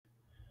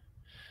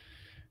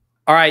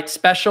All right,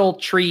 special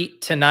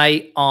treat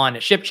tonight on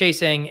Ship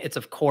Chasing. It's,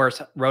 of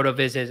course,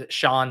 Rotoviz's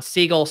Shawn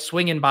Siegele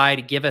swinging by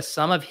to give us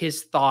some of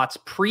his thoughts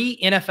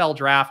pre-NFL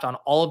draft on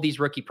all of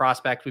these rookie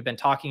prospects. We've been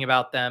talking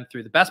about them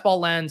through the best ball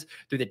lens,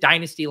 through the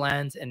dynasty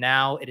lens, and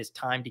now it is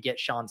time to get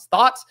Shawn's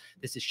thoughts.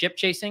 This is Ship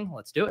Chasing.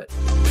 Let's do it.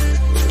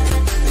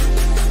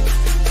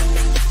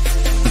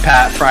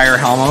 Pat Fryer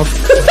Helmo.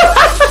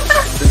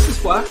 This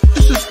is why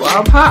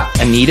I'm hot.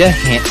 Anita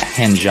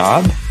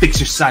Handjob. Fix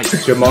your sight.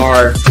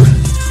 Jamar.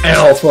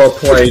 Alpha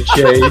play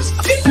chase.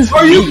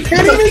 Are you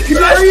kidding me?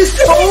 Kadarius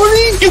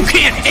Toney? You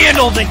can't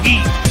handle the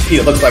heat.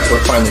 It looks like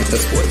we're finally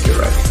this boys. You're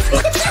right.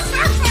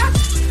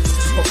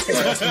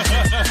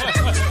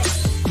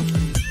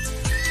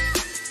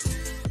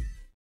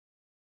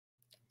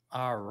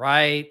 All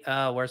right.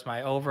 Where's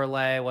my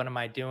overlay? What am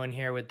I doing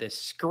here with this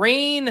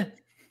screen?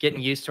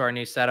 Getting used to our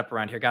new setup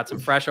around here. Got some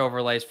fresh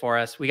overlays for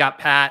us. We got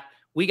Pat.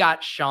 We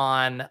got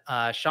Shawn.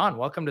 Shawn,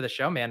 welcome to the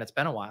show, man. It's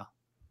been a while.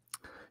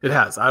 It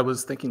has. I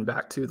was thinking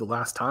back to the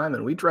last time,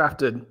 and we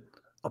drafted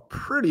a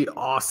pretty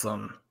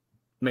awesome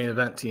main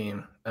event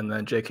team, and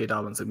then J.K.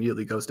 Dobbins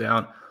immediately goes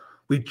down.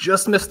 We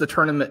just missed the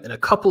tournament in a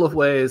couple of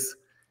ways,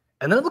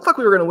 and then it looked like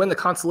we were going to win the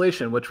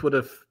consolation, which would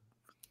have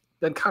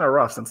been kind of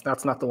rough since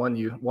that's not the one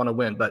you want to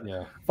win. But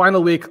yeah,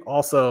 final week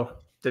also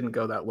didn't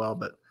go that well,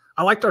 but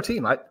I liked our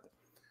team.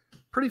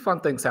 Pretty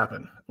fun things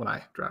happen when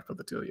I draft with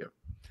the two of you.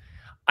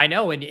 I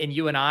know, and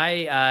you and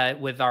I,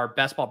 with our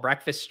Best Ball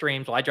Breakfast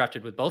streams, well, I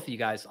drafted with both of you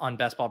guys on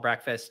Best Ball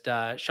Breakfast.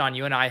 Shawn,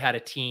 you and I had a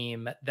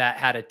team that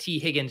had a T.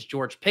 Higgins,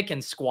 George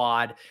Pickens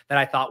squad that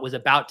I thought was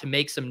about to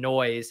make some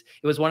noise.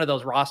 It was one of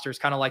those rosters,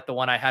 kind of like the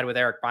one I had with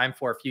Eric Bime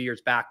for a few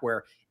years back,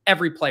 where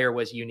every player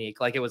was unique.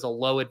 Like, it was a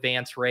low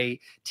advance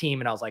rate team,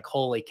 and I was like,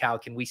 holy cow,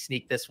 can we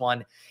sneak this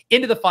one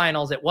into the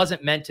finals? It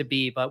wasn't meant to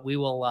be, but we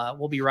will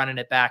we'll be running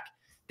it back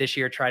this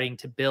year, trying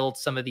to build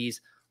some of these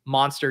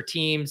monster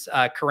teams.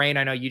 Karain,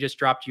 I know you just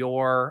dropped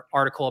your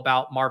article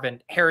about Marvin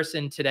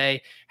Harrison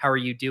today. How are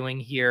you doing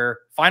here?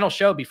 Final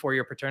show before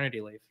your paternity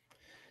leave.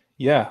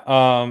 Yeah.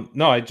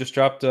 No, I just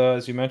dropped,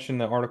 as you mentioned,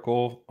 the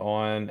article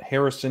on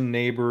Harrison,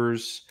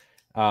 Nabers,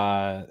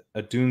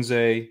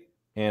 Odunze,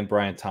 and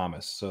Brian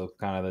Thomas. So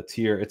kind of the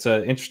tier. It's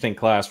an interesting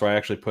class where I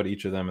actually put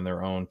each of them in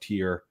their own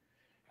tier,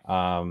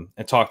 and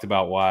talked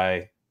about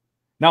why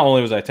not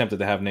only was I tempted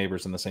to have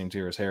Nabers in the same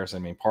tier as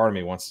Harrison. I mean, part of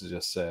me wants to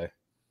just say,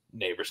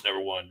 Nabers never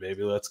won,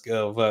 baby. Let's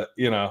go. But,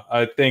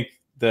 I think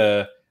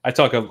I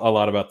talk a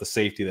lot about the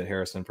safety that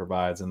Harrison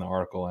provides in the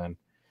article, and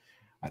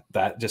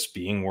that just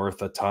being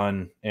worth a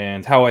ton,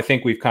 and how I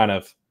think we've kind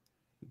of,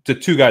 the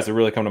two guys that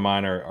really come to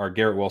mind are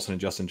Garrett Wilson and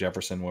Justin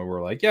Jefferson, where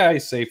we're like, yeah,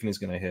 he's safe and he's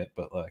going to hit,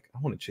 but like, I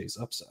want to chase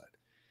upside.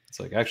 It's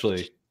like,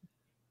 actually,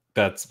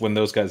 that's when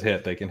those guys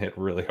hit, they can hit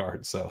really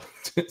hard. So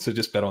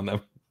just bet on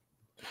them.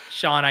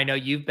 Shawn, I know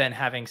you've been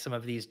having some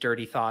of these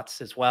dirty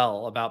thoughts as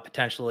well about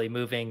potentially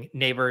moving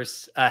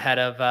Nabers ahead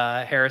of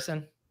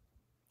Harrison.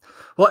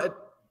 Well,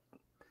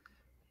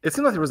 it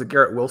seemed like there was a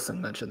Garrett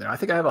Wilson mention there. I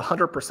think I have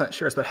 100%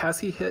 shares, but has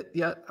he hit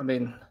yet? I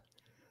mean,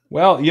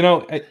 well,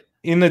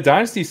 in the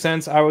dynasty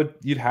sense,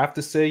 you'd have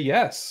to say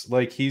yes.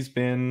 Like, he's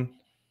been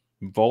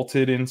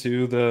vaulted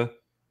into the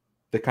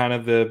kind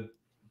of the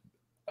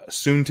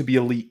soon to be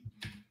elite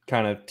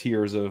kind of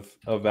tiers of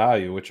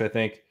value, which I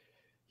think,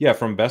 yeah,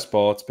 from best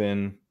ball, it's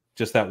been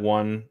just that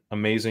one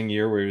amazing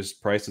year where he was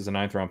priced as a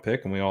 9th round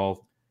pick and we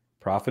all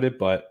profited.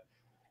 But,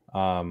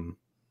 I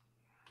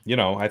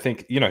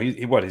think,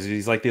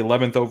 he's like the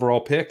 11th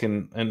overall pick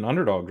in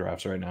underdog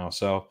drafts right now.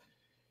 So,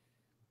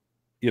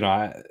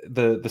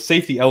 the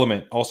safety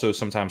element also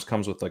sometimes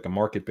comes with like a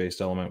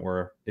market-based element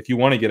where if you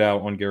want to get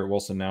out on Garrett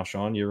Wilson now,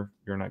 Shawn, you're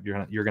going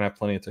to have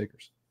plenty of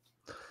takers.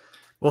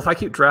 Well, if I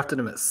keep drafting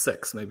him at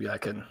 6, maybe I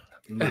can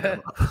move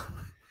him up.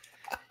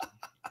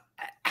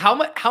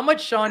 How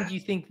much, Shawn, do you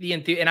think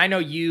and I know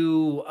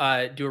you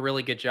do a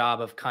really good job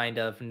of kind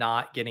of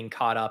not getting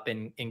caught up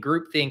in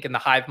groupthink and the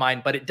hive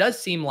mind, but it does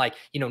seem like,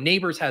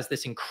 Nabers has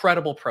this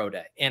incredible pro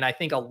day. And I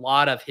think a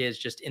lot of his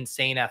just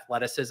insane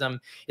athleticism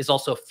is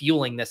also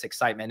fueling this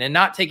excitement and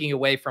not taking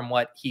away from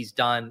what he's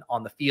done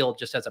on the field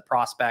just as a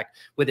prospect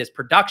with his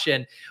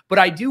production. But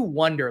I do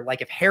wonder,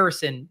 like, if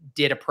Harrison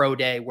did a pro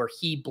day where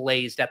he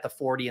blazed at the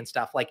 40 and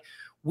stuff, like,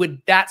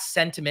 would that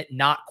sentiment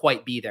not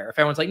quite be there? If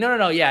everyone's like,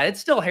 no, yeah, it's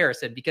still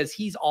Harrison because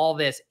he's all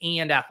this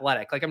and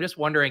athletic. Like, I'm just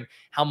wondering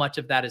how much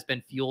of that has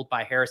been fueled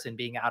by Harrison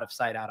being out of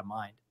sight, out of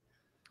mind.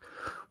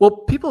 Well,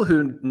 people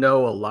who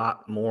know a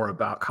lot more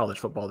about college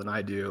football than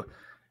I do,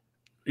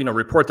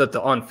 report that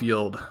the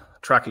on-field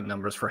tracking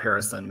numbers for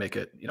Harrison make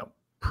it,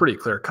 pretty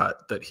clear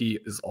cut that he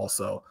is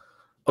also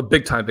a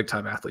big time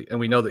athlete. And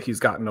we know that he's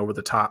gotten over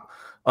the top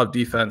of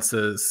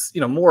defenses,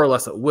 more or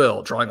less at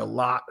will, drawing a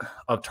lot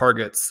of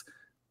targets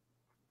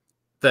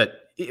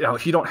that,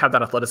 if you don't have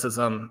that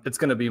athleticism, it's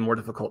going to be more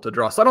difficult to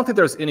draw. So I don't think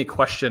there's any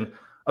question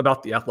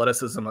about the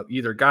athleticism of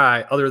either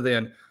guy, other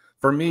than,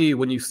 for me,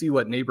 when you see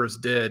what Nabers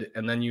did,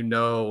 and then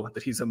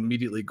that he's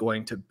immediately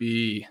going to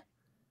be,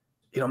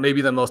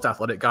 maybe the most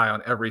athletic guy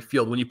on every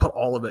field. When you put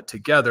all of it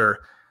together,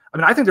 I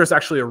mean, I think there's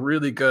actually a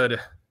really good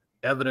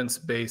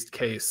evidence-based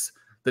case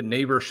that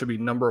Nabers should be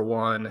number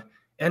one.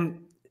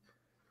 And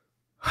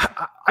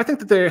I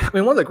think that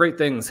one of the great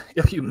things,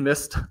 if you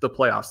missed the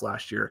playoffs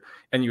last year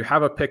and you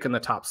have a pick in the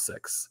top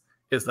 6,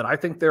 is that I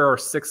think there are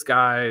 6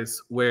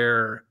 guys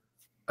where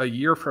a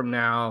year from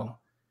now,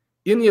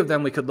 any of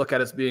them we could look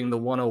at as being the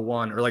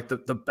 101 or like the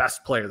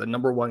best player, the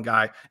number 1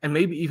 guy, and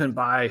maybe even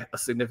by a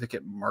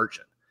significant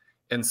margin.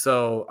 And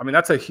so, I mean,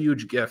 that's a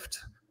huge gift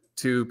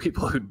to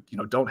people who,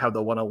 don't have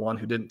the 101,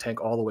 who didn't tank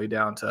all the way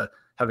down to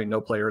having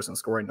no players and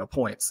scoring no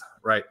points,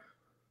 right?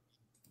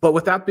 But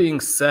with that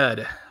being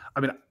said, I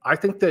mean, I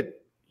think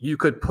that you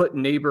could put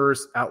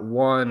Nabers at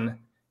 1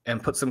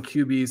 and put some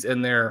QBs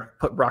in there,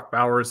 put Brock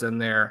Bowers in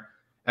there,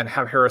 and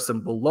have Harrison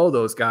below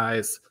those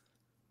guys.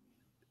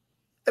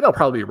 And I'll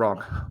probably be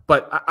wrong,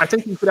 but I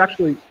think you could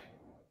actually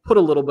put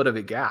a little bit of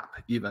a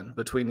gap even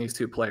between these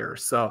 2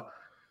 players. So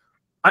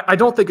I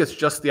don't think it's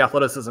just the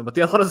athleticism, but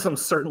the athleticism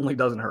certainly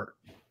doesn't hurt.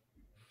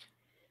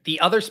 The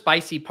other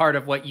spicy part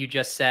of what you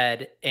just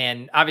said,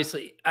 and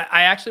obviously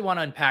I actually want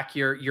to unpack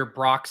your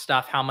Brock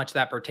stuff, how much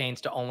that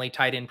pertains to only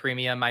tight end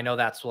premium. I know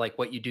that's like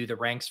what you do the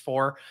ranks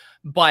for,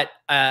 but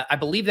I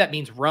believe that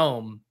means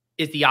Rome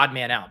is the odd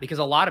man out, because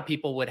a lot of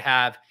people would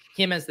have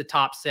him as the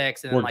top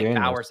 6 and then like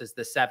Daniels. Bowers as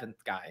the 7th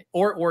guy,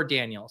 or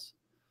Daniels.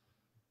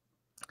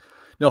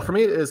 No, for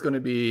me, it is going to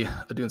be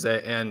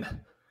Odunze, and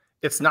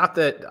it's not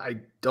that I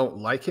don't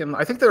like him.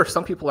 I think there are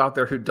some people out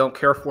there who don't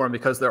care for him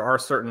because there are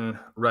certain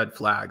red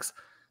flags.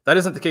 That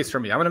isn't the case for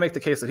me. I'm going to make the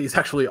case that he's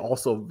actually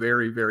also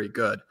very, very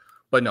good.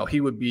 But no, he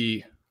would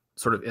be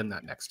sort of in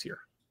that next tier.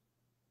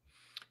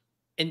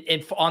 And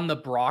on the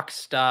Brock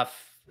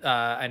stuff,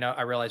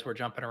 I realize we're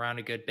jumping around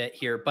a good bit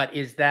here, but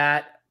is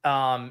that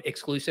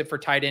exclusive for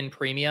tight end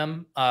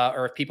premium?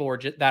 Or if people were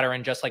that are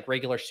in just like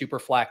regular super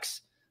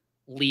flex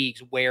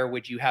leagues, where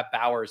would you have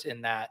Bowers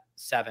in that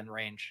 7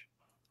 range?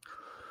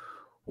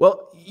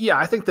 Well, yeah,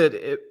 I think that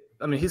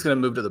he's going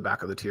to move to the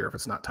back of the tier if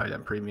it's not tight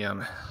end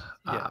premium.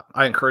 Yeah.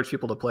 I encourage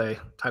people to play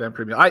tight end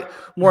premium. I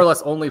more or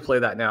less only play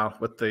that now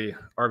with the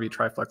RV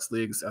Triflex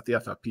leagues at the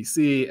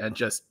FFPC,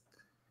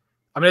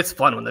 and it's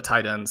fun when the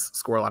tight ends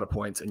score a lot of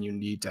points and you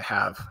need to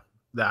have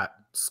that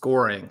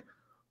scoring.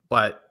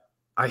 But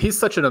he's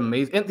such an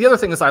amazing. And the other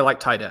thing is I like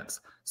tight ends,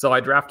 so I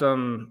draft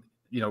him,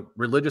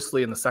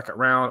 religiously in the 2nd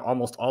round.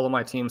 Almost all of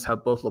my teams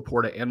have both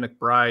Laporta and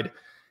McBride,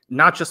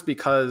 not just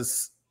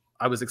because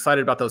I was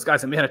excited about those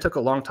guys. And man, it took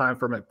a long time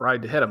for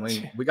McBride to hit him. I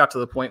mean, we got to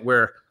the point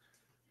where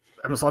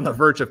I was on the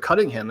verge of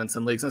cutting him in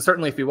some leagues. And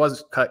certainly if he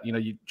was cut,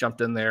 you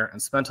jumped in there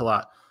and spent a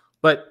lot.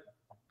 But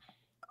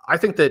I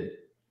think that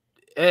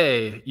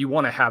you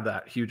want to have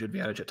that huge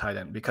advantage at tight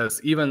end, because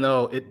even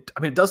though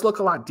it does look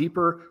a lot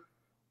deeper,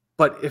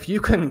 but if you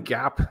can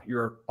gap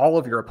all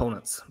of your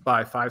opponents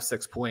by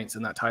 5-6 points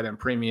in that tight end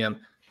premium,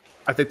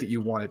 I think that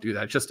you want to do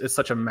that. It's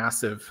such a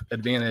massive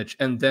advantage.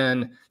 And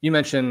then you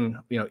mentioned,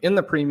 in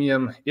the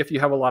premium, if you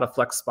have a lot of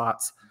flex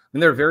spots,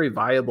 and there are very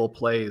viable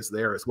plays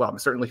there as well.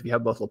 Certainly if you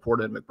have both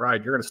Laporta and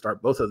McBride, you're going to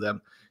start both of them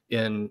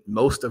in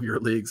most of your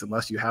leagues,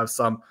 unless you have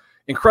some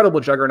incredible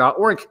juggernaut,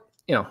 or,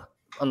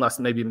 unless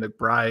maybe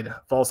McBride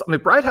falls.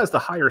 McBride has the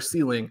higher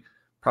ceiling,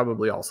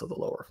 probably also the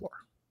lower floor.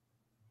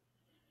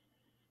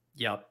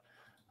 Yep.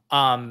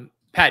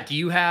 Pat, do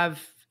you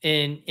have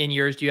in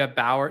yours, do you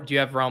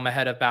have Rome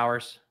ahead of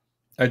Bowers?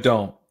 I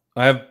don't.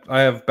 I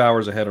have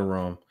Bowers ahead of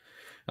Rome.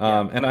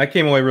 And I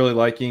came away really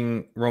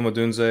liking Rome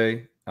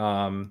Odunze.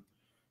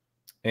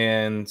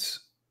 And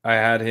I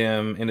had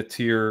him in a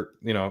tier,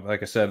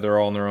 like I said, they're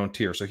all in their own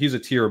tier. So he's a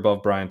tier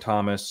above Brian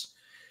Thomas.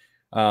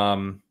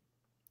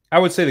 I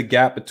would say the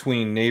gap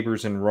between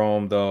Nabers and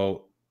Rome,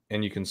 though,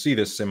 and you can see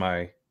this in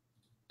my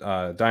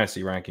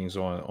dynasty rankings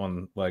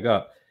on Leg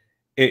Up,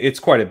 it's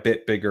quite a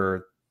bit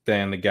bigger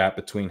than the gap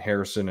between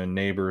Harrison and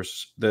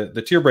Nabers.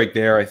 The tier break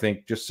there, I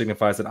think, just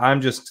signifies that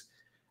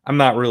I'm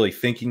not really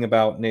thinking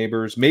about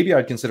Nabers. Maybe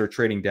I'd consider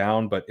trading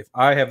down, but if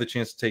I have the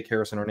chance to take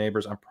Harrison or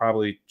Nabers, I'm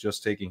probably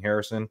just taking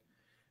Harrison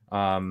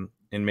and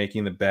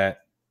making the bet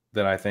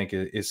that I think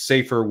is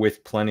safer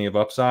with plenty of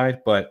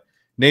upside. But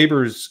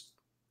Nabers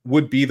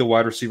would be the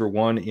wide receiver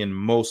 1 in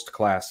most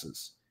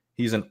classes.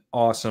 He's an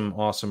awesome,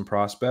 awesome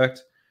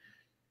prospect.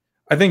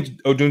 I think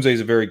Odunze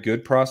is a very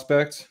good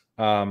prospect.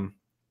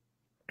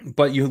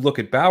 But you look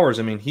at Bowers,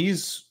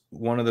 he's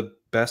one of the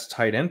best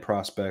tight end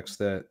prospects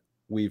that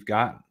we've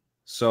gotten.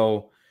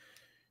 So,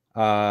 he's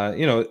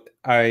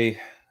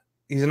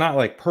not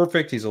like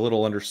perfect. He's a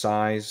little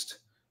undersized.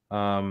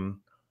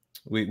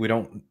 We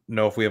don't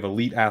know if we have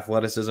elite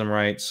athleticism,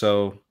 right?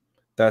 So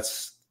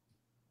that's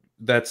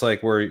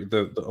like where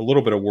a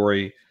little bit of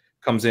worry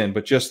comes in.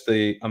 But just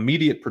the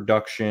immediate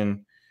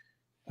production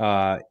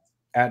at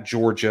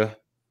Georgia,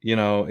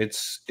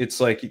 it's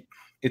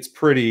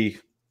pretty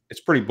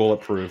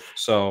bulletproof.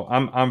 So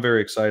I'm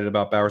very excited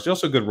about Bowers. He's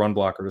also a good run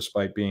blocker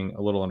despite being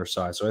a little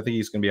undersized. So I think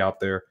he's going to be out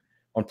there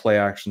on play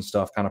action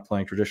stuff, kind of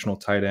playing traditional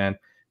tight end.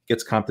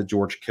 Gets comped to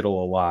George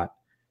Kittle a lot.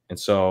 And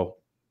so,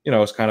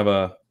 it's kind of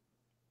a,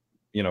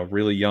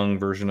 really young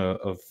version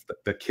of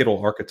the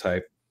Kittle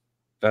archetype.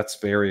 That's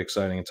very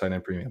exciting in tight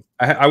end premium.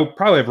 I would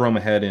probably have Rome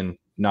ahead in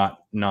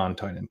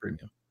non-tight end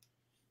premium.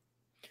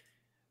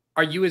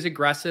 Are you as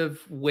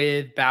aggressive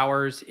with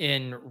Bowers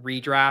in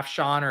redraft,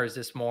 Shawn, or is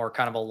this more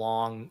kind of a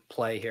long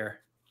play here?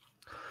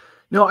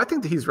 No, I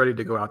think that he's ready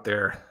to go out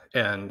there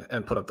and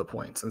put up the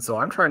points. And so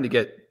I'm trying to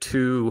get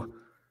 2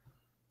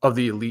 of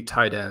the elite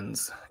tight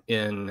ends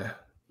in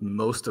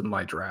most of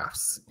my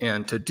drafts.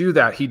 And to do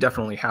that, he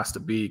definitely has to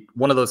be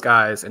one of those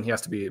guys, and he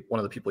has to be one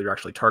of the people you're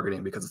actually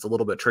targeting, because it's a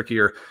little bit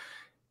trickier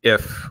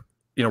if,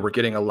 you know, we're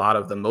getting a lot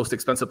of the most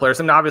expensive players.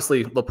 And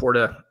obviously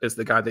Laporta is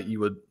the guy that you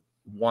would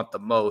want the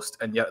most.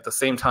 And yet at the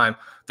same time,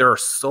 there are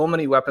so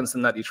many weapons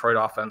in that Detroit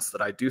offense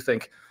that I do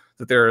think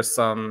that there is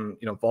some,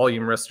 you know,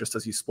 volume risk just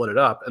as you split it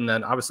up. And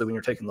then obviously when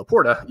you're taking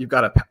Laporta, you've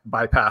got to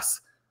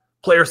bypass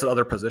players at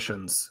other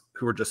positions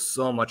who are just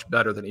so much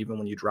better than even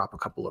when you drop a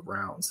couple of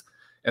rounds.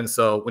 And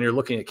so when you're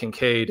looking at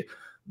Kincaid,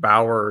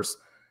 Bowers,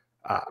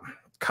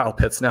 Kyle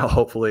Pitts now,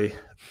 hopefully,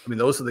 I mean,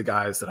 those are the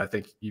guys that I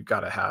think you've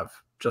got to have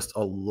just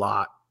a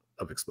lot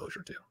of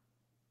exposure to.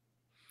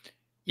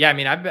 Yeah, I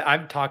mean,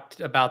 I've talked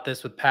about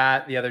this with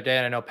Pat the other day,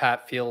 and I know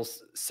Pat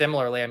feels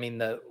similarly. I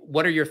mean,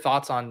 what are your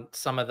thoughts on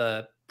some of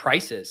the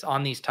prices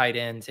on these tight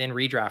ends in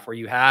redraft, where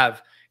you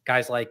have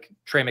guys like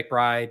Trey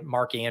McBride,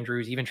 Mark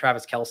Andrews, even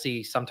Travis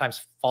Kelce,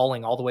 sometimes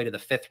falling all the way to the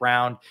 5th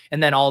round,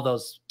 and then all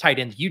those tight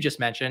ends you just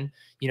mentioned,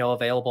 you know,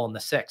 available in the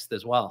 6th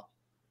as well.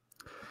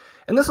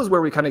 And this is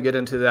where we kind of get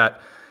into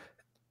that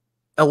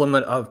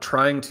element of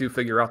trying to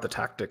figure out the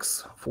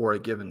tactics for a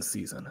given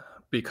season,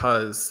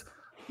 because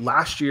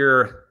last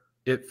year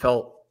it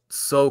felt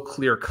so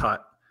clear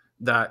cut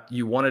that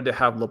you wanted to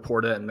have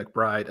Laporta and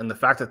McBride, and the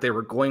fact that they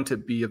were going to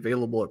be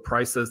available at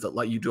prices that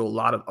let you do a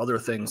lot of other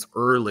things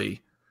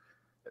early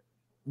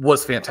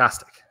was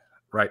fantastic,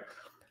 right?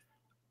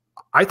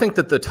 I think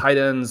that the tight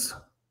ends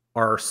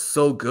are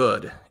so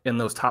good in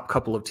those top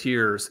couple of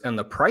tiers, and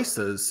the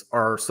prices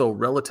are so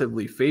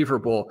relatively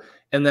favorable.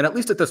 And then at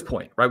least at this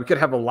point, right, we could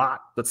have a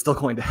lot that's still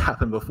going to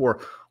happen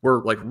before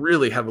we're like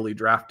really heavily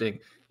drafting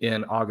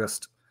in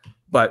August.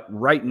 But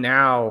right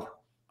now,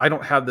 I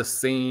don't have the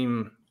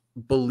same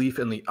belief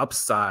in the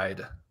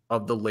upside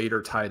of the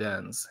later tight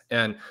ends.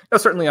 And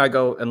certainly I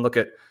go and look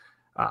at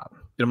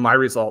my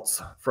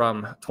results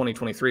from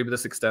 2023, but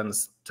this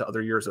extends to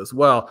other years as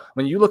well.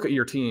 When you look at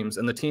your teams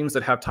and the teams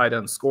that have tight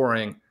end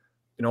scoring,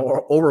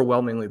 are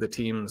overwhelmingly the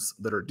teams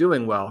that are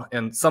doing well.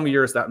 And some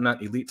years that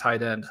meant elite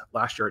tight end.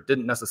 Last year it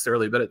didn't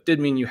necessarily, but it did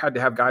mean you had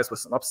to have guys with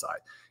some upside.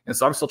 And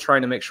so I'm still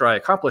trying to make sure I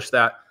accomplish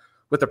that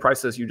with the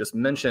prices you just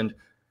mentioned.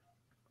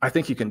 I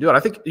think you can do it. I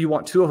think you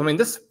want 2 of them. I mean,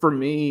 this for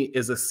me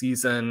is a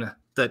season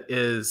that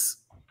is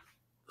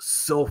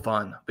so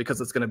fun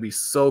because it's going to be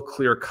so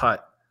clear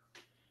cut.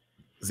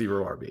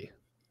 0 RB,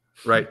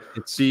 right?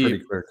 It's pretty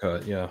clear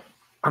cut. Yeah.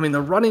 I mean,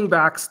 the running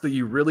backs that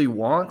you really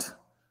want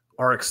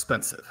are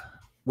expensive,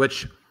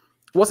 which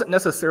wasn't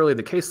necessarily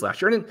the case last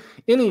year. And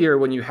in a year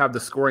when you have the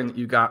scoring that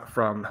you got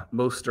from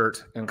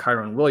Mostert and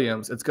Kyron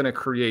Williams, it's going to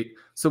create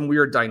some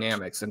weird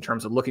dynamics in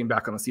terms of looking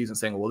back on the season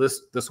saying, well,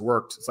 this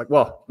worked. It's like,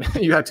 well,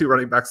 you had 2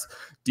 running backs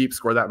deep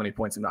score that many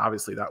points, and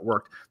obviously that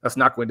worked. That's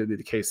not going to be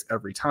the case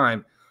every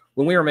time.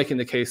 When we were making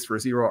the case for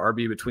 0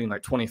 RB between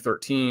like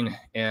 2013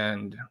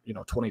 and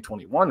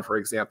 2021, for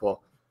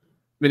example,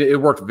 I mean, it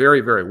worked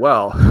very, very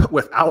well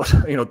without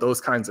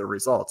those kinds of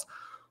results.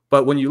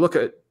 But when you look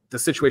at the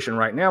situation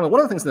right now, and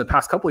one of the things in the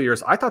past couple of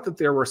years, I thought that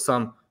there were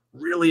some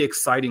really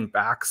exciting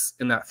backs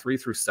in that 3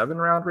 through 7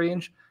 round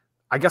range.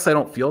 I guess I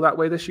don't feel that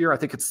way this year. I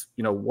think it's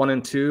 1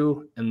 and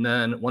 2, and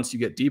then once you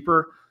get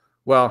deeper,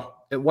 well,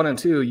 at 1 and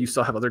 2, you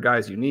still have other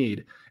guys you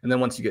need. And then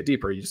once you get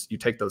deeper, you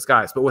take those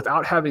guys. But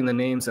without having the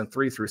names in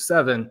 3 through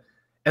 7,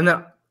 and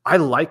then I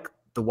like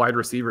the wide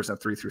receivers in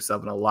 3 through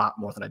 7 a lot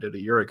more than I did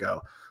a year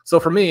ago. So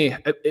for me,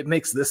 it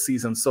makes this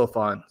season so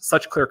fun.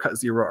 Such clear-cut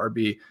 0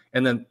 RB.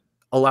 And then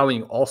allowing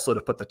you also to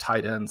put the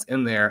tight ends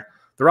in there.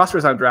 The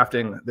rosters I'm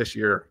drafting this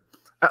year,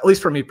 at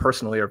least for me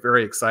personally, are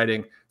very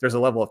exciting. There's a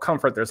level of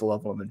comfort. There's a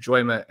level of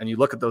enjoyment. And you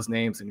look at those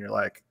names and you're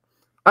like,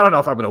 I don't know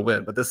if I'm going to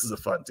win, but this is a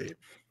fun team.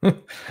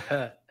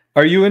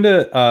 Are you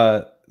into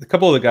a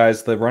couple of the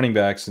guys, the running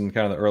backs and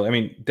kind of the early? I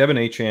mean, De'Von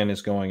Achane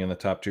is going in the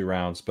top 2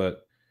 rounds,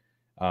 but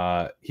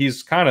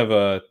he's kind of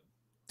a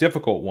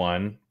difficult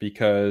one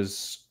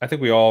because I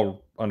think we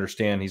all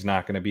understand he's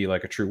not going to be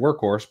like a true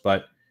workhorse.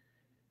 But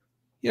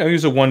he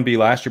was a 1B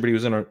last year, but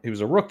he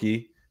was a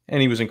rookie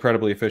and he was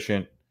incredibly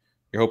efficient.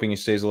 You're hoping he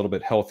stays a little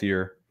bit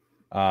healthier,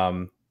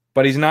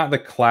 but he's not the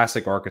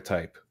classic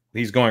archetype.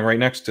 He's going right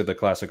next to the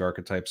classic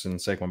archetypes in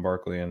Saquon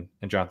Barkley and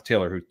Jonathan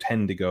Taylor, who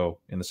tend to go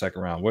in the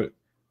 2nd round. Where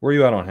are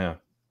you at on him?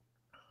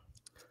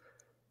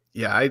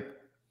 Yeah,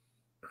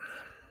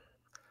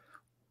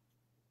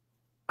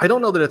 I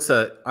don't know that it's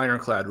an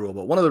ironclad rule,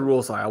 but one of the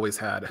rules I always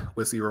had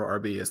with 0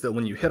 RB is that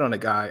when you hit on a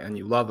guy and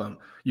you love him,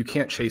 you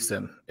can't chase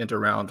him into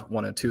round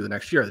 1 and 2 the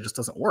next year. It just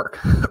doesn't work,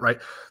 right?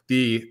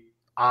 The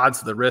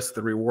odds, the risks,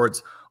 the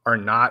rewards are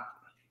not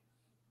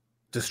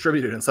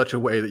distributed in such a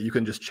way that you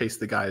can just chase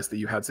the guys that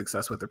you had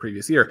success with the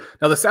previous year.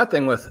 Now, the sad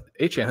thing with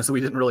Achane is we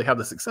didn't really have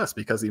the success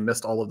because he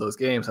missed all of those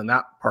games, and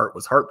that part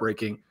was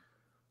heartbreaking.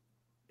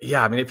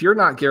 Yeah, I mean, if you're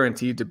not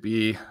guaranteed to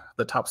be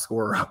the top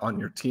scorer on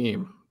your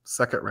team,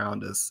 second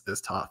round is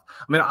tough.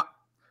 I mean,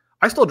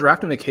 I still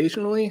draft him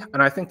occasionally,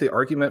 and I think the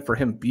argument for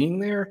him being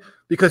there,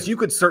 because you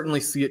could certainly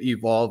see it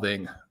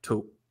evolving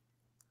to,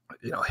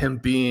 him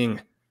being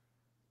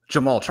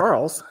Jamal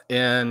Charles.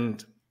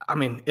 And I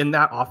mean, in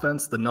that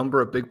offense, the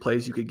number of big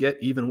plays you could get,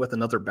 even with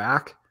another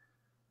back,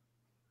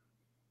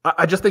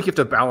 I just think you have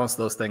to balance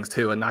those things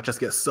too, and not just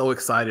get so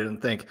excited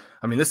and think,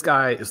 I mean, this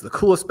guy is the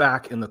coolest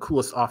back in the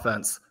coolest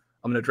offense.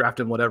 I'm going to draft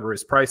him whatever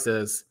his price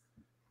is.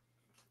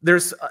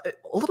 There's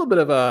a little bit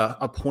of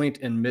a point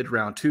in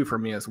mid-round too for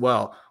me as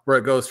well, where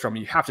it goes from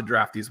you have to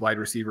draft these wide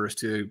receivers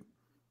to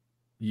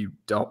you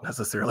don't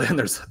necessarily, and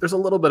there's a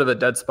little bit of a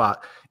dead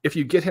spot. If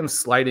you get him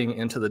sliding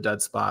into the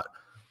dead spot,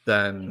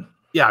 then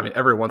yeah, I mean,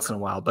 every once in a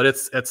while, but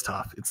it's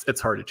tough. It's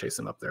hard to chase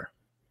him up there.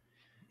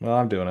 Well,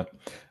 I'm doing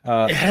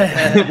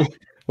it.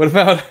 What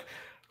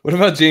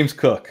about James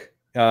Cook?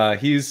 I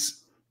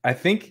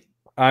think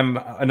I'm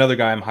another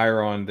guy I'm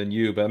higher on than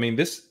you, but I mean,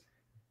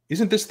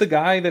 isn't this the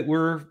guy that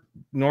we're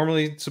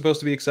normally supposed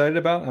to be excited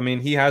about? I mean,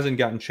 he hasn't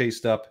gotten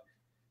chased up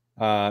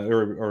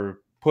or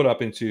put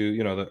up into,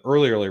 the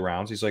early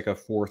rounds. He's like a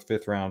 4th,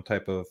 5th round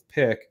type of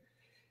pick.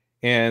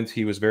 And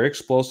he was very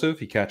explosive.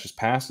 He catches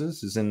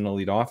passes, is in an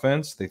elite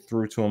offense. They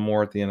threw to him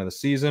more at the end of the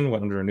season,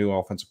 went under a new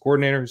offensive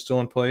coordinator who's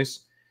still in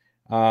place.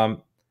 He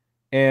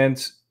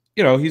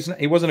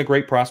wasn't a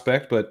great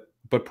prospect,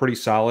 but pretty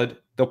solid.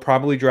 They'll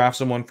probably draft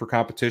someone for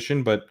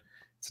competition, but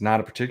it's not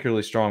a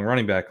particularly strong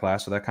running back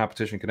class, so that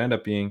competition could end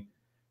up being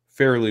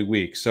fairly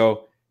weak.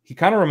 So he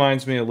kind of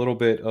reminds me a little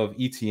bit of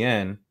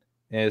ETN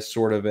as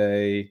sort of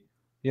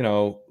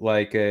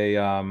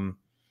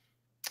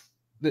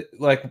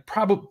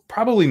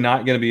probably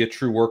not going to be a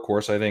true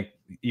workhorse. I think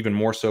even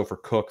more so for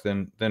Cook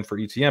than for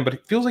ETN, but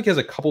it feels like he has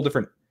a couple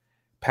different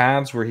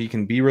paths where he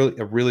can be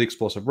a really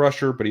explosive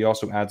rusher, but he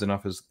also adds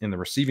enough in the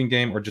receiving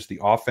game, or just the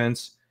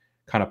offense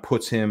kind of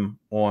puts him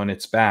on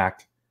its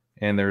back,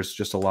 and there's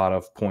just a lot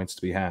of points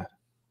to be had.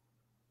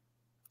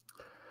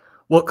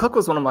 Well, Cook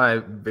was one of my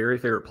very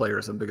favorite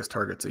players and biggest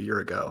targets a year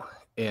ago,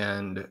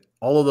 and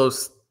all of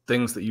those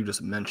things that you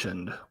just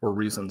mentioned were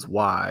reasons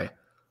why.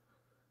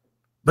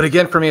 But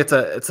again, for me, it's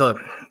a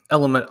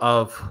element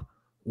of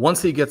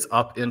once he gets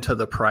up into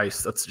the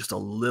price that's just a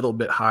little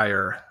bit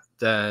higher,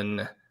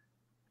 then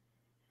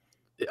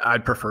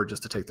I'd prefer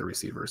just to take the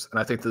receivers. And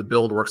I think the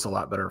build works a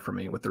lot better for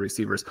me with the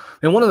receivers.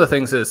 And one of the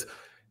things is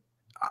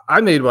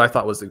I made what I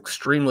thought was an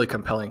extremely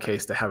compelling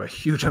case to have a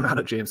huge amount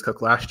of James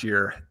Cook last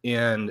year.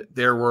 And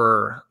there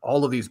were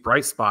all of these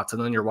bright spots.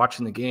 And then you're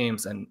watching the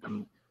games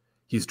and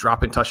he's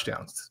dropping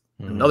touchdowns,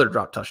 another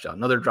drop touchdown,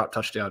 another drop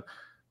touchdown.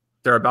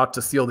 They're about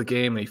to seal the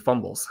game and he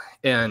fumbles.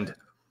 And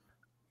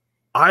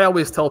I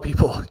always tell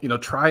people,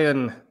 try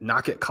and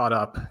not get caught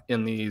up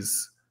in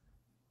these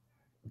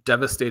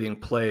devastating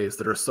plays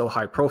that are so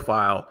high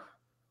profile.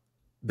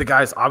 The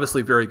guy's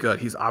obviously very good.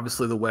 He's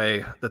obviously the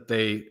way that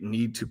they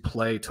need to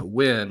play to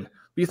win.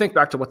 But you think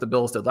back to what the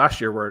Bills did last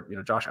year where,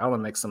 Josh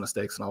Allen makes some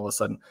mistakes and all of a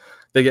sudden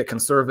they get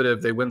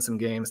conservative. They win some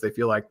games. They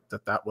feel like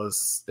that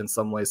was in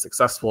some ways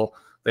successful.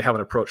 They have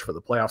an approach for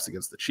the playoffs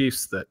against the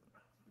Chiefs that,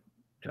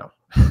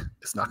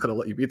 it's not going to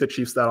let you beat the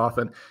Chiefs that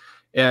often.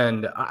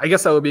 And I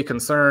guess I would be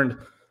concerned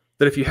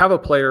that if you have a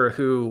player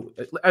who,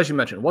 as you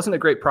mentioned, wasn't a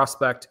great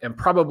prospect and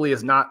probably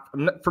is not,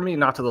 for me,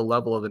 not to the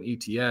level of an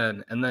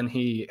ETN, and then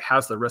he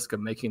has the risk of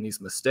making these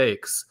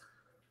mistakes,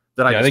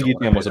 that I think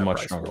ETN was a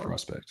much stronger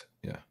prospect.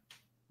 Yeah.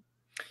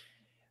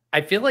 I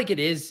feel like it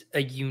is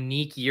a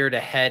unique year to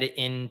head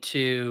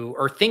into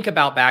or think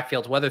about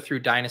backfields, whether through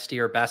dynasty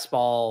or best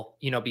ball,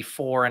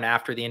 before and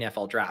after the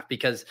NFL draft,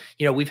 because,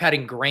 we've had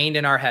ingrained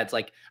in our heads,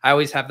 like I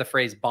always have the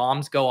phrase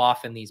bombs go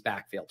off in these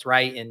backfields,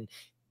 right? And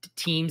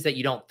teams that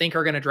you don't think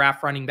are going to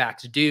draft running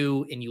backs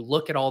do. And you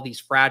look at all these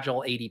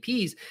fragile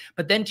ADPs,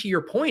 but then to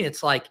your point,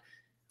 it's like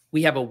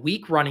we have a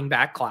weak running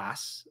back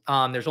class.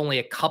 There's only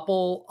a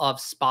couple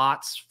of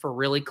spots for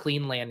really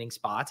clean landing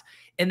spots.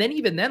 And then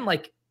even then,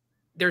 like,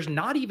 there's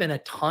not even a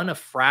ton of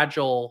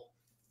fragile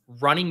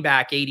running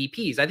back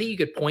ADPs. I think you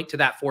could point to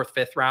that 4th,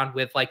 5th round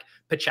with like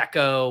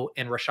Pacheco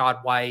and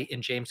Rashad White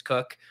and James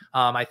Cook.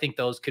 I think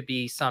those could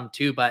be some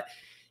too, but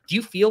do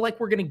you feel like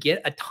we're going to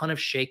get a ton of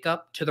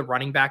shakeup to the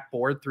running back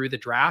board through the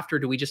draft, or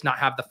do we just not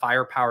have the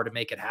firepower to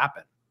make it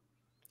happen?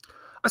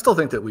 I still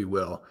think that we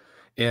will.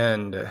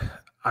 And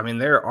I mean,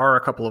 there are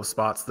a couple of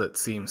spots that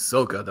seem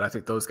so good that I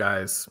think those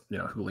guys,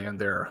 who land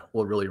there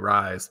will really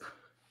rise.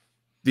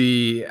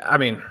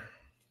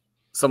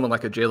 Someone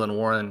like a Jaylen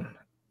Warren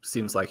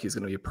seems like he's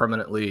going to be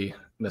permanently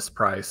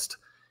mispriced.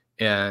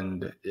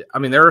 And I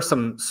mean, there are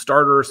some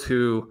starters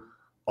who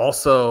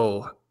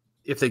also,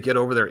 if they get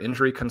over their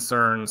injury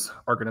concerns,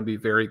 are going to be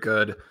very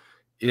good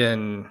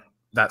in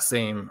that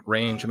same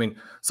range. I mean,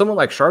 someone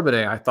like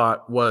Charbonnet, I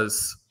thought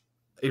was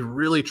a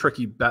really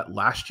tricky bet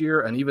last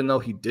year. And even though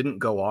he didn't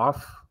go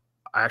off,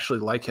 I actually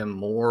like him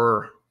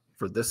more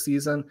for this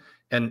season.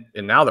 And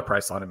now the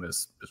price on him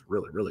is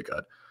really, really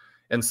good.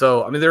 And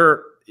so, I mean,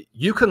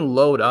 you can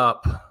load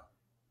up.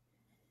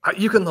 I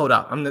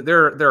mean,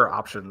 there are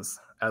options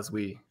as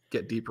we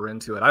get deeper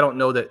into it. I don't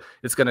know that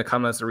it's going to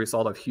come as a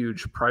result of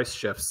huge price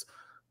shifts,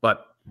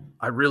 but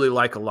I really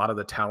like a lot of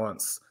the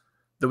talents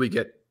that we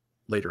get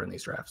later in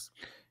these drafts.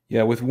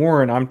 Yeah, with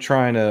Warren, I'm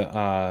trying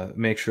to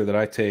make sure that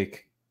I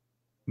take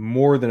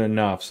more than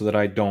enough so that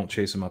I don't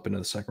chase him up into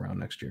the second round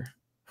next year.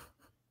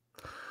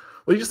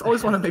 Well, you just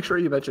always want to make sure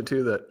you mention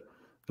too that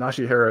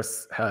Najee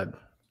Harris had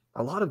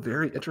a lot of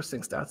very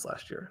interesting stats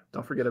last year.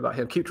 Don't forget about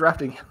him. Keep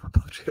drafting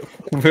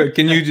him.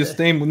 Can you just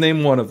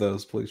name one of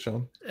those, please,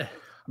 Shawn? I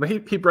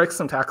mean, he breaks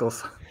some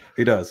tackles.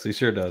 He does. He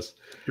sure does.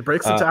 He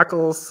breaks some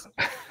tackles.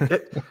 I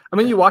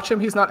mean, you watch him.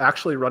 He's not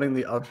actually running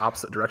the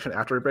opposite direction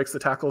after he breaks the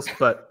tackles,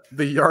 but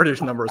the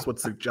yardage numbers would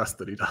suggest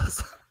that he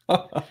does.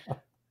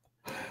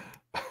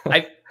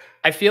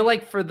 I feel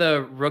like for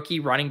the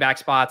rookie running back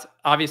spots,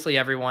 obviously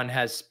everyone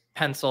has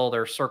penciled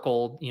or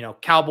circled,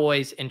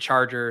 Cowboys and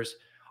Chargers.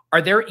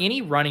 Are there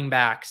any running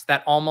backs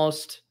that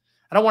almost,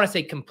 I don't want to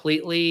say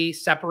completely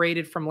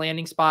separated from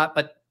landing spot,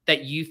 but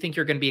that you think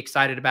you're going to be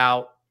excited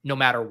about no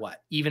matter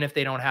what, even if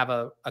they don't have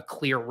a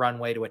clear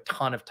runway to a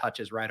ton of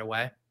touches right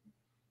away?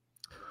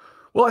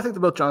 Well, I think that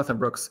both Jonathan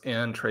Brooks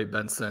and Trey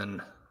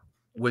Benson,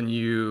 when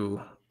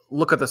you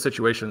look at the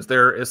situations,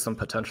 there is some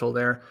potential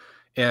there.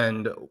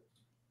 And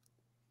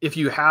if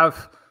you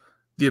have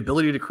the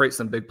ability to create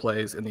some big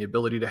plays and the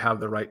ability to have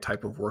the right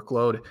type of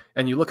workload,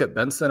 and you look at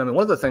Benson, I mean,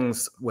 one of the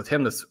things with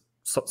him that's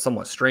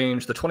somewhat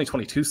strange, the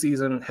 2022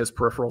 season, his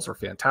peripherals are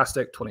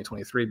fantastic.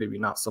 2023, maybe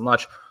not so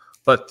much,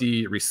 but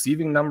the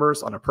receiving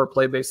numbers on a per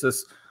play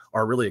basis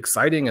are really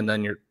exciting. And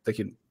then you're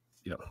thinking,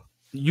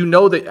 you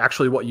know that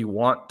actually what you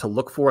want to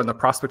look for in the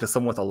prospect is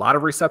someone with a lot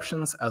of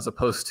receptions, as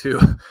opposed to,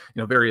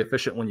 very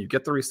efficient when you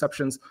get the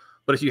receptions.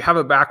 But if you have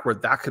a back where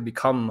that could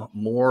become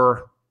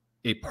more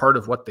a part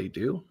of what they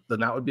do,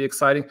 then that would be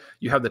exciting.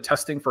 You have the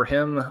testing for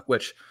him,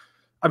 which,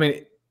 I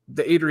mean,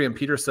 the Adrian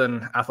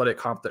Peterson athletic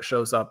comp that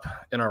shows up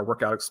in our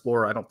Workout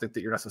Explorer, I don't think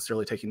that you're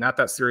necessarily taking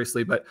that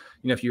seriously. But,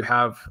 if you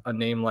have a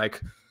name like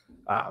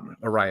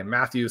a Ryan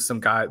Matthews, some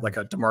guy like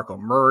a DeMarco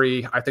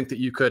Murray, I think that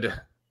you could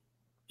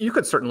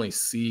certainly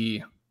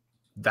see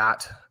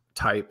that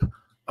type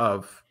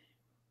of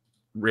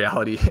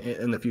reality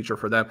in the future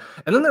for them.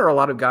 And then there are a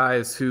lot of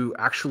guys who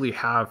actually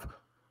have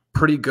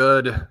pretty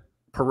good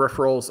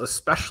peripherals,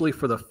 especially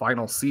for the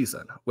final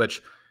season,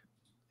 which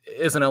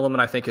is an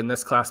element I think in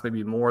this class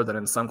maybe more than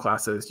in some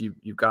classes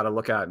you've got to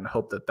look at and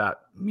hope that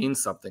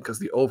means something, because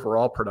the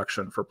overall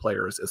production for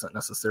players isn't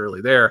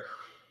necessarily there.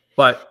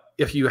 But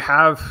if you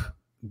have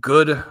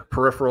good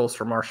peripherals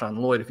for Marshawn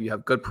Lloyd, if you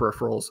have good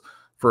peripherals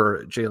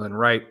for Jalen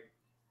Wright,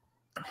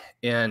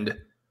 and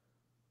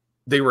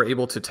they were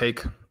able to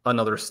take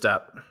another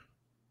step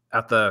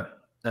at the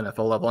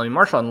NFL level. I mean,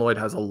 Marshawn Lloyd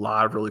has a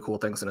lot of really cool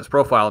things in his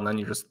profile, and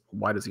then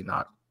why does he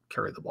not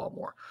carry the ball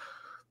more?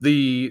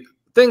 The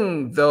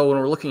thing, though, when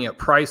we're looking at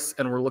price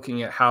and we're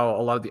looking at how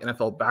a lot of the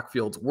NFL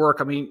backfields work,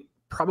 I mean,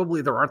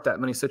 probably there aren't that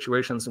many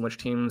situations in which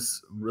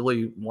teams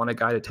really want a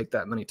guy to take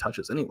that many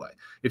touches anyway.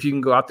 If you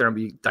can go out there and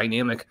be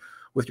dynamic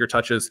with your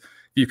touches,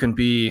 you can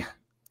be,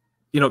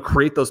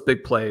 create those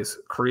big plays,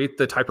 create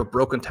the type of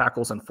broken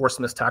tackles and forced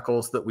missed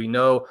tackles that we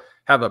know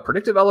have a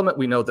predictive element.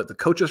 We know that the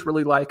coaches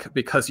really like,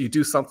 because you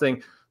do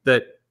something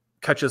that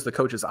catches the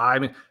coach's eye. I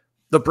mean,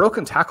 the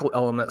broken tackle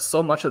element,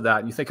 so much of that,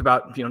 and you think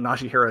about,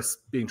 Najee Harris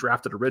being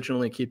drafted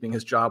originally, keeping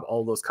his job,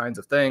 all those kinds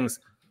of things.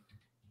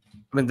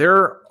 I mean,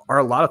 there are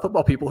a lot of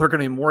football people who are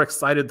going to be more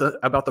excited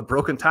about the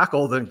broken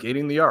tackle than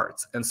gaining the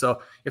yards. And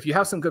so if you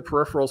have some good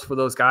peripherals for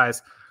those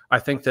guys, I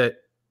think that,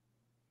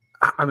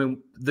 I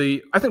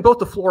think both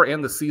the floor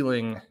and the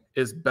ceiling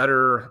is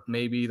better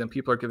maybe than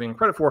people are giving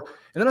credit for.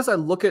 And then as I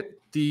look at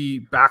the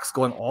backs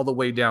going all the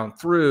way down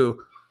through,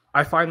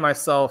 I find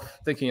myself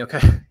thinking,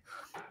 okay,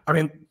 I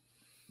mean,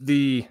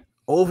 the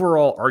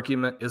overall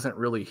argument isn't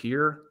really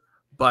here,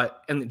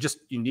 and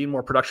you need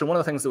more production. One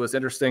of the things that was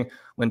interesting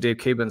when Dave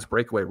Cabin's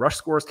breakaway rush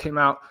scores came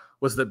out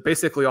was that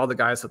basically all the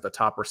guys at the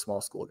top are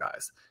small school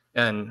guys.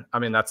 And I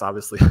mean, that's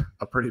obviously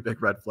a pretty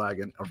big red flag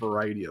in a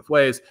variety of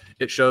ways.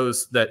 It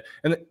shows that,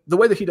 and the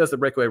way that he does the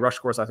breakaway rush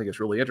scores, I think is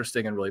really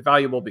interesting and really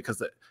valuable,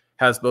 because it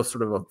has both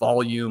sort of a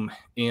volume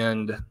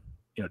and,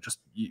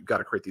 you've got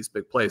to create these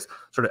big plays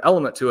sort of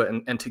element to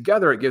it. And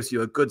together it gives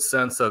you a good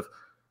sense of,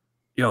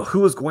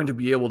 who is going to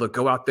be able to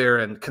go out there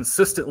and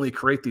consistently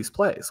create these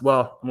plays.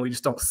 Well, we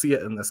just don't see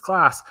it in this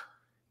class.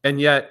 And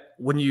yet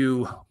when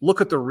you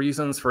look at the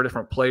reasons for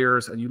different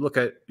players and you look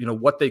at,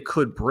 what they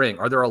could bring,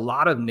 are there a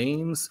lot of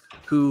names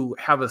who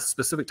have a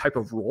specific type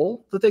of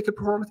role that they could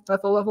perform at the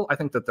NFL level? I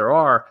think that there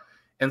are.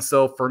 And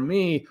so for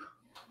me,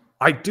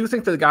 I do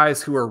think that the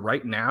guys who are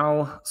right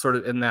now sort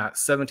of in that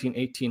 17,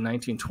 18,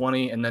 19,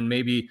 20, and then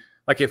maybe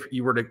like if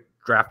you were to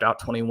draft out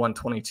 21,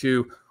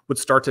 22 would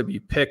start to be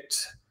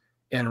picked.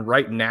 And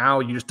right now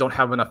you just don't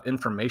have enough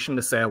information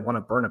to say, I want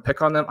to burn a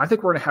pick on them. I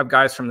think we're going to have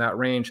guys from that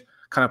range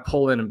kind of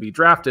pull in and be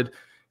drafted.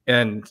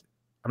 And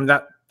I mean,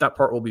 that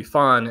part will be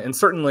fun. And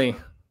certainly,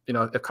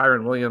 if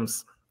Kyron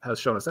Williams has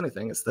shown us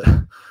anything, it's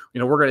that,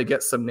 we're going to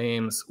get some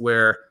names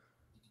where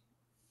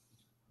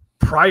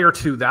prior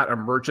to that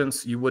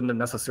emergence, you wouldn't have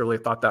necessarily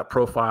thought that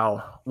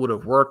profile would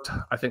have worked.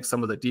 I think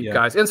some of the deep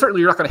guys, and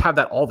certainly you're not going to have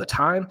that all the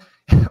time,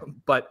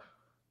 but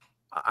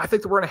I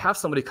think that we're going to have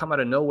somebody come out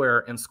of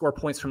nowhere and score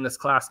points from this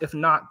class. If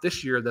not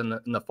this year, then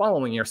in the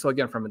following year. So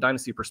again, from a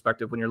dynasty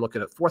perspective, when you're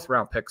looking at 4th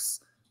round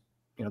picks,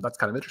 that's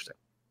kind of interesting.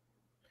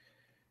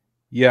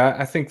 Yeah,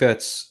 I think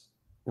that's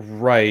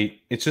right.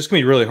 It's just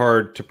gonna be really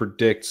hard to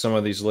predict some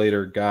of these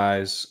later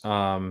guys.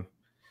 And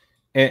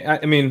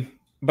I mean,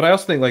 but I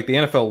also think like the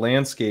NFL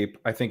landscape,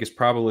 I think is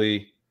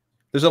probably,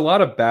 there's a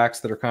lot of backs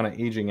that are kind of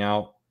aging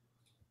out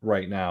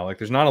right now. Like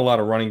there's not a lot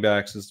of running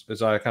backs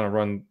as I kind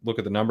of look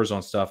at the numbers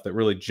on stuff that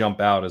really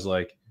jump out as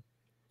like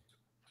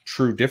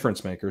true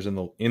difference makers in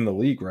the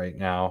league right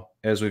now,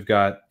 as we've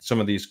got some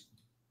of these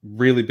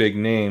really big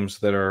names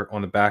that are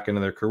on the back end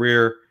of their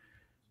career.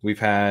 We've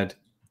had,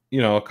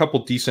 a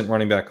couple decent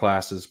running back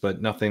classes,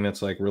 but nothing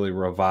that's like really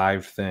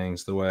revived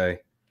things the way,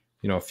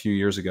 a few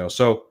years ago.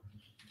 So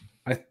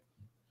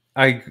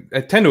I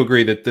tend to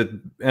agree that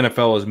the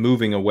NFL is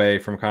moving away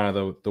from kind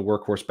of the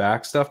workhorse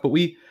back stuff, but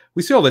we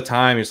see all the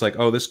time. It's like,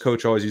 oh, this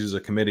coach always uses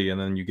a committee, and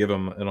then you give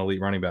him an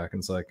elite running back, and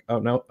it's like, oh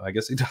no, I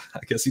guess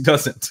he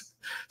doesn't.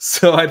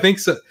 So I think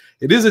so.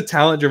 It is a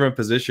talent-driven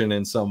position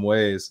in some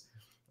ways,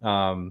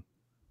 and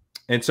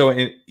so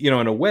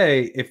in a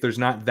way, if there's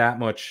not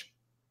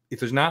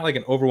like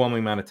an overwhelming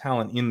amount of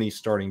talent in these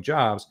starting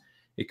jobs,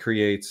 it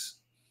creates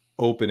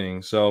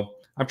openings. So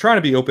I'm trying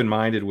to be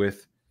open-minded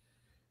with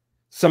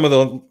some of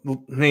the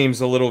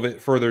names a little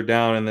bit further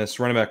down in this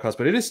running back class,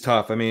 but it is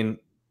tough. I mean,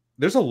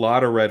 there's a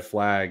lot of red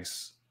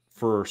flags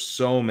for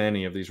so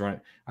many of these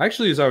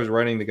Actually, as I was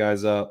writing the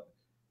guys up,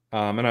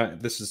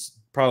 this is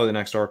probably the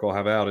next article I'll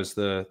have out, is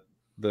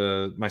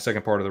my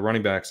second part of the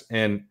running backs.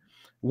 And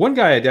one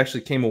guy I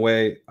actually came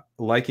away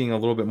liking a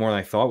little bit more than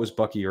I thought was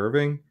Bucky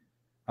Irving.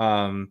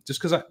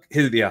 Just because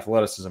the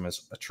athleticism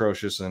is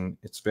atrocious, and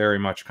it's very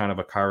much kind of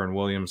a Kyron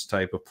Williams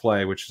type of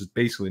play, which has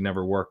basically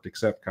never worked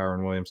except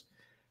Kyron Williams.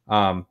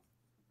 But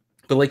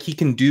like he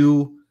can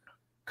do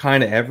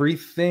kind of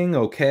everything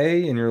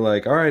okay, and you're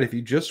like, all right, if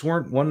you just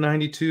weren't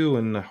 192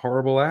 and a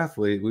horrible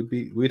athlete,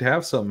 we'd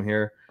have something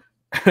here.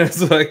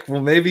 It's like,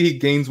 well, what if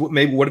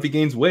he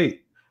gains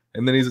weight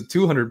and then he's a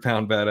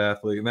 200-pound bad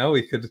athlete? Now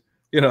we could,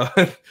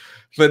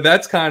 but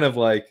that's kind of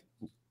like,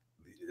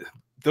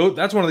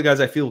 that's one of the guys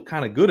I feel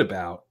kind of good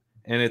about,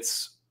 and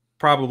it's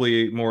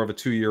probably more of a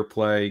 2-year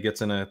play. He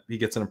gets in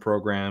a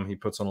program, he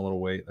puts on a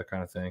little weight, that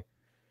kind of thing.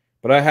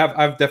 But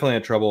I've definitely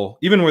had trouble,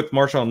 even with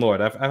Marshawn Lloyd.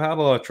 I've had a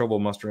lot of trouble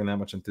mustering that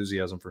much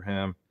enthusiasm for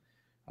him.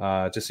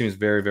 It just seems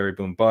very, very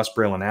boom bust.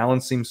 Braylon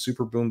Allen seems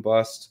super boom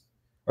bust.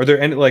 Are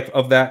there any like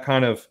of that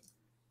kind of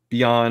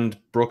beyond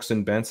Brooks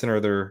and Benson?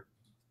 Are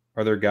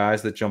there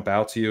guys that jump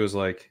out to you as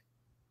like,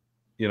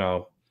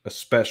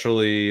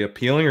 especially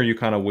appealing? Or are you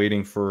kind of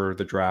waiting for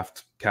the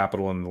draft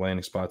capital and the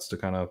landing spots to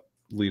kind of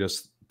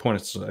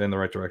point us in the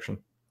right direction?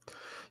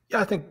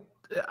 Yeah,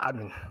 I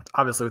mean,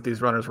 obviously with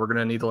these runners, we're going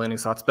to need the landing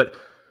spots, but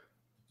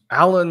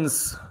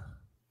Allen's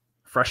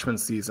freshman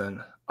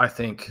season, I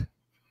think,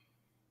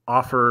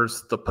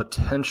 offers the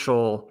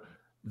potential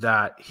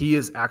that he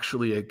is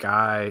actually a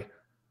guy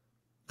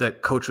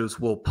that coaches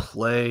will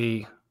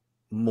play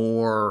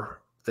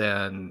more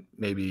than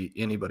maybe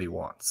anybody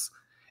wants.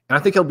 And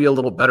I think he'll be a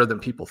little better than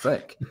people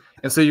think.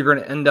 And so you're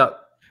going to end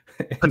up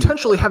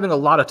potentially having a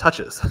lot of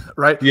touches,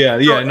 right? Yeah.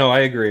 No,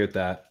 I agree with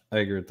that.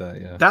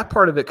 Yeah. That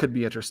part of it could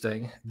be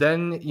interesting.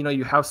 Then,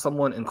 you have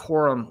someone in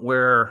Corum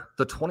where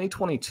the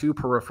 2022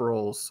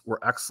 peripherals were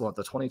excellent.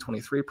 The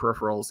 2023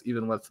 peripherals,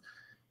 even with,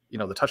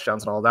 the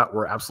touchdowns and all that,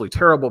 were absolutely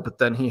terrible. But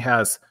then he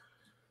has,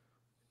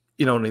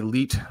 an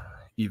elite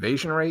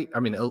evasion rate. I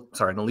mean,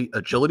 an elite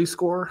agility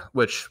score,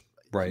 which,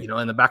 right.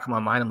 In the back of my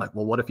mind, I'm like,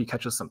 well, what if he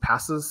catches some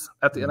passes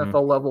at the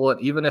NFL level? And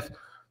even if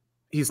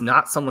he's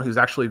not someone who's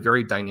actually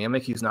very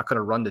dynamic, he's not going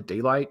to run to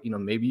daylight.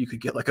 Maybe you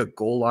could get like a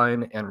goal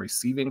line and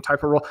receiving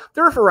type of role.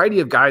 There are a variety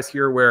of guys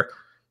here where,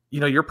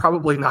 you're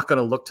probably not going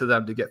to look to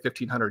them to get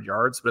 1,500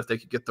 yards, but if they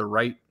could get the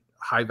right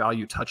high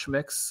value touch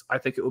mix, I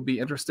think it would be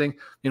interesting.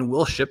 And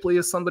Will Shipley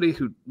is somebody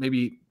who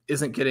maybe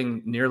isn't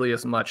getting nearly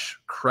as much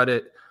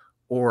credit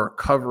or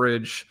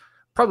coverage,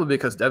 probably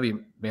because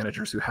Devy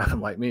managers who have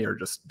him like me are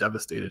just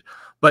devastated.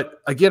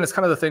 But again, it's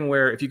kind of the thing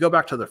where if you go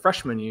back to the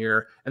freshman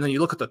year and then you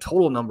look at the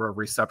total number of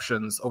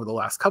receptions over the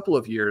last couple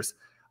of years,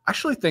 I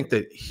actually think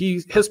that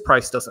his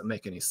price doesn't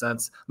make any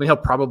sense. I mean, he'll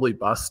probably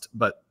bust,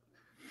 but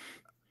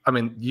I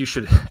mean, you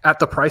should, at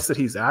the price that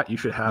he's at, you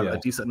should have a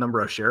decent number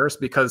of shares,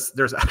 because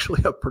there's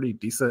actually a pretty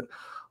decent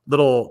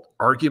little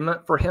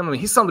argument for him. I mean,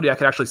 he's somebody I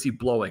could actually see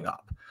blowing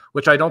up,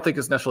 which I don't think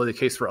is necessarily the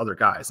case for other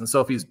guys. And so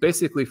if he's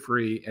basically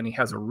free and he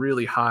has a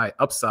really high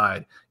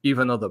upside,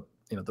 even though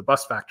the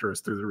bust factor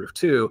is through the roof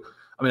too,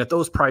 I mean, at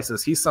those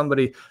prices, he's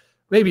somebody,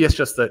 maybe it's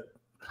just that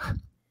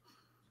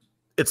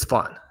it's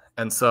fun.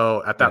 And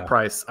so at that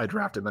price, I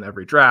draft him in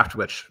every draft,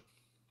 which,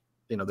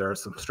 there are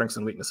some strengths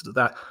and weaknesses to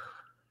that.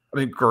 I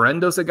mean,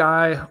 Guarendo's a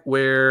guy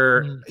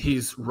where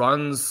he's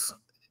runs,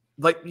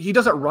 like he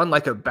doesn't run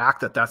like a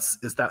back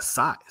is that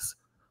size.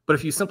 But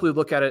if you simply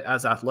look at it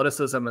as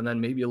athleticism and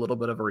then maybe a little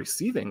bit of a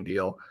receiving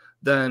deal,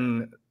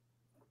 then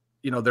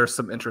there's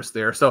some interest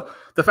there. So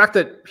the fact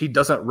that he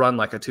doesn't run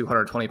like a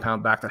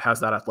 220-pound back that has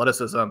that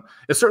athleticism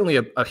is certainly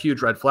a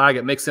huge red flag.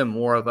 It makes him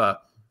more of a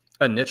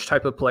niche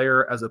type of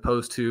player as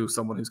opposed to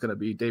someone who's going to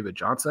be David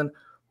Johnson.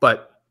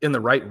 But in the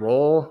right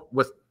role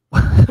with,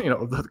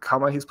 the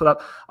combine he's put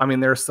up, I mean,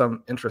 there's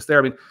some interest there.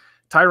 I mean,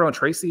 Tyrone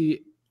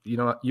Tracy,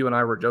 you and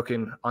I were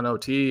joking on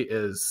OT,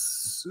 is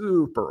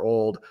super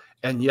old.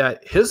 And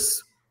yet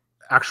his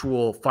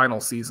actual final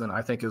season,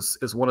 I think,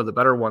 is one of the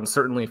better ones,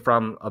 certainly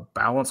from a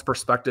balance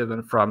perspective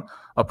and from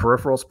a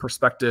peripherals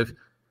perspective.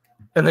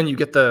 And then you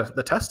get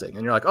the testing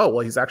and you're like, oh, well,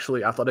 he's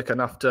actually athletic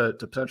enough to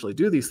potentially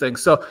do these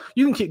things. So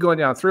you can keep going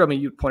down through. I mean,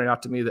 you pointed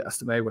out to me the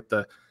estimate with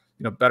the,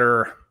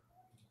 better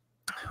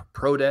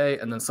pro day.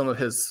 And then some of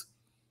his,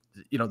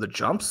 the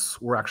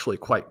jumps were actually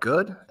quite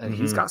good. And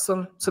he's got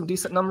some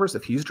decent numbers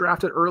if he's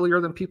drafted earlier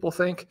than people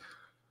think.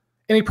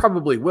 And he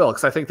probably will,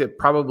 because I think that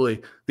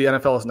probably the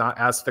NFL is not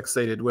as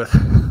fixated with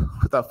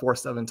that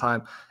 4.7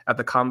 time at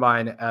the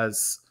combine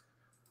as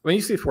when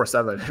you see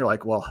 4.7, you're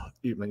like, well,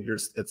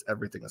 it's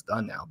everything is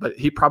done now. But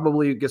he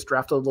probably gets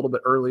drafted a little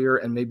bit earlier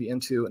and maybe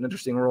into an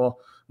interesting role.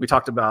 We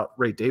talked about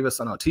Ray Davis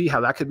on OT, how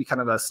that could be kind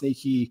of a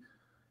sneaky,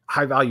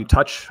 high value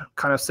touch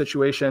kind of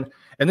situation.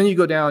 And then you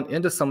go down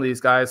into some of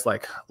these guys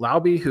like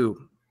Laube, who,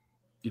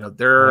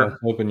 they're. I'm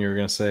hoping you were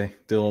going to say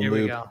Dylan Here we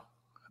Lube. go.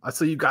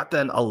 So you got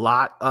then a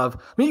lot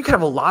of, you could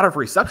have a lot of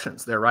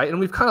receptions there, right? And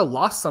we've kind of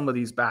lost some of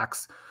these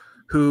backs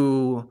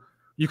who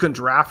you can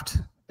draft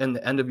in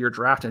the end of your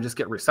draft and just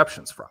get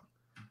receptions from.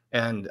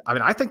 And I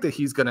mean, I think that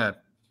he's gonna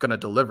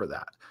deliver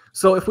that.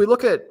 So if we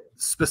look at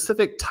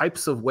specific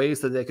types of ways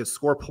that they could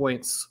score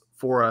points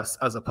for us,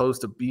 as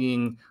opposed to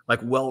being like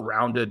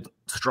well-rounded,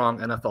 strong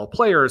NFL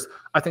players,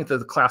 I think that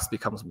the class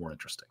becomes more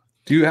interesting.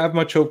 Do you have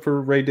much hope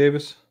for Ray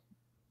Davis?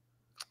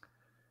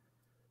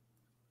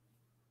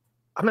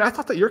 I mean, I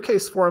thought that your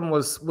case for him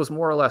was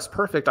more or less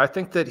perfect. I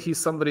think that he's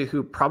somebody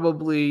who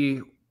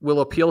probably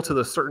will appeal to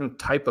the certain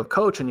type of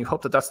coach, and you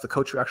hope that that's the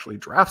coach who actually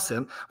drafts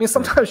him. I mean,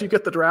 sometimes you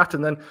get the draft,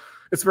 and then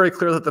it's very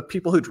clear that the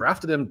people who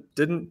drafted him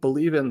didn't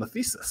believe in the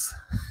thesis.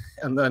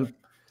 And then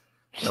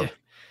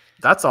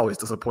that's always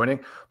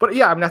disappointing. But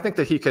yeah, I mean, I think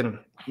that he can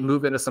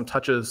move into some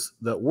touches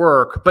that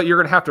work, but you're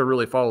going to have to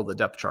really follow the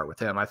depth chart with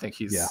him. I think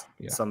he's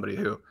somebody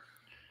who,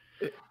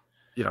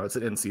 it's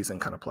an in-season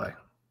kind of play.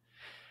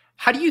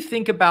 How do you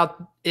think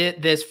about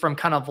this from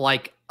kind of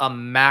like a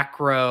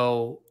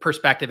macro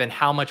perspective and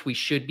how much we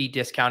should be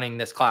discounting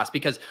this class?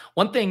 Because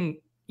one thing,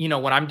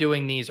 when I'm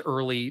doing these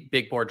early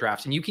big board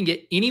drafts, and you can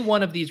get any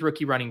one of these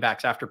rookie running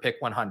backs after pick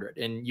 100,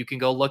 and you can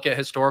go look at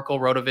historical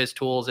Rotoviz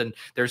tools, and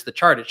there's the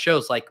chart. It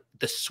shows like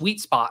the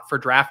sweet spot for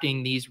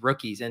drafting these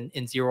rookies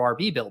in zero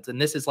RB builds. And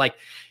this is like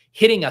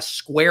hitting us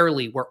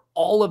squarely where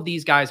all of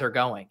these guys are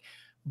going.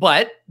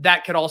 But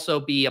that could also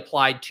be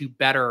applied to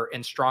better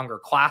and stronger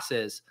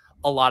classes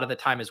a lot of the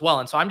time as well.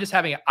 And so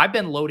I've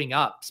been loading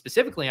up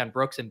specifically on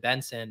Brooks and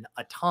Benson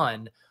a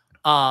ton,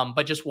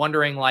 but just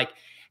wondering like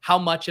how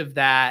much of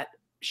that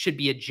should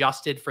be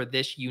adjusted for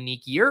this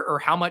unique year, or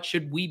how much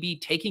should we be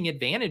taking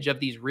advantage of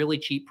these really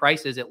cheap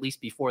prices, at least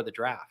before the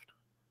draft?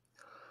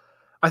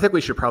 I think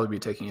we should probably be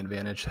taking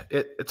advantage.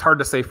 It's hard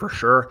to say for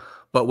sure,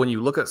 but when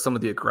you look at some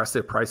of the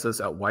aggressive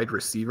prices at wide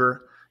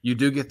receiver, you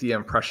do get the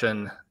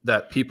impression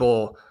that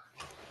people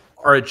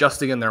are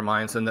adjusting in their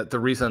minds, and that the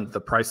reason the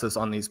prices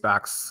on these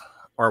backs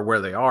are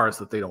where they are is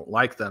that they don't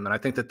like them. And I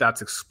think that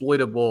that's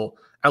exploitable,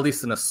 at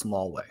least in a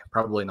small way,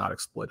 probably not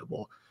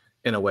exploitable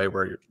in a way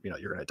where you're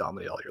going to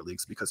dominate all your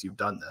leagues because you've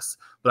done this.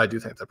 But I do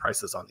think the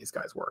prices on these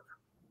guys work.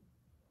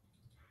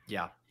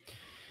 Yeah.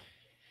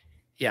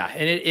 Yeah.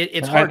 And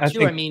it's hard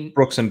too. I mean,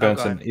 Brooks and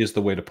Benson is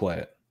the way to play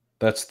it.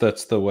 That's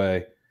the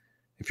way.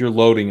 If you're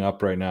loading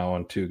up right now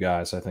on two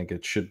guys, I think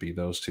it should be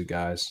those two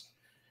guys.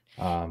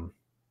 And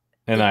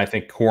I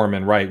think Corum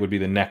and Wright would be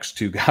the next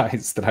two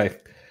guys that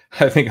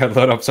I think I'd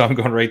load up. So I'm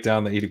going right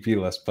down the ADP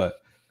list. But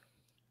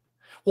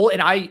well,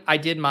 and I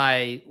did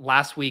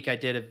last week, I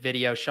did a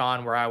video,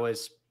 Shawn, where I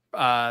was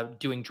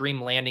doing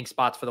dream landing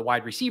spots for the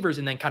wide receivers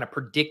and then kind of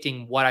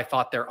predicting what I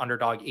thought their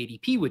underdog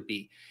ADP would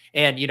be.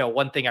 And,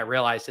 one thing I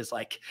realized is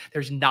like,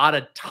 there's not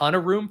a ton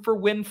of room for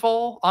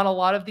windfall on a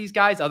lot of these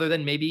guys, other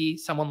than maybe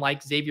someone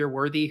like Xavier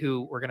Worthy,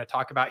 who we're going to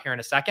talk about here in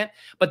a second.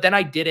 But then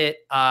I did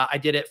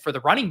it for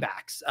the running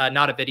backs,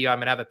 not a video. I'm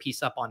going to have a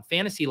piece up on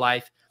Fantasy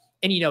Life.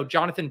 And,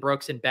 Jonathan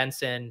Brooks and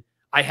Benson,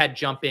 I had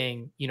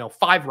jumping,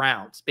 5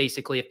 rounds,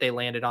 basically, if they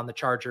landed on the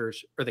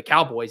Chargers or the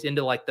Cowboys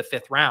into like the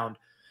 5th round.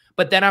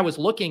 But then I was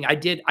looking, I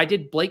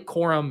did Blake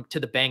Corum to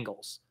the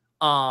Bengals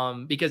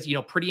because,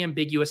 pretty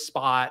ambiguous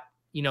spot,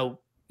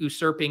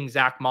 usurping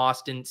Zach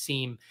Moss didn't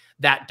seem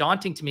that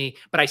daunting to me,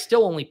 but I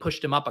still only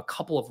pushed him up a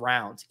couple of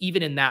rounds,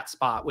 even in that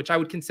spot, which I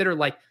would consider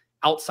like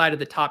outside of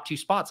the top 2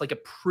 spots, like a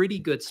pretty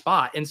good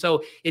spot. And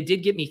so it did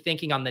get me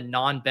thinking on the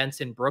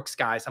non-Benson Brooks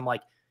guys. I'm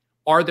like,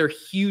 are there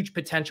huge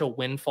potential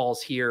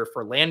windfalls here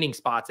for landing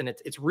spots? And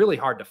it's really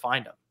hard to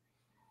find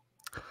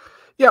them.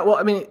 Yeah, well,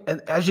 I mean,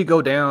 and as you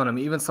go down, I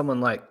mean, even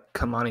someone like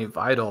Kamani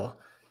Vidal,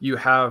 you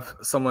have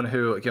someone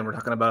who, again, we're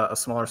talking about a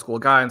smaller school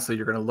guy, and so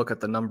you're going to look at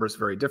the numbers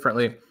very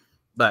differently.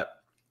 But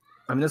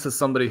I mean, this is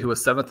somebody who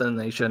was 7th in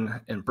the nation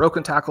in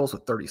broken tackles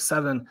with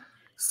 37,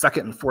 2nd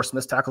in forced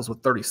missed tackles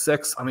with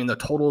 36. I mean, the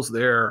totals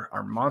there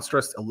are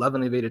monstrous.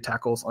 11 evaded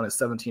tackles on his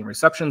 17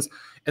 receptions.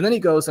 And then he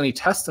goes and he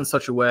tests in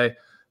such a way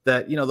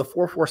that, the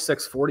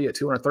 4.46 40 at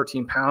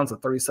 213 pounds, a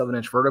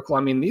 37-inch vertical.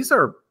 I mean, these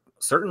are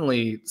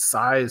certainly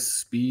size,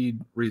 speed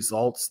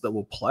results that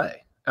will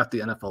play at the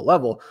NFL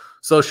level.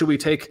 So should we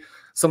take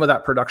some of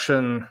that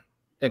production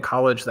in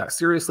college that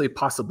seriously?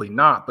 Possibly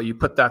not. But you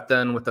put that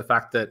then with the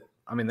fact that,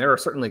 I mean, there are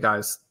certainly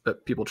guys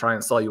that people try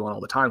and sell you on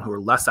all the time who are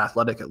less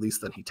athletic, at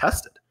least, than he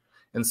tested.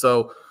 And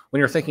so when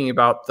you're thinking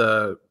about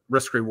the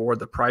risk reward,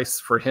 the price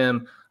for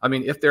him, I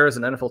mean, if there is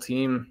an NFL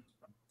team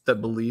that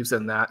believes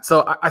in that.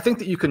 So I think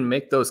that you can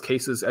make those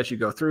cases as you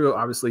go through.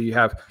 Obviously, you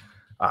have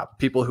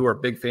people who are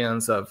big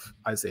fans of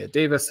Isaiah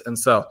Davis. And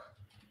so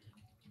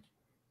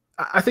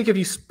I think if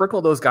you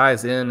sprinkle those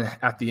guys in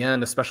at the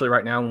end, especially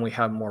right now when we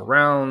have more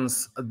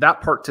rounds,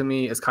 that part to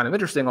me is kind of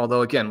interesting.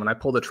 Although, again, when I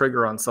pull the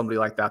trigger on somebody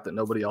like that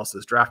nobody else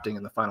is drafting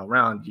in the final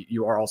round,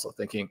 you are also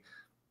thinking,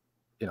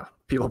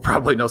 people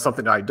probably know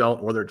something I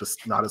don't, or they're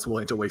just not as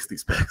willing to waste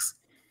these picks.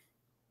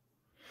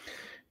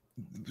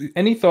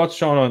 Any thoughts,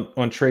 Shawn,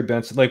 on Trey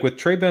Benson? Like with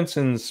Trey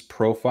Benson's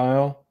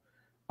profile,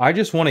 I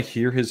just want to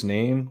hear his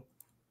name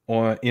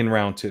in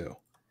round 2.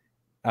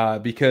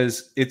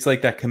 Because it's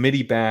like that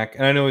committee back.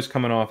 And I know he's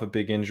coming off a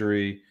big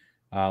injury,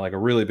 like a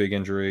really big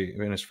injury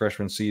in his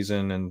freshman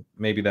season. And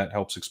maybe that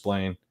helps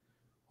explain.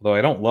 Although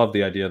I don't love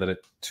the idea that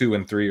 2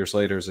 and 3 years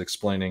later is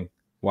explaining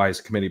why he's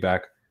committee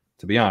back,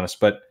 to be honest.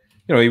 But,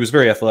 he was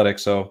very athletic.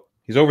 So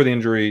he's over the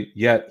injury,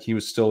 yet he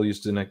was still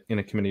used in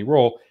a committee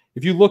role.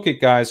 If you look at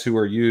guys who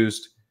are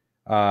used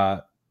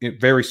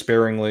very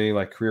sparingly,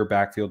 like career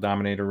backfield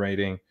dominator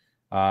rating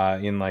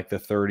in like the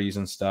 30s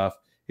and stuff,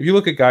 if you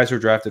look at guys who are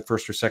drafted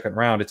 1st or 2nd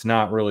round, it's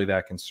not really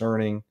that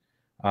concerning.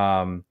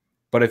 But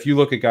if you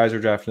look at guys who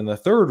are drafted in the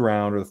 3rd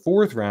round or the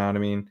 4th round, I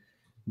mean,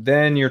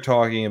 then you're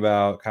talking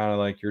about kind of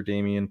like your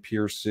Damian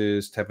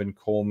Pierce's, Tevin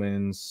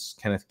Coleman's,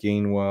 Kenneth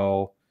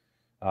Gainwell,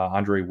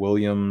 Andre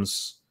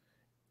Williams.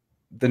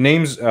 The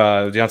names,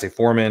 Deontay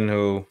Foreman,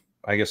 who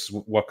I guess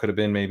what could have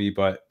been maybe,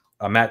 but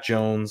Matt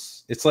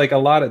Jones. It's like a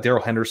lot of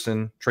Darrell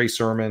Henderson, Trey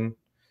Sermon.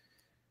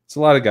 It's a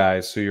lot of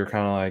guys who you're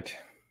kind of like,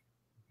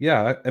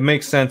 yeah, it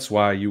makes sense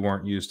why you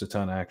weren't used a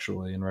ton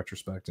actually in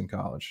retrospect in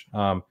college.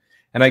 And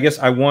I guess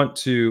I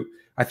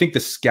think the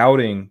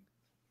scouting,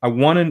 I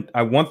want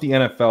the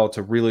NFL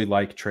to really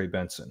like Trey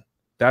Benson.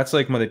 That's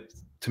like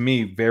to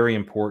me, very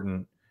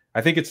important.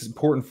 I think it's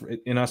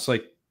important in us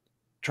like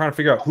trying to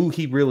figure out who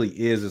he really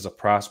is as a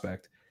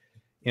prospect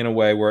in a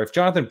way where if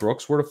Jonathan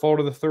Brooks were to fall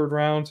to the 3rd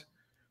round,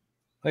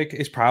 like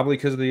it's probably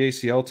because of the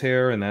ACL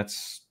tear, and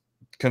that's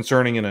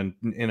concerning in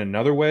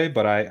another way.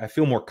 But I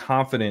feel more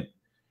confident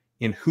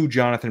in who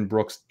Jonathan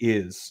Brooks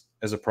is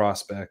as a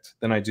prospect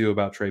than I do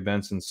about Trey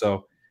Benson.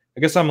 So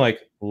I guess I'm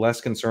like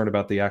less concerned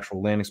about the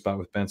actual landing spot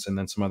with Benson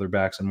than some other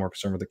backs and more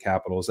concerned with the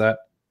capital. Does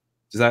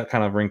that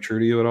kind of ring true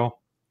to you at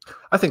all?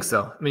 I think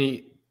so. I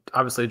mean,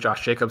 obviously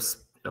Josh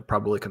Jacobs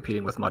probably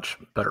competing with much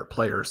better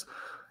players.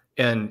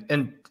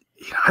 And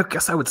I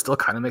guess I would still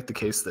kind of make the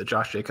case that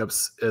Josh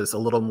Jacobs is a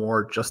little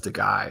more just a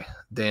guy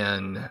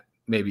than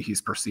maybe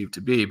he's perceived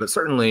to be, but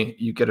certainly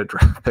you get a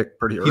draft pick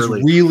pretty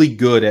early. He's really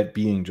good at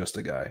being just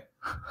a guy.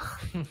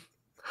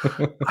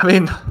 I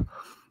mean,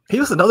 he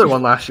was another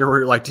one last year where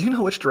you're like, do you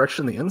know which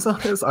direction the end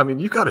zone is? I mean,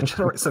 you got to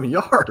generate some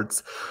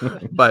yards.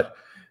 But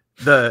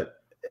I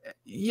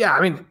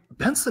mean,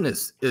 Benson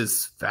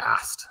is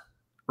fast,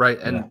 right?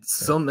 And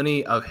so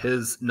many of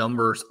his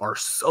numbers are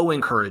so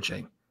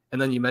encouraging.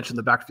 And then you mentioned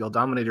the backfield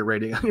dominator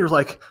rating, and you're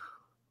like,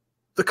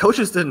 the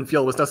coaches didn't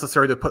feel it was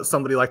necessary to put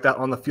somebody like that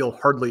on the field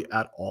hardly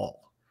at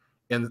all.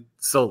 And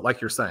so,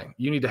 like you're saying,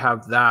 you need to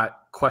have that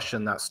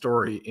question, that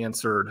story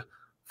answered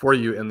for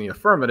you in the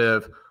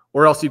affirmative,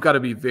 or else you've got to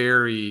be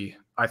very,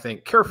 I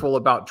think, careful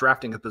about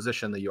drafting a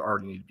position that you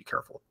already need to be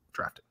careful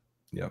drafting.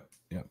 Yep.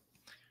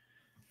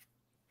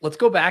 Let's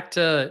go back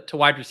to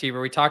wide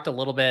receiver. We talked a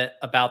little bit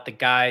about the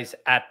guys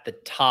at the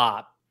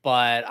top,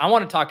 but I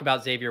want to talk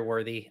about Xavier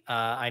Worthy.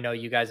 I know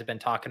you guys have been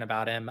talking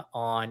about him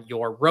on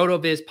your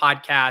Rotoviz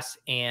podcast.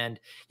 And,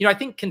 I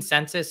think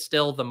consensus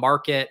still, the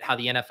market, how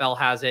the NFL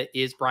has it,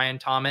 is Brian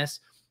Thomas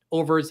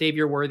over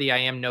Xavier Worthy. I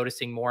am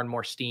noticing more and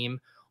more steam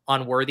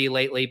on Worthy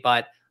lately,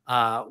 but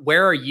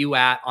where are you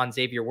at on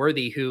Xavier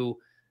Worthy, who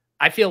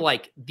I feel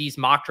like these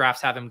mock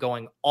drafts have him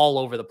going all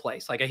over the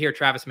place. Like I hear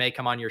Travis May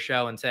come on your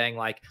show and saying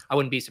like, I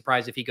wouldn't be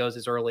surprised if he goes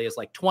as early as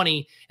like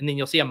 20. And then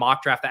you'll see a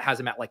mock draft that has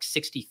him at like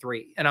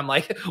 63. And I'm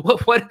like,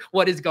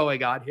 what is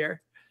going on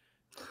here?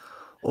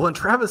 Well, when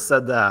Travis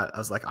said that, I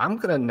was like, I'm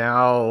going to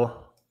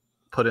now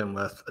put him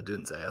with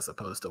Odunze as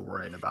opposed to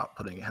worrying about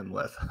putting him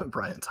with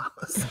Brian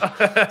Thomas.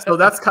 So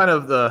that's kind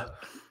of the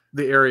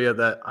area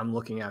that I'm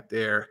looking at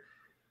there.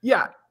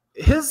 Yeah.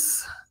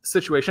 His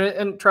situation,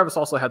 and Travis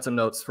also had some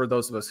notes for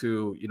those of us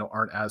who,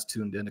 aren't as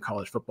tuned into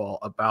college football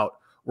about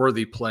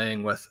Worthy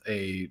playing with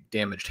a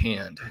damaged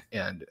hand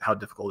and how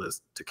difficult it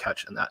is to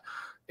catch in that.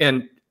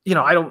 And,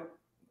 I don't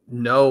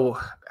know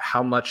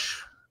how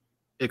much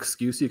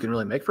excuse you can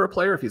really make for a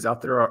player if he's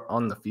out there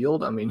on the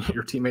field. I mean,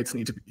 your teammates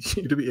need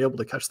to be able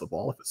to catch the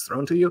ball if it's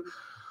thrown to you.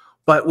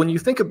 But when you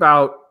think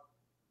about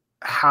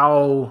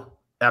how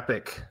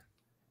epic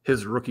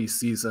his rookie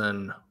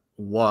season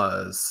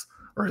was,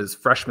 or his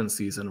freshman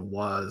season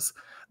was,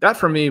 that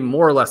for me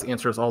more or less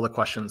answers all the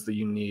questions that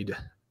you need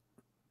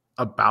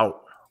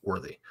about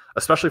Worthy,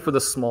 especially for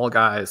the small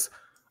guys.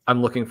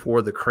 I'm looking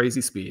for the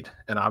crazy speed,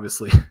 and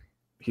obviously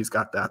he's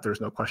got that.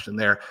 There's no question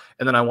there.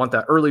 And then I want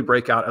that early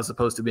breakout as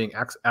opposed to being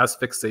as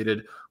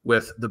fixated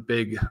with the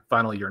big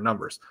final year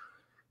numbers.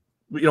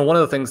 You know, one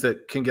of the things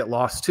that can get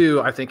lost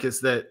too, I think,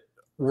 is that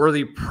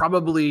Worthy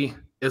probably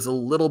is a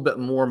little bit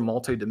more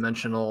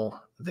multidimensional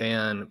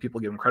than people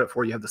give him credit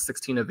for. You have the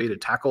 16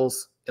 evaded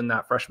tackles in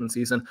that freshman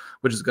season,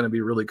 which is going to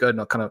be really good. And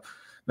I'll kind of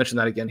mention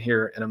that again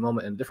here in a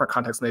moment in a different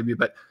context maybe.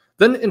 But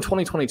then in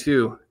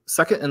 2022,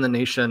 second in the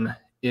nation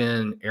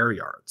in air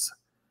yards.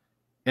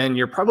 And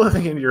you're probably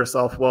thinking to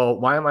yourself, well,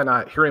 why am I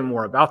not hearing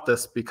more about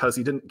this? Because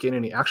he didn't gain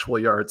any actual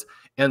yards.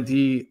 And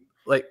the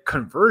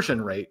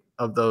conversion rate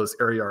of those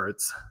air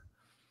yards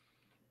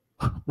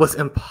was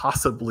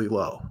impossibly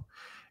low.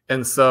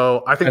 And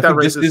so I think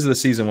this is the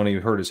season when he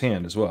hurt his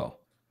hand as well.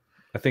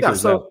 I think it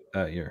was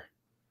that year.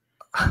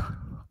 I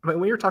mean,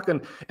 when you're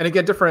talking, and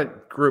again,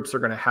 different groups are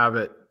going to have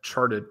it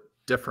charted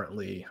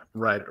differently,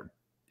 right,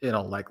 in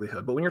all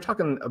likelihood. But when you're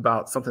talking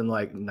about something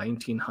like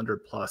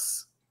 1,900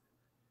 plus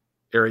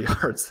air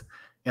yards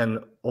and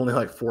only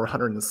like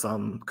 400 and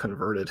some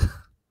converted,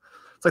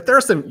 it's like there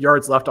are some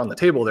yards left on the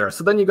table there.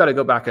 So then you got to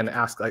go back and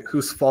ask, like,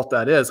 whose fault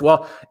that is.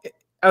 Well,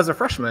 as a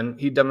freshman,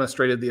 he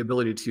demonstrated the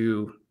ability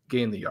to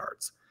gain the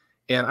yards.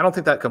 And I don't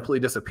think that completely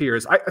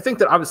disappears. I think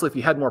that obviously if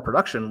he had more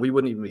production, we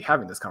wouldn't even be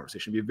having this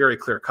conversation. It'd be very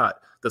clear cut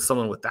that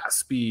someone with that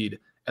speed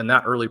and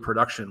that early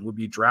production would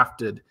be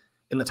drafted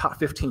in the top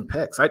 15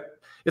 picks.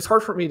 It's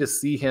hard for me to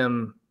see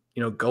him,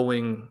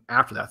 going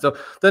after that. So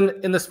then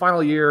in this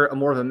final year, a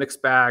more of a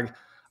mixed bag.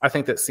 I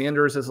think that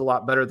Sanders is a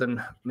lot better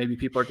than maybe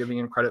people are giving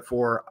him credit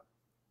for.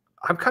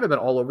 I've kind of been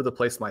all over the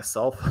place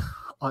myself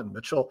on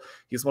Mitchell.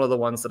 He's one of the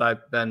ones that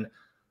I've been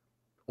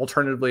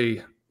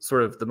alternatively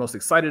sort of the most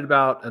excited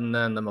about and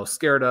then the most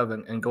scared of,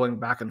 and going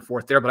back and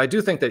forth there. But I do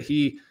think that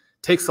he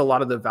takes a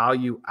lot of the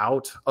value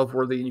out of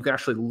Worthy, and you can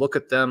actually look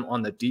at them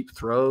on the deep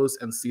throws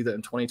and see that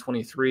in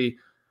 2023,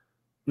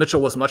 Mitchell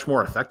was much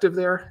more effective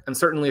there. And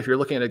certainly if you're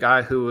looking at a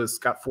guy who has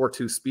got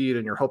 4.2 speed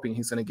and you're hoping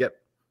he's going to get,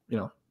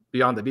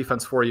 beyond the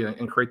defense for you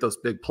and create those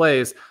big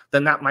plays,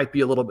 then that might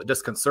be a little bit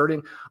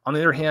disconcerting. On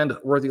the other hand,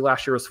 Worthy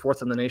last year was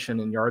 4th in the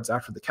nation in yards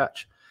after the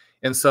catch.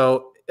 And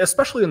so,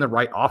 especially in the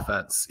right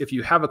offense, if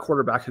you have a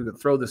quarterback who can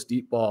throw this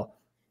deep ball,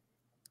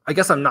 I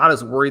guess I'm not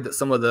as worried that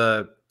some of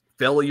the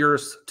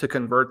failures to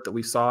convert that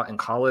we saw in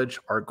college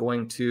are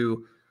going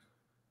to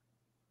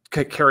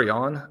carry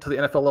on to the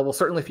NFL level.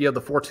 Certainly if you have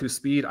the 4.2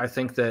 speed, I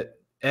think that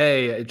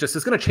it just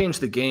is going to change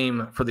the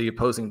game for the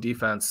opposing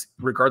defense,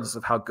 regardless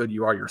of how good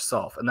you are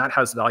yourself. And that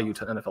has value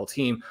to an NFL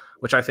team,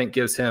 which I think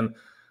gives him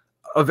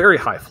a very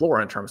high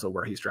floor in terms of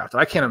where he's drafted.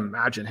 I can't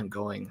imagine him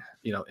going,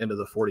 into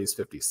the 40s,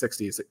 50s,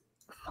 60s,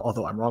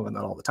 although I'm wrong on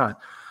that all the time.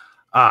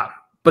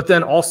 But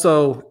then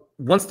also,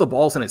 once the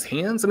ball's in his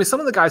hands, I mean, some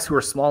of the guys who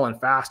are small and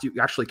fast, you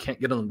actually can't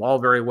get them the ball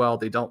very well.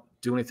 They don't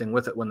do anything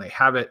with it when they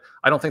have it.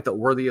 I don't think that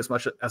Worthy is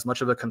as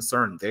much of a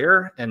concern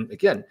there. And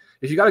again,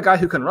 if you got a guy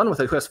who can run with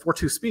it, who has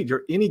 4.2 speed,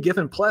 any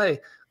given play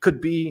could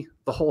be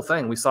the whole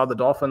thing. We saw the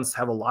Dolphins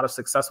have a lot of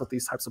success with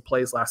these types of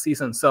plays last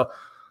season. So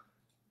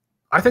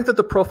I think that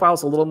the profile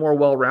is a little more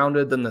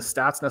well-rounded than the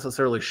stats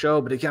necessarily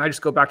show. But again, I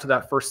just go back to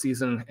that first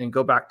season and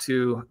go back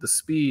to the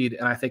speed.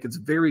 And I think it's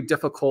very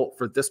difficult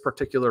for this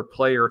particular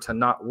player to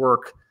not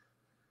work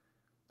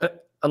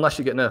unless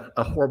you get in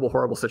a horrible,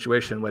 horrible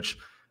situation, which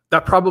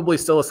that probably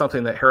still is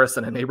something that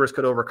Harrison and Nabers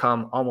could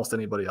overcome. Almost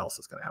anybody else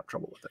is going to have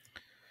trouble with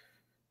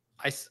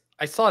it.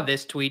 I saw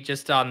this tweet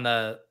just on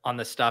the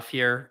stuff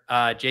here.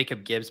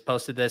 Jacob Gibbs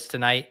posted this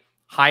tonight.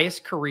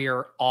 Highest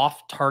career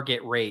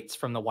off-target rates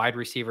from the wide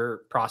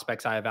receiver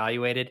prospects I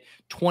evaluated,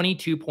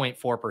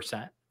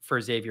 22.4% for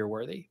Xavier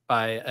Worthy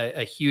by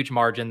a huge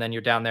margin. Then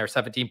you're down there,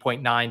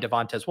 17.9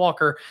 Devontae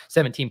Walker,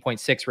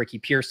 17.6 Ricky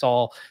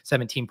Pearsall,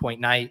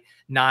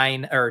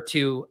 17.9 or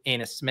 2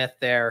 Anus Smith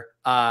there.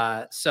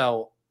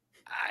 So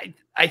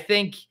I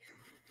think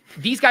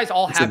these guys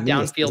all have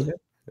downfield.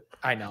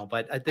 I know,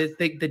 but the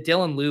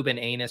Dylan Lube and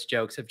Anus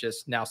jokes have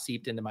just now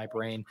seeped into my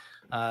brain.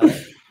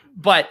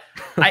 But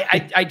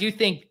I do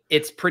think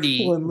it's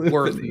pretty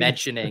worth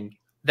mentioning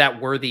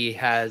that Worthy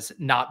has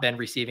not been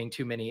receiving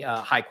too many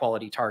high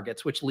quality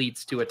targets, which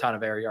leads to a ton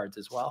of air yards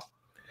as well.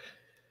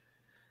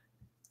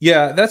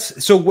 Yeah,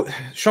 that's so.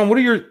 Shawn, what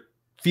are your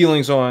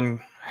feelings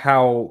on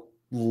how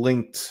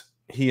linked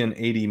he and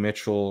AD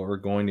Mitchell are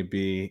going to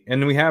be?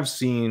 And we have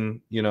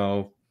seen,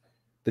 the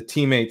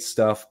teammate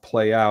stuff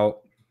play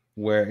out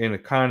where in a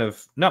kind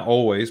of, not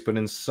always, but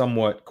in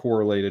somewhat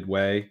correlated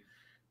way.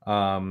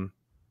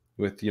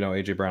 With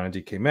AJ Brown and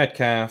DK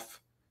Metcalf,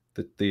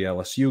 the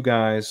LSU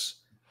guys.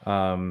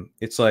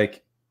 It's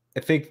like, I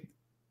think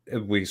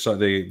we saw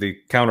the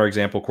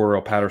counterexample,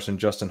 Cordell Patterson,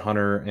 Justin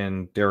Hunter,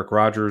 and Derek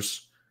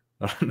Rogers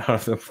None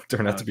of them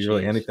turn out to be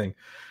really anything.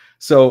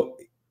 So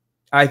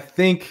I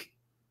think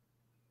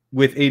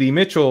with AD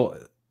Mitchell,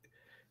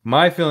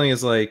 my feeling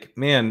is like,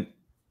 man,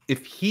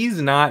 if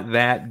he's not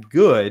that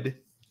good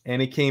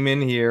and he came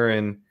in here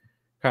and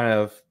kind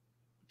of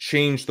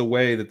changed the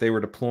way that they were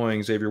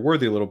deploying Xavier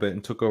Worthy a little bit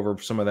and took over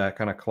some of that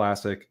kind of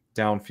classic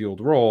downfield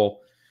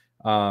role,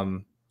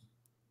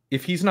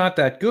 if he's not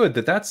that good,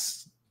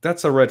 that's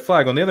a red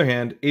flag. On the other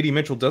hand, AD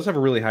Mitchell does have a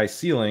really high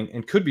ceiling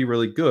and could be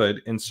really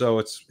good, and so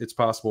it's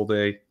possible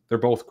they're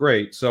both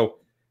great. So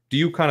do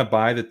you kind of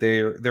buy that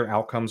their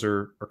outcomes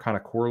are kind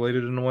of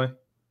correlated in a way?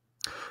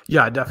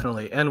 Yeah,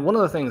 definitely. And one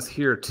of the things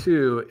here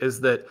too is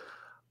that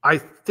I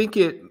think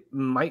it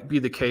might be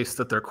the case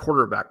that their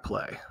quarterback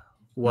play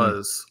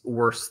was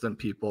worse than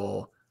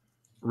people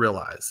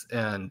realize.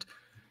 And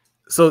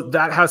so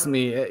that has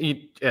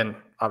me, and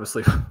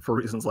obviously for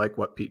reasons like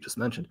what Pete just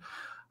mentioned,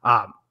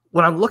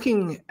 when I'm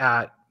looking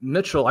at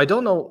Mitchell, I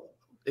don't know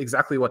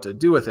exactly what to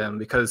do with him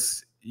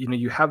because,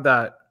 you have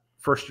that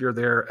first year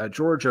there at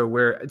Georgia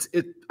where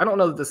I don't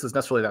know that this is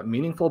necessarily that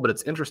meaningful, but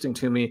it's interesting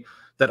to me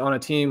that on a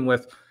team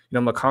with,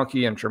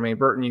 McConkey and Jermaine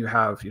Burton, you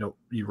have,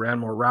 you ran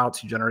more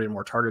routes, you generated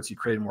more targets, you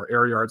created more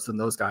air yards than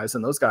those guys.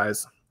 And those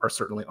guys are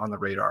certainly on the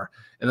radar.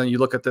 And then you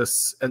look at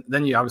this, and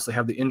then you obviously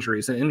have the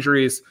injuries. And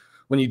injuries,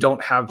 when you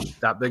don't have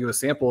that big of a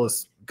sample,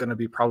 is going to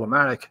be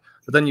problematic.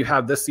 But then you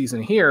have this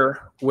season here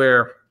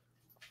where,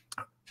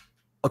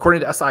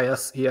 according to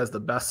SIS, he has the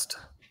best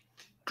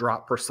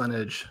drop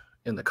percentage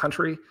in the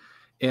country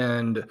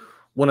and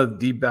one of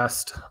the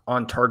best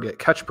on-target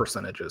catch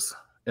percentages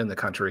in the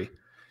country.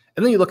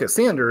 And then you look at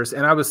Sanders,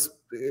 and I was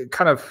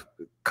kind of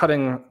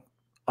cutting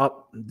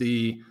up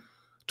the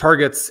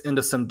targets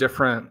into some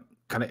different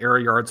kind of air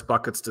yards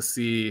buckets to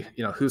see,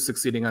 who's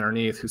succeeding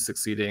underneath, who's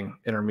succeeding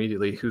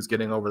intermediately, who's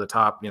getting over the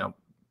top,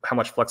 how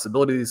much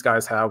flexibility these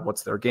guys have,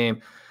 what's their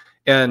game.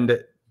 And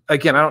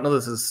again, I don't know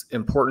this is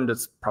important.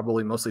 It's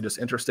probably mostly just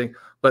interesting,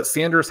 but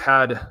Sanders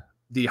had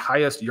the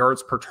highest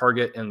yards per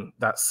target in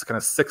that kind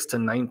of 6 to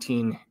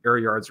 19 air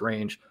yards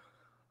range,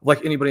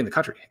 like anybody in the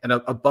country, and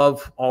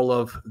above all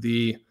of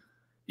the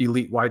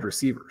elite wide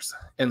receivers.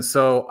 And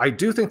so I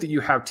do think that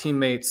you have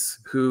teammates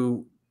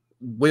who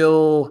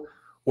will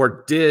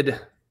or did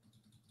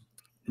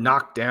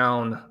knock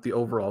down the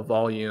overall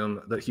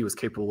volume that he was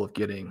capable of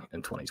getting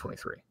in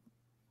 2023.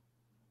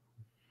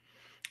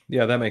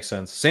 Yeah, that makes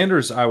sense.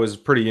 Sanders, I was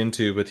pretty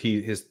into, but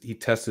he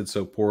tested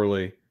so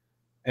poorly,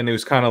 and it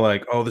was kind of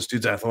like, oh, this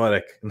dude's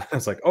athletic, and I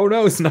was like, oh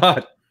no, it's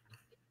not.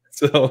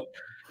 So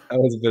that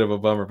was a bit of a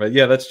bummer. But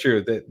yeah, that's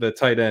true. The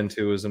tight end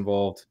who was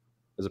involved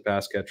as a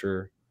pass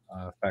catcher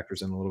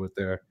factors in a little bit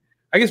there.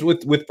 I guess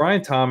with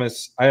Brian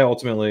Thomas, I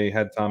ultimately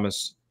had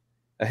Thomas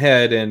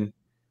ahead, and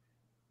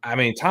I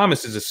mean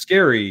Thomas is a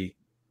scary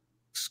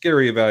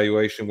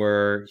evaluation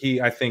where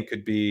I think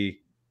could be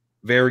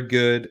very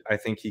good. I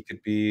think he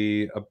could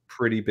be a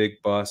pretty big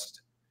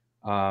bust.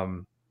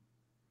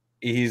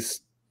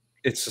 It's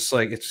just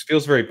like, it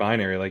feels very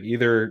binary. Like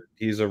either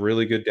he's a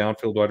really good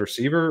downfield wide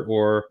receiver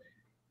or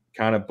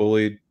kind of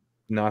bullied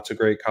not so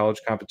great college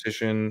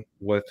competition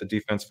with the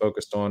defense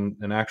focused on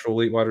an actual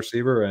elite wide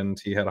receiver, and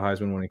he had a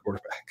Heisman winning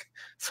quarterback.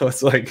 So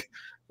it's like,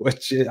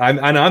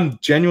 I'm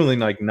genuinely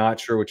like not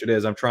sure which it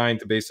is. I'm trying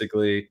to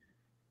basically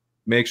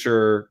make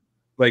sure,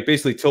 like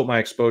basically tilt my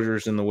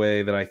exposures in the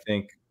way that I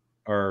think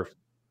are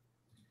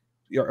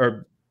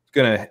going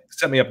to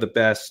set me up the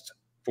best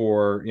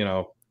for,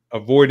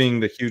 avoiding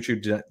the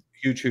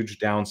huge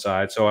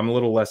downside. So I'm a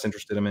little less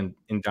interested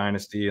in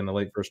dynasty in the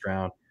late first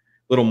round, a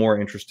little more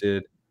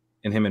interested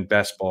in him in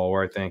best ball,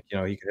 where I think, he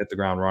could hit the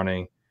ground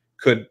running,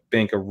 could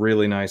bank a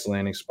really nice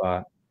landing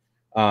spot.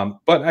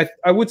 But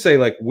I would say,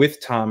 like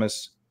with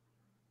Thomas,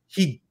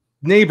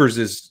 Nabers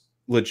is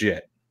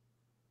legit.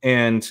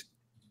 And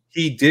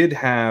he did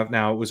have,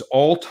 now it was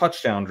all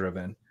touchdown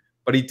driven,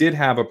 but he did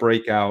have a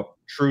breakout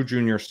true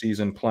junior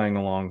season playing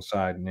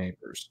alongside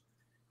Nabers.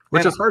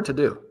 Which is hard to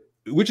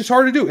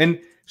do. And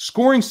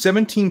scoring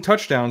 17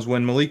 touchdowns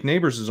when Malik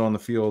Nabers is on the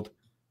field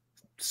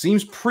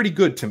seems pretty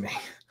good to me.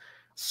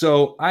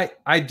 So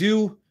I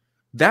do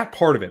that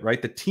part of it,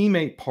 right? The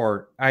teammate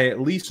part, I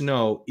at least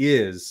know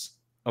is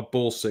a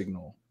bull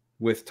signal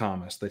with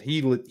Thomas, that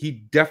he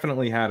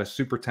definitely had a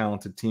super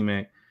talented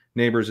teammate.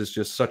 Nabers is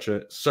just such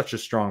a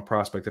strong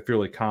prospect. I feel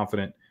really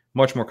confident,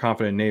 much more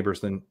confident in Nabers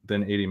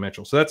than AD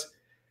Mitchell. So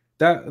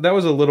that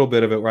was a little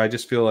bit of it where I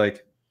just feel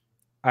like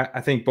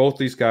I think both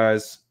these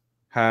guys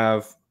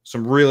have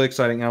some really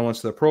exciting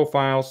elements to their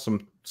profiles,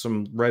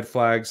 some red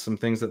flags, some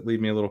things that leave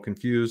me a little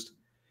confused.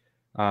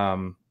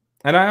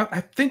 And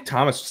I think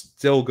Thomas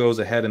still goes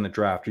ahead in the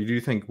draft. Or do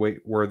you think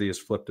Worthy has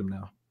flipped him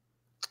now?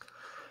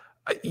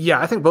 Yeah,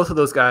 I think both of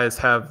those guys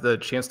have the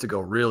chance to go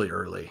really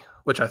early,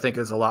 which I think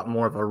is a lot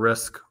more of a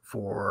risk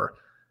for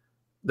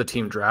the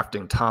team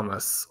drafting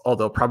Thomas,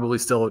 although probably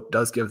still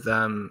does give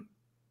them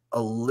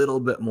a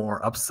little bit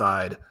more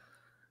upside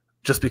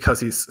just because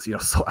he's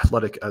so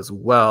athletic as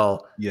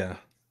well. Yeah.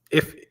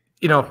 If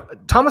you know,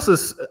 Thomas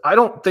is, I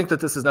don't think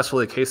that this is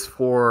necessarily the case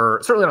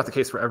for, certainly not the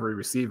case for every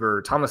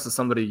receiver. Thomas is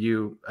somebody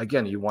you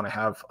want to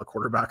have a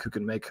quarterback who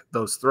can make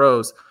those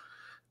throws.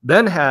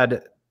 Ben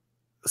had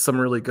some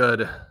really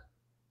good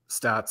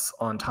stats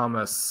on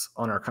Thomas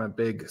on our kind of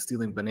big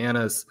stealing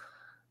bananas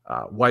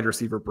wide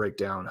receiver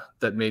breakdown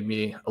that made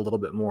me a little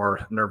bit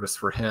more nervous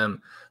for him.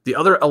 The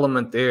other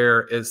element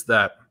there is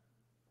that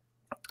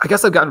I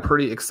guess I've gotten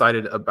pretty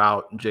excited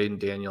about Jayden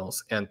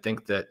Daniels and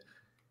think that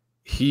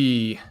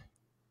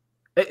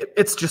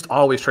it's just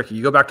always tricky.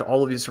 You go back to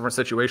all of these different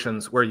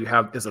situations where you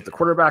have, is it the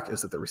quarterback?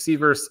 Is it the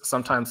receivers?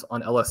 Sometimes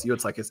on LSU,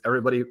 it's like, it's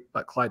everybody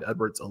but Clyde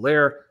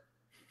Edwards-Helaire.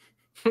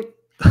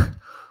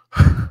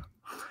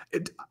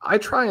 I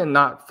try and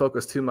not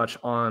focus too much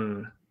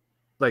on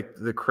like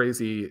the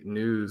crazy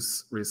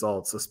news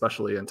results,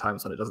 especially in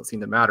times when it doesn't seem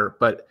to matter.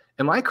 But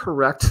am I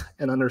correct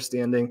in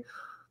understanding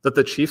that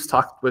the Chiefs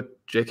talked with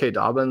J.K.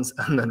 Dobbins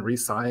and then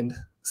re-signed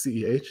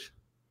CEH?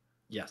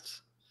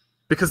 Yes.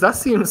 Because that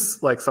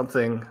seems like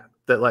something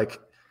that, like,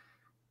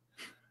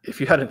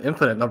 if you had an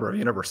infinite number of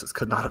universes,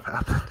 could not have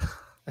happened.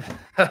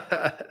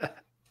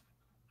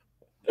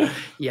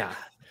 Yeah.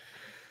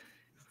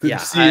 Did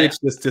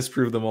CEH just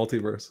disprove the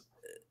multiverse?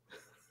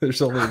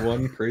 There's only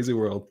one crazy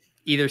world.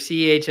 Either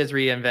CEH has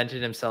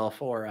reinvented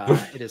himself, or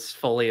it is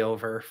fully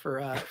over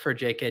for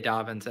J.K.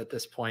 Dobbins at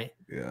this point.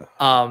 Yeah.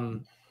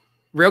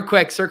 Real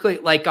quick, circulate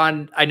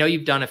I know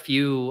you've done a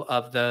few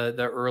of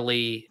the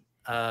early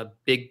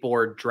big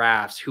board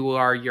drafts. Who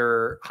are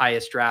your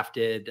highest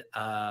drafted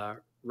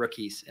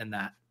rookies in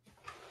that?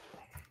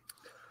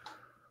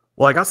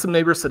 Well, I got some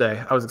Nabers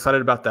today. I was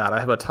excited about that. I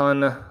have a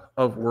ton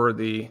of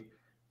Worthy,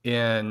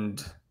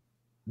 and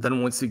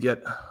then once you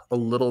get a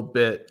little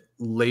bit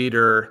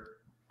later,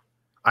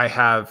 I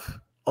have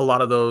a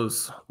lot of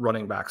those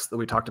running backs that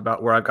we talked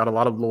about, where I've got a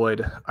lot of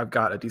Lloyd. I've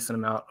got a decent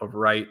amount of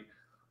Wright.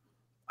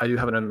 I do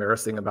have an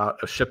embarrassing amount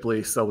of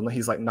Shipley, so when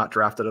he's like not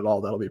drafted at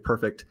all, that'll be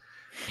perfect.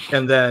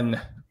 And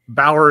then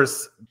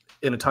Bowers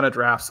in a ton of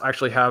drafts. I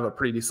actually have a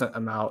pretty decent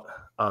amount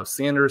of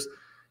Sanders.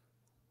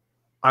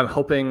 I'm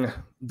hoping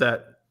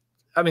that,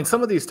 I mean,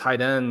 some of these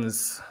tight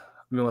ends,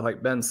 I mean, with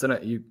like Ben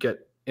Sinnott, you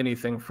get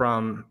anything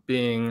from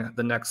being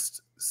the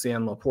next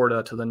Sam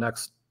Laporta to the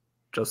next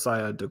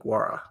Josiah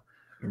DeGuara.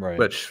 Right.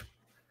 Which,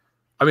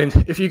 I mean,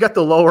 if you get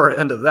the lower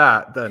end of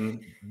that,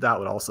 then that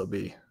would also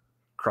be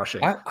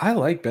crushing. I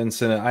like Ben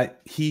Sinnott.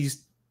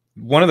 He's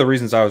one of the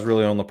reasons I was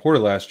really on Laporta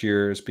last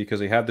year is because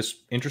he had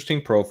this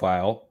interesting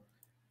profile,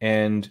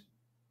 and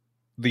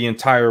the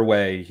entire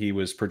way he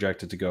was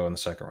projected to go in the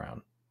second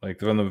round. Like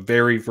from the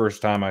very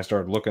first time I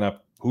started looking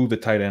up who the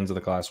tight ends of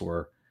the class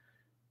were,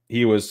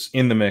 he was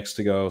in the mix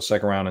to go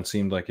second round and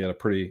seemed like he had a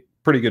pretty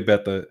good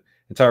bet the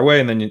entire way.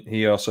 And then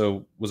he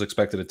also was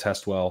expected to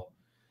test well,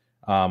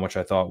 which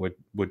I thought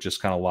would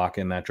just kind of lock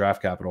in that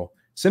draft capital.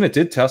 Sinnott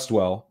did test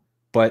well,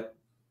 but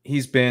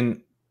he's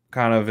been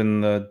kind of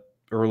in the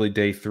early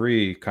day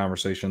 3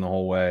 conversation the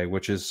whole way,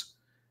 which is,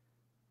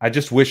 I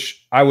just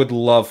wish, I would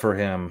love for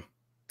him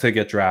to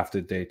get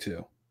drafted day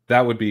 2.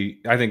 That would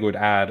be, I think it would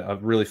add a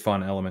really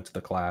fun element to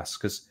the class,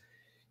 because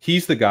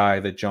he's the guy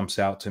that jumps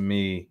out to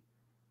me.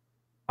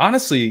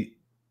 Honestly,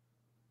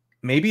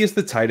 maybe it's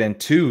the tight end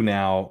 2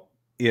 now,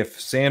 if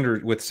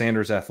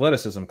Sanders'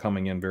 athleticism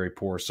coming in very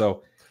poor.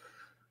 So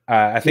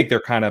I think they're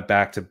kind of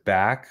back to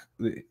back,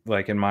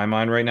 like in my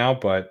mind right now.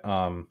 But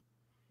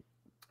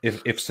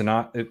if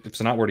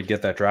Sinnott were to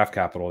get that draft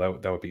capital,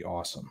 that would be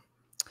awesome.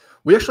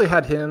 We actually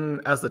had him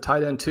as the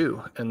tight end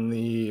 2 in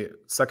the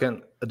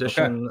second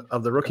edition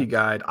of the rookie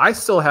guide. I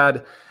still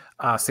had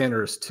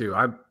Sanders too.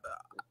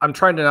 I'm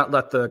trying to not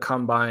let the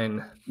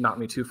combine knock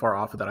me too far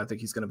off of that. I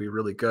think he's going to be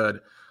really good,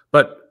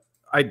 but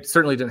I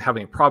certainly didn't have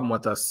any problem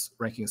with us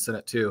ranking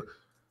Sinnott too.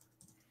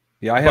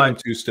 Yeah, I have him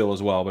 2 still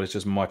as well, but it's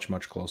just much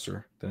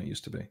closer than it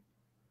used to be.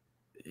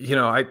 You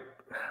know,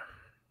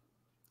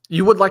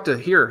 you would like to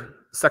hear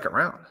second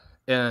round.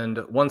 And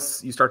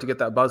once you start to get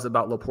that buzz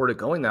about Laporta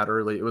going that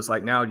early, it was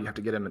like, now you have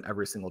to get him in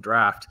every single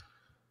draft.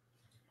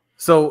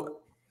 So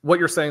what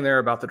you're saying there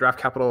about the draft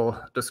capital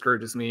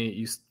discourages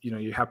me. You know,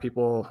 you have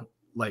people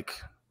like,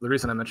 the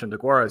reason I mentioned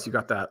DeGuara is you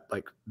got that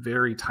like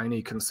very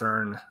tiny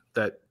concern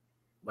that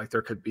like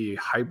there could be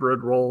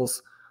hybrid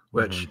roles,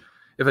 which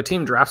if a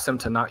team drafts him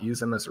to not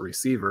use him as a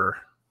receiver,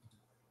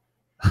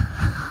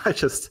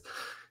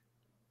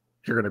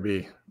 you're going to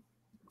be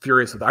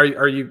furious with.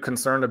 Are you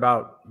concerned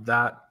about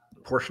that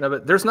portion of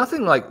it? There's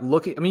nothing like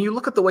looking. I mean, you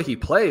look at the way he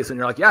plays and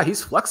you're like, yeah,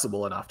 he's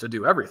flexible enough to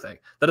do everything.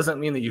 That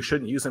doesn't mean that you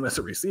shouldn't use him as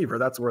a receiver.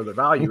 That's where the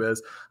value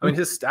is. I mean,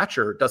 his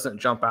stature doesn't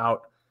jump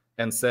out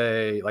and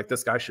say like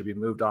this guy should be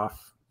moved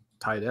off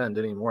tight end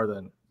any more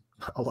than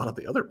a lot of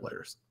the other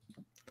players.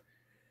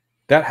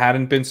 That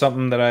hadn't been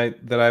something that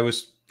I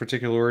was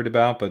particularly worried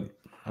about, but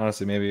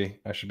honestly, maybe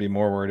I should be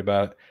more worried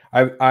about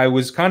it. I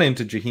was kind of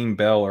into Jaheim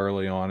Bell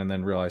early on, and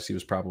then realized he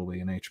was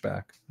probably an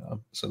H-back.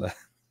 So that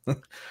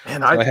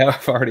and I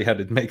have already had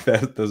to make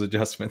those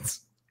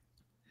adjustments.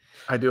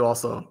 I do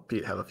also,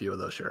 Pete, have a few of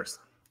those shares.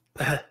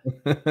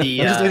 We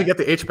just need to get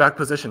the H-back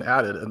position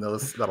added, and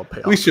that'll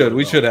pay off.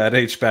 We should add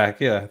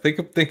H-back. Yeah,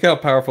 think how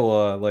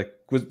powerful. Like,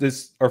 was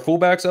this are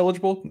fullbacks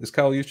eligible? Is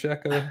Kyle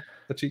Juszczyk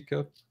a cheat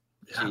code?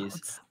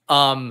 Jeez.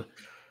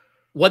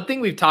 One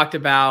thing we've talked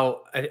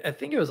about, I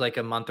think it was like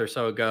a month or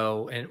so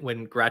ago, and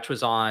when Gretsch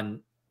was on,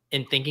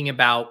 in thinking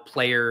about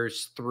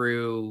players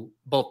through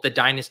both the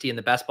dynasty and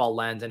the best ball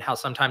lens, and how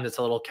sometimes it's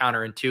a little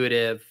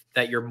counterintuitive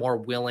that you're more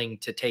willing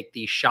to take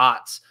these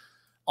shots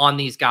on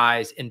these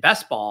guys in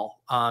best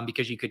ball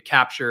because you could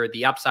capture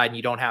the upside and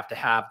you don't have to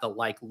have the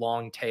like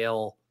long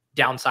tail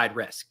downside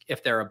risk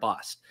if they're a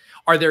bust.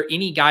 Are there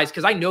any guys,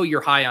 because I know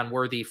you're high on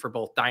Worthy for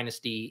both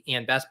dynasty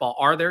and best ball,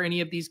 are there any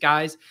of these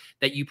guys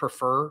that you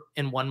prefer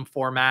in one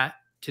format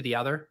to the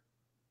other?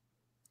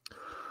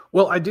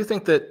 Well, I do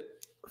think that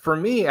for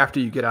me, after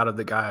you get out of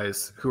the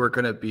guys who are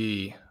going to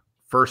be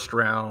first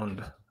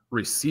round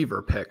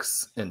receiver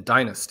picks in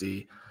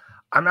dynasty,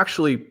 I'm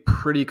actually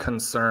pretty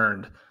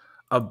concerned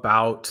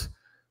about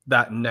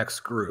that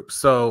next group.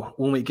 So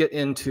when we get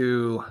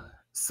into,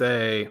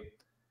 say,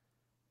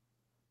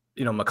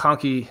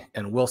 McConkey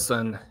and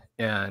Wilson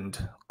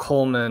and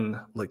Coleman,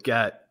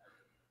 Leggett,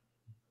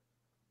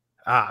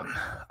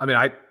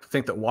 I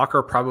think that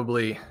Walker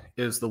probably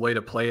is the way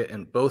to play it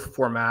in both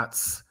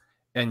formats.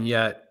 And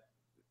yet,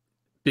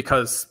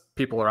 because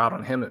people are out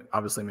on him, it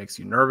obviously makes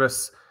you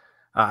nervous.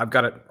 I've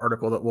got an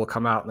article that will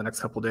come out in the next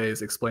couple of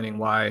days explaining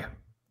why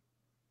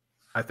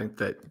I think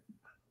that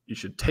you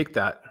should take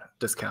that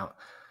discount.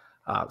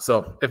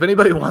 So if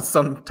anybody wants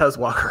some Tez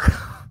Walker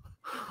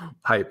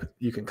hype,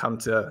 you can come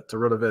to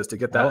Rotoviz to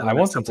get that. I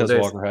want some Tez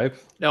Walker hype.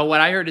 No,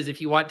 what I heard is if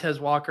you want Tez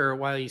Walker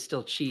while he's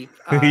still cheap,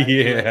 in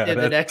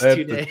the next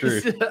 2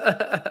 days.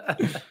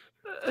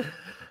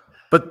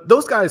 But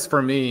those guys,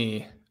 for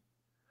me,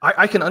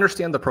 I can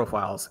understand the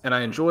profiles, and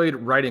I enjoyed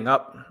writing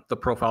up the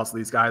profiles of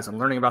these guys and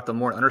learning about them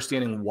more and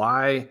understanding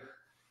why,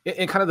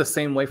 in kind of the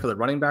same way for the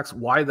running backs,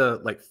 why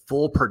the like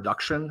full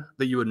production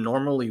that you would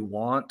normally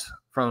want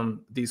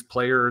from these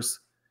players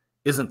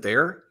isn't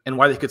there and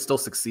why they could still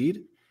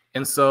succeed.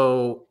 And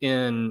so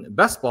in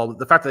best ball,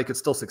 the fact that they could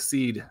still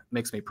succeed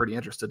makes me pretty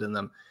interested in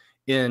them.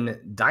 In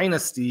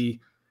dynasty,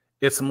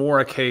 it's more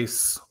a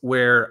case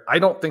where I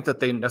don't think that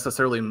they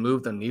necessarily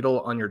move the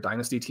needle on your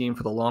dynasty team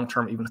for the long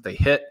term, even if they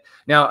hit.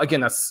 Now, again,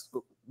 that's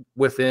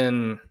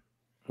within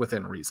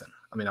reason.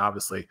 I mean,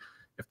 obviously,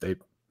 if they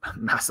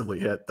massively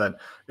hit, then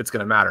it's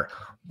going to matter.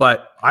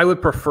 But I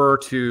would prefer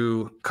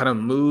to kind of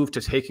move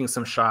to taking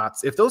some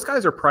shots. If those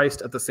guys are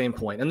priced at the same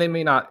point, and they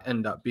may not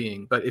end up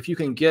being, but if you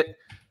can get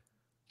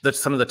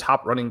some of the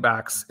top running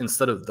backs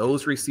instead of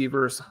those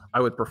receivers,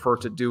 I would prefer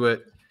to do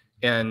it.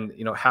 And,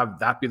 have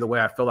that be the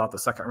way I fill out the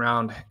second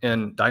round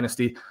in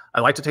dynasty. I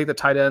like to take the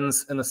tight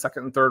ends in the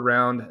second and third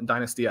round in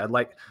dynasty. I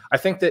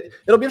think that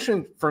it'll be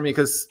interesting for me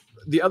because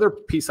the other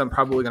piece I'm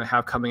probably going to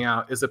have coming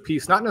out is a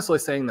piece, not necessarily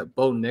saying that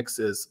Bo Nix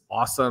is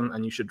awesome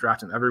and you should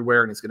draft him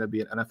everywhere and he's going to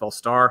be an NFL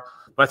star,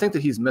 but I think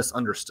that he's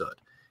misunderstood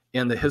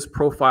and that his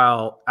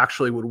profile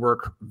actually would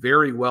work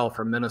very well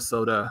for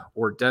Minnesota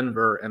or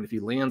Denver. And if he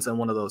lands in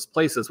one of those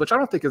places, which I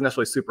don't think is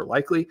necessarily super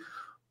likely,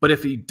 but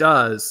if he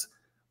does,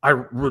 I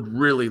would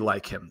really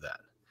like him then.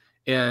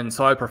 And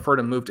so I prefer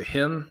to move to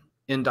him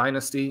in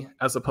dynasty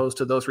as opposed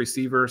to those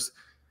receivers.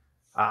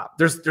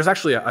 There's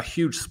actually a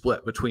huge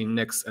split between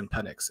Nix and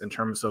Penix in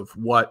terms of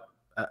what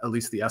at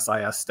least the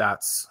SIS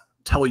stats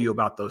tell you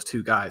about those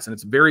two guys. And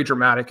it's very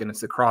dramatic, and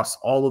it's across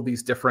all of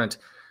these different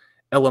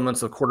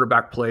elements of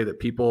quarterback play that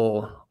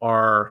people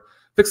are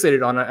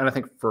fixated on, and I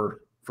think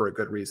for a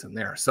good reason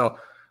there. So,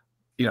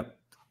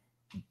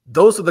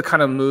 those are the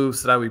kind of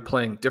moves that I would be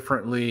playing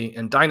differently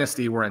in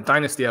dynasty, where in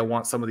dynasty, I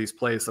want some of these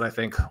plays that I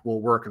think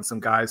will work and some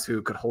guys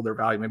who could hold their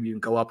value, maybe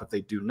even go up if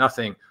they do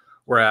nothing.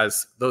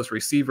 Whereas those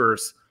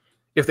receivers,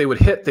 if they would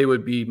hit, they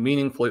would be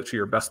meaningful to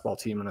your best ball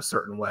team in a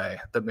certain way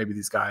that maybe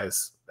these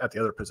guys at the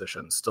other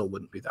positions still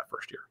wouldn't be that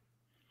first year.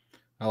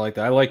 I like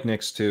that. I like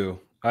Nix too.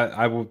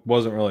 I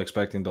wasn't really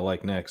expecting to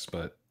like Nix,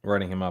 but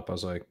writing him up, I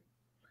was like,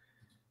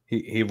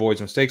 he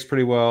avoids mistakes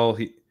pretty well.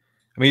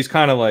 He's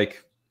kind of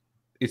like,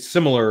 it's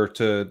similar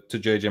to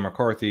JJ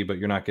McCarthy, but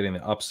you're not getting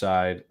the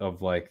upside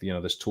of like,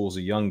 this tool's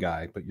a young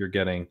guy, but you're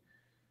getting,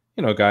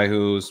 a guy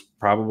who's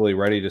probably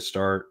ready to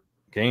start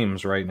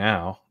games right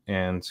now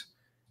and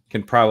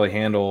can probably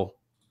handle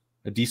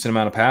a decent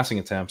amount of passing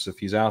attempts if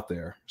he's out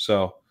there.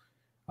 So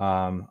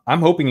I'm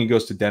hoping he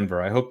goes to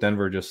Denver. I hope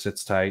Denver just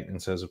sits tight and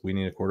says, if we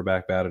need a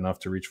quarterback bad enough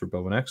to reach for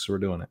Bo Nix, so we're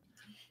doing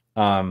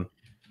it.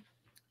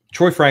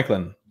 Troy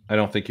Franklin, I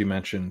don't think you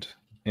mentioned,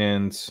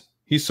 and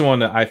he's someone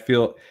that I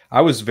feel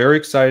I was very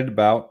excited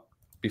about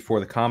before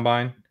the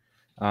combine.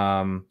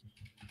 And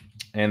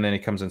then he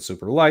comes in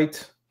super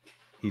light.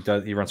 He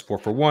runs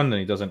 4.41, then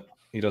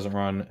he doesn't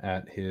run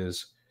at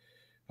his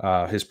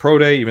pro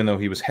day, even though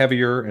he was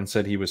heavier and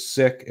said he was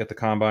sick at the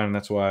combine, and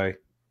that's why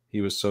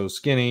he was so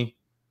skinny,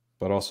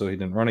 but also he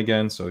didn't run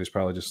again. So he's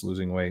probably just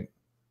losing weight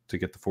to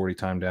get the 40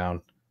 time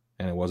down,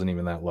 and it wasn't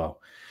even that low.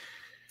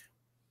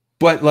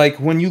 But like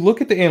when you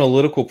look at the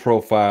analytical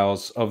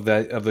profiles of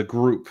the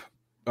group,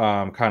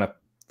 kind of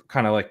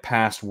kind of like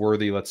past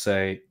worthy, let's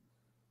say,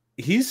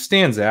 he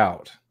stands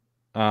out.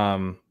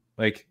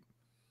 Like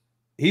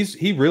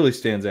he really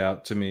stands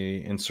out to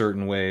me in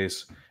certain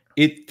ways.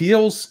 It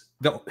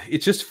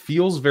just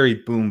feels very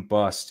boom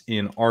bust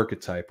in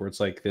archetype, where it's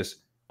like this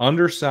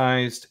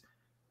undersized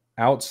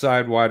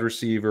outside wide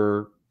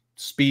receiver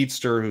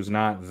speedster who's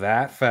not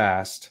that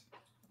fast,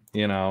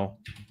 you know,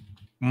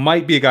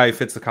 might be a guy who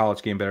fits the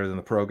college game better than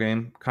the pro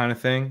game kind of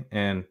thing.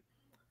 And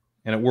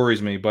it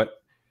worries me,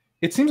 but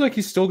it seems like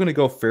he's still going to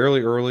go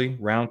fairly early,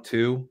 round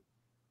 2.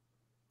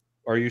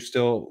 Are you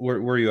still, where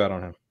are you at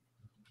on him?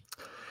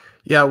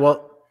 Yeah,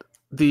 well,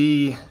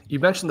 you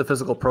mentioned the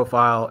physical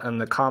profile and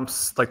the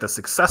comps, like the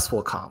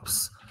successful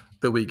comps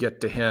that we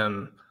get to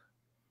him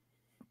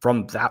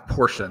from that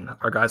portion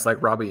are guys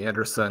like Robbie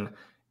Anderson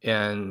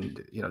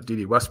and, you know,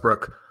 D.D.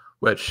 Westbrook,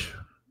 which,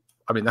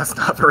 I mean, that's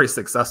not very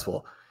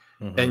successful.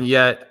 Mm-hmm. And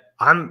yet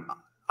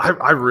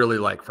I really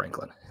like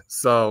Franklin.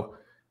 So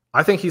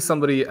I think he's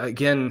somebody,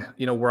 again,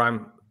 you know, where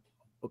I'm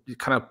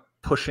kind of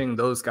pushing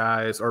those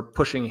guys or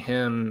pushing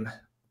him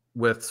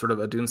with sort of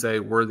Odunze,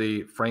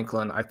 Worthy,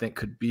 Franklin, I think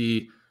could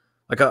be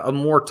like a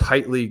more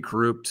tightly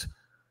grouped,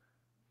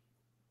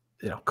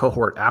 you know,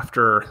 cohort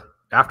after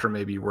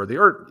maybe Worthy,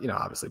 or, you know,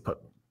 obviously put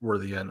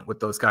Worthy in with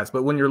those guys.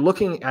 But when you're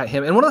looking at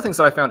him, and one of the things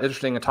that I found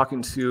interesting in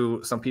talking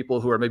to some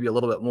people who are maybe a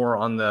little bit more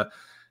on the,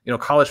 you know,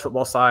 college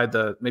football side,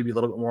 maybe a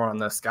little bit more on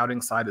the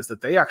scouting side, is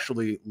that they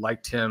actually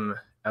liked him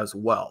as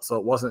well. So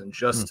it wasn't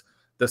just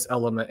this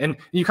element. And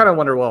you kind of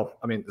wonder, well,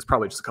 I mean, it's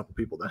probably just a couple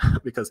people then,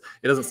 because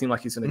it doesn't seem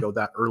like he's going to go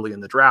that early in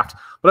the draft.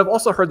 But I've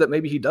also heard that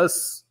maybe he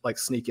does like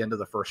sneak into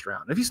the first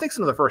round. If he sneaks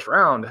into the first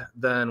round,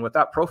 then with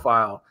that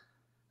profile,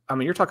 I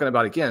mean, you're talking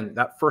about, again,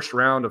 that first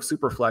round of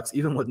Superflex,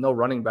 even with no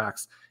running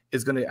backs,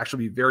 is going to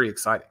actually be very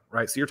exciting,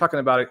 right? So you're talking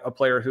about a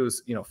player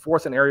who's, you know,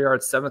 4th in air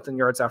yards, 7th in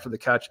yards after the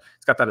catch.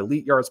 He's got that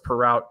elite yards per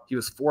route. He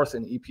was 4th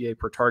in EPA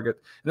per target.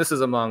 And this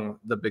is among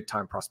the big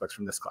time prospects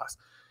from this class.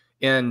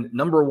 And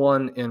number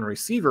 1 in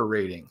receiver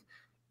rating.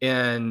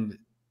 And,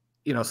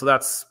 you know, so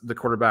that's the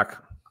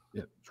quarterback, you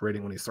know,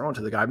 rating when he's thrown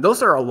to the guy.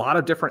 Those are a lot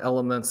of different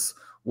elements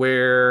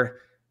where,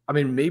 I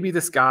mean, maybe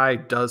this guy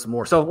does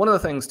more. So one of the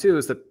things too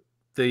is that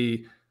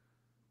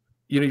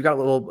you know, you've got a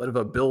little bit of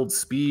a build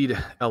speed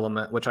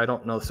element, which I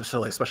don't know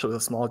necessarily, especially with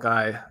a small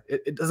guy.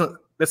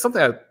 It's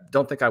something I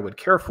don't think I would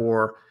care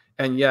for.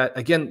 And yet,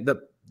 again,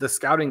 the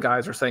scouting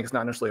guys are saying it's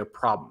not necessarily a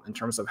problem in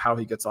terms of how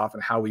he gets off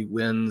and how he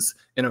wins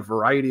in a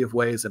variety of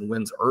ways and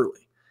wins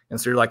early.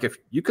 And so you're like, if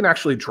you can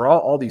actually draw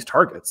all these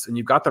targets and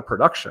you've got the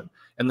production,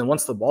 and then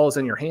once the ball is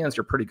in your hands,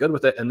 you're pretty good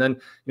with it. And then,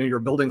 you know, you're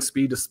building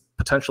speed to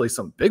potentially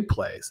some big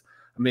plays.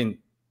 I mean,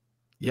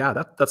 yeah,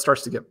 that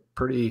starts to get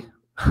pretty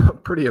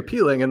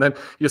appealing. And then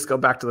you just go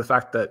back to the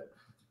fact that,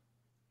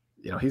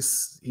 you know,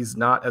 he's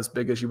not as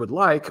big as you would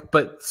like,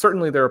 but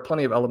certainly there are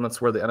plenty of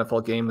elements where the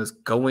NFL game is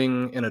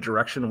going in a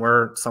direction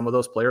where some of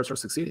those players are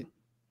succeeding.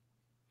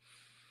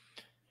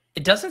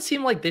 It doesn't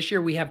seem like this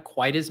year we have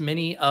quite as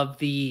many of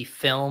the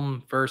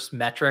film versus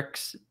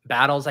metrics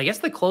battles. I guess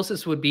the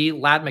closest would be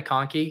Ladd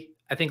McConkey.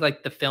 I think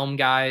like the film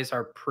guys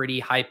are pretty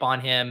hype on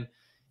him.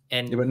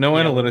 And yeah, but no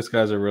analytics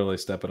guys are really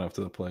stepping up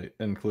to the plate,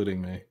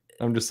 including me.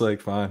 I'm just like,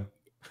 fine.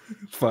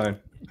 Fine.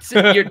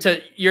 So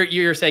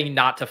you're saying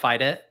not to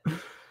fight it?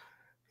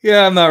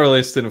 Yeah, I'm not really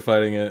interested in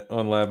fighting it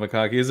on Ladd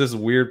McConkey. He's this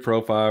weird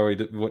profile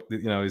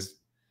where he's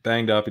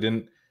banged up.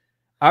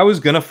 I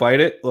was gonna fight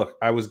it. Look,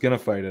 I was gonna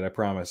fight it, I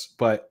promise.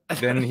 But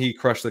then he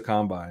crushed the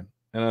combine,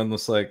 and I'm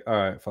just like, all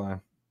right,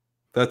 fine.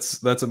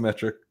 That's a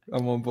metric.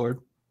 I'm on board.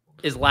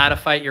 Is Ladd a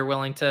fight you're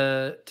willing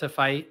to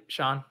fight,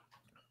 Shawn?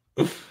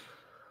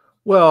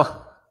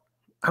 Well,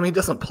 I mean, he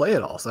doesn't play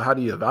at all, so how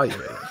do you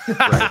evaluate it?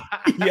 Right?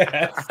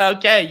 Yes.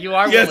 Okay, you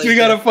are. Yes, we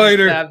got a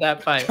fighter. Have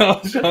that fight.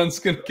 Shawn's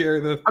gonna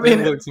carry the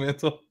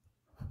mantle.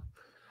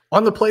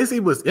 On the plays he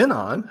was in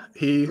on,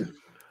 he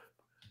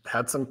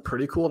had some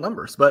pretty cool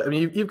numbers. But I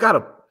mean, you've got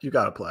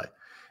to play,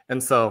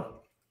 and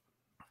so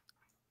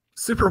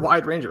super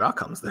wide range of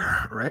outcomes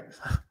there, right?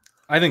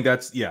 I think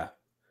that's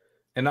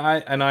and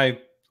I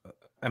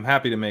am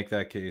happy to make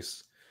that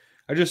case.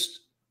 I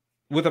just,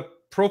 with a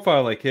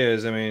profile like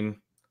his, I mean,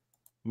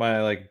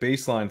 my like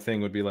baseline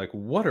thing would be like,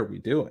 what are we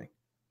doing?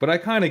 But I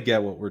kind of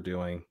get what we're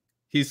doing.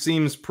 He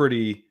seems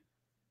pretty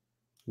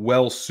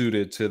well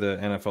suited to the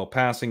NFL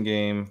passing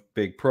game,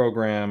 big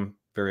program,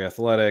 very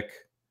athletic.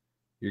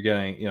 You're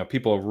getting, you know,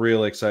 people are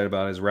really excited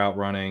about his route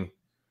running.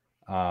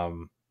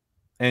 And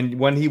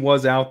when he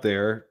was out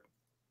there,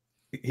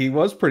 he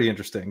was pretty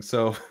interesting.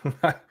 So,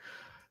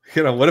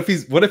 you know, what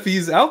if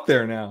he's out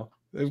there now?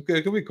 It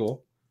could be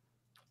cool.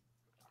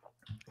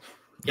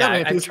 Yeah, I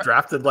mean, if he's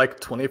drafted like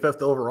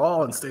 25th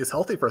overall and stays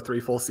healthy for 3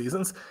 full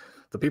seasons,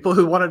 the people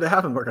who wanted to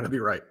have him are going to be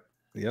right.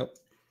 Yep.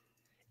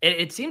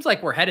 It seems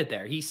like we're headed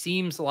there. He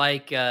seems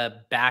like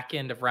a back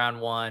end of round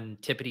 1,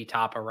 tippity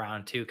top of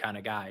round 2 kind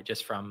of guy,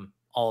 just from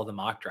all of the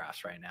mock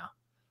drafts right now.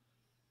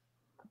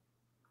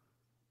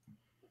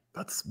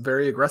 That's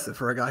very aggressive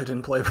for a guy who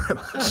didn't play very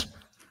much.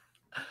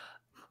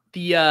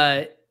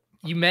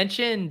 You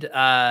mentioned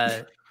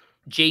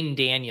Jayden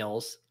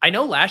Daniels. I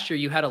know last year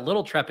you had a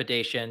little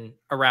trepidation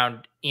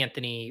around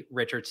Anthony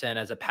Richardson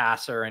as a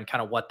passer and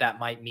kind of what that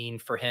might mean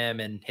for him.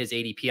 And his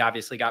ADP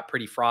obviously got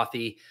pretty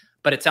frothy,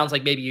 but it sounds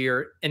like maybe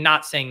you're, and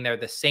not saying they're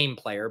the same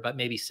player, but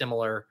maybe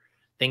similar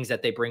things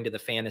that they bring to the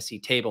fantasy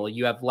table.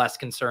 You have less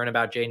concern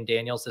about Jayden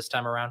Daniels this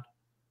time around?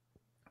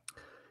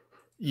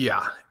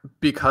 Yeah,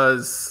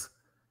 because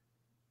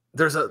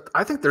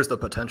I think there's the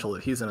potential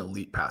that he's an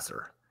elite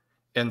passer.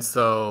 And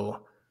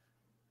so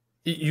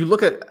you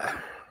look at,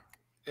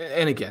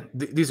 and again,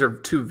 these are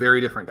two very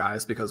different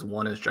guys because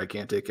one is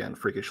gigantic and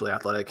freakishly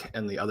athletic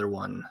and the other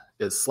one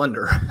is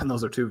slender. And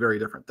those are two very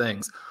different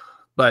things.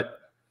 But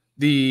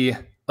the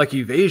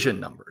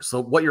evasion numbers,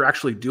 so what you're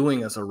actually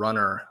doing as a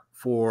runner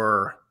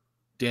for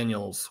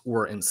Daniels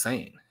were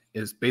insane,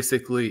 is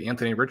basically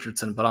Anthony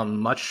Richardson, but on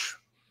much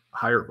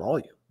higher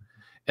volume.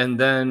 And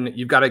then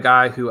you've got a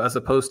guy who, as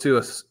opposed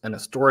to an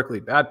historically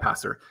bad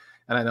passer,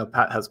 and I know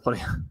Pat has plenty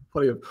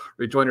of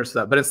rejoinders to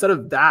that, but instead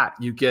of that,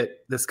 you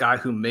get this guy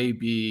who may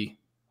be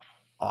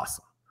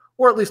awesome,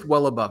 or at least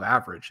well above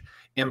average,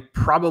 and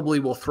probably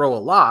will throw a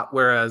lot.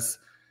 Whereas,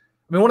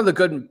 I mean, one of the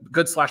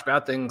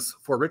good/bad things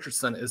for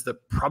Richardson is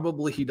that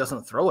probably he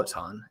doesn't throw a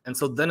ton. And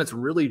so then it's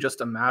really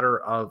just a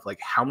matter of like,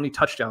 how many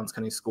touchdowns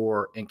can he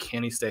score and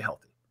can he stay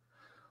healthy?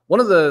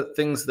 One of the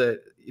things that,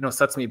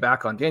 sets me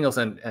back on Daniels,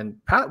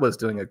 and Pat was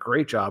doing a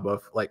great job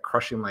of like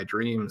crushing my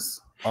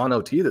dreams on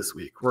OT this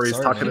week, where he's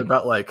talking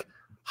about like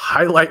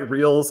highlight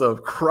reels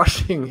of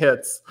crushing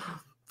hits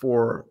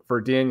for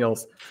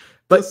Daniels.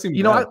 But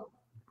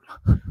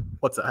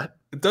what's that?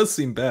 It does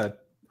seem bad.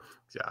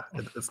 Yeah,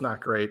 it's not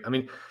great. I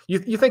mean,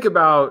 you think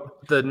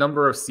about the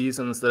number of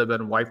seasons that have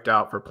been wiped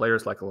out for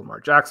players like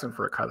Lamar Jackson,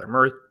 for Kyler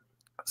Murray.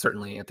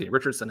 Certainly Anthony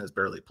Richardson has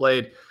barely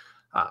played.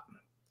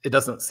 It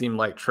doesn't seem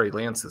like Trey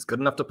Lance is good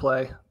enough to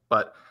play,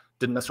 but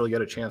didn't necessarily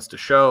get a chance to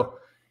show.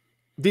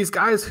 These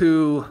guys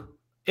who,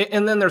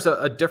 and then there's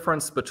a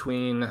difference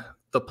between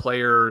the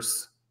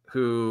players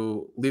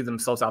who leave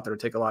themselves out there to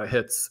take a lot of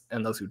hits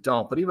and those who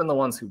don't. But even the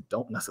ones who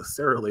don't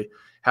necessarily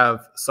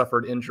have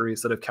suffered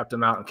injuries that have kept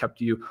them out and kept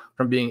you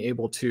from being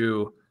able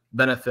to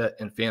benefit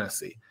in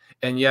fantasy.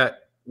 And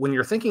yet, when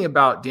you're thinking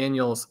about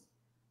Daniels,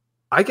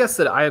 I guess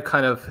that I have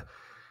kind of,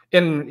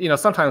 and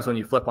sometimes when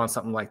you flip on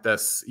something like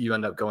this, you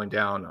end up going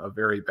down a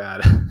very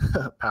bad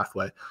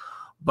pathway.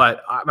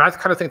 But I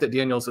kind of think that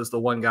Daniels is the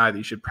one guy that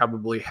you should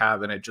probably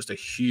have in just a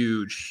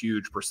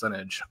huge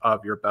percentage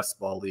of your best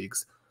ball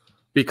leagues,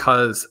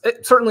 because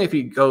certainly if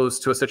he goes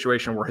to a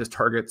situation where his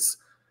targets,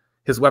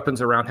 his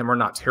weapons around him are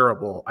not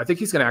terrible, I think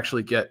he's going to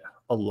actually get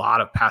a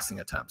lot of passing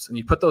attempts. And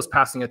you put those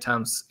passing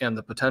attempts and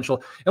the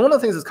potential. And one of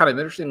the things that's kind of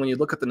interesting when you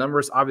look at the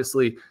numbers,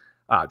 obviously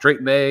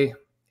Drake May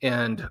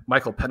and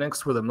Michael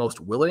Penix were the most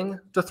willing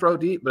to throw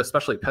deep, but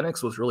especially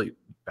Penix was really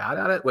bad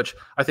at it, which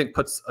I think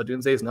puts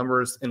Odunze's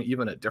numbers in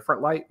even a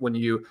different light when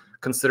you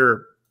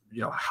consider,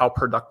 how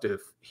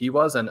productive he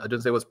was. And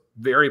Odunze was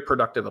very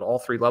productive at all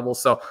three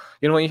levels. So,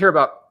 when you hear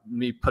about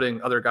me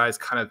putting other guys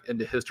kind of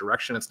into his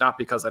direction, it's not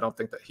because I don't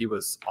think that he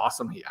was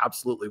awesome. He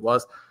absolutely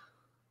was.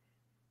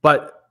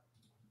 But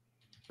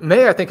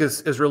May, I think,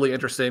 is really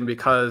interesting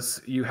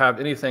because you have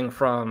anything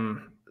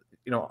from,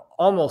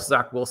 almost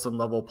Zach Wilson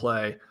level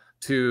play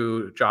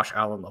to Josh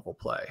Allen level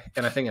play.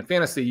 And I think in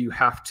fantasy, you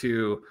have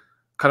to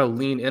kind of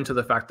lean into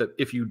the fact that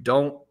if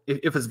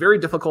it's very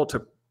difficult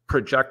to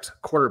project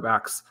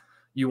quarterbacks,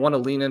 you want to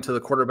lean into the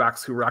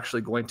quarterbacks who are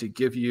actually going to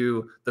give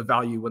you the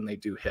value when they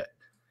do hit.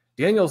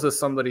 Daniels is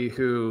somebody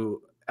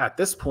who, at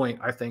this point,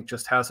 I think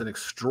just has an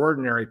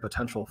extraordinary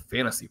potential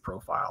fantasy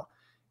profile.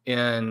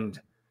 And,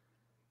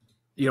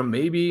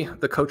 maybe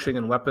the coaching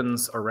and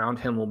weapons around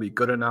him will be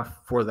good enough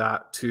for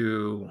that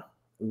to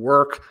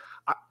work.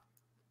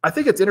 I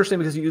think it's interesting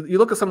because you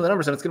look at some of the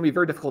numbers and it's going to be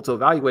very difficult to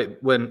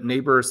evaluate when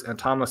Nabers and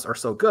Thomas are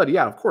so good.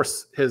 Yeah, of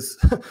course, his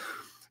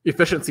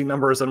efficiency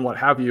numbers and what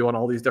have you on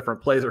all these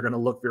different plays are going to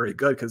look very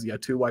good because he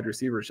had two wide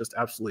receivers just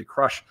absolutely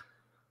crush.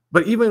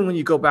 But even when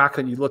you go back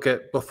and you look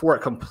at before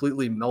it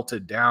completely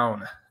melted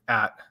down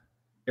at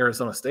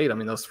Arizona State, I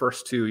mean, those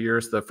first 2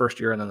 years, the first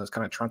year and then this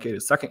kind of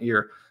truncated second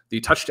year, the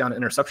touchdown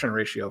interception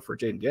ratio for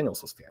Jayden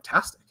Daniels was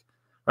fantastic.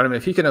 Right? I mean,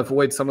 if he can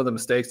avoid some of the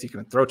mistakes, he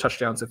can throw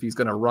touchdowns. If he's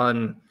going to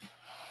run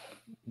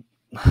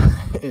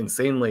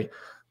insanely,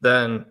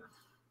 then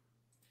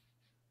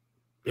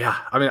yeah,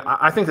 I mean,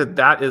 I think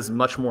that is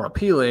much more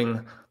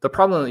appealing. The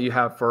problem that you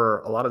have for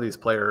a lot of these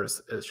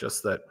players is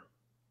just that,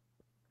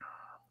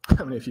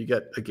 I mean, if you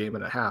get a game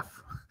and a half,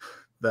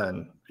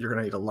 then you're going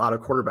to need a lot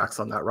of quarterbacks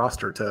on that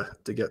roster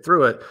to get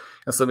through it.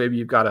 And so maybe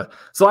you've got to,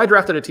 so I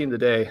drafted a team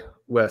today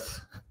with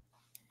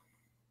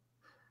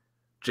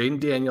Jayden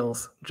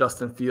Daniels,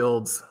 Justin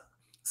Fields,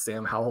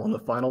 Sam Howell in the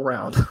final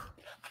round.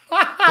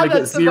 I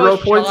get 0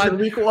 points in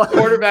week 1.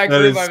 Quarterback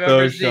move I've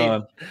ever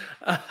Sean.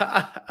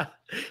 seen.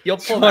 You'll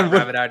pull that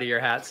rabbit out of your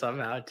hat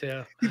somehow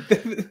too.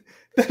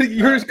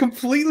 You're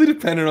completely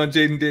dependent on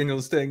Jayden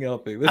Daniels staying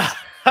healthy.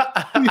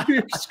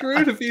 You're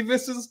screwed if he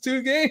misses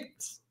 2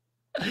 games.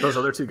 Those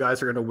other 2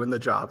 guys are going to win the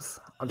jobs.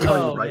 I'm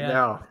telling you right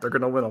now, they're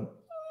going to win them.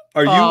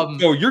 Are you?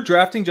 So you're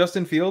drafting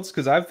Justin Fields?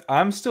 Because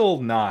I'm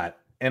still not,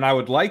 and I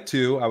would like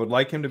to. I would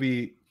like him to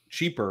be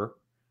cheaper,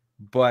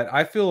 but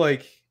I feel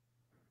like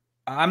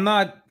I'm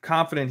not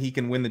confident he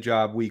can win the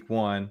job week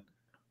 1.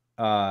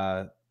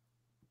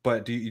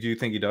 But do you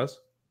think he does?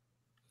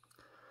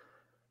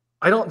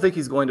 I don't think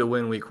he's going to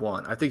win week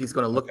 1. I think he's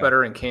going to look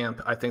better in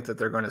camp. I think that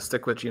they're going to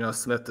stick with Geno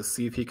Smith to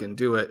see if he can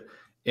do it.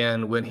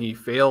 And when he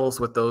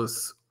fails with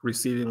those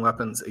receiving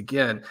weapons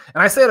again,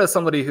 and I say it as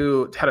somebody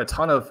who had a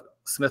ton of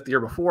Smith the year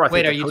before.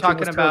 Wait, are you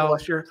talking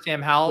about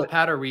Sam Howell,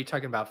 Pat, or were you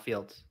talking about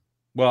Fields?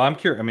 Well, I'm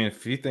curious. I mean,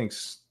 if he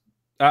thinks,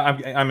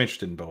 I'm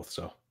interested in both.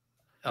 So,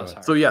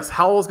 so yes,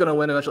 Howell's going to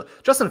win eventually.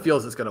 Justin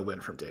Fields is going to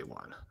win from day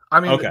 1. I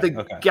mean,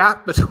 the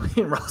gap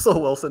between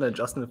Russell Wilson and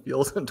Justin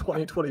Fields in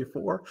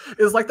 2024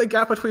 is like the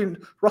gap between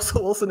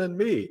Russell Wilson and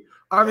me.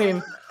 I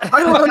mean, I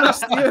don't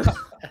understand.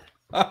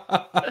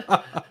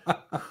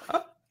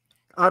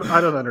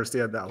 I don't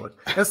understand that one.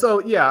 And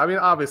so, yeah, I mean,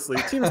 obviously,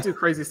 teams do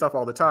crazy stuff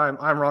all the time.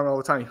 I'm wrong all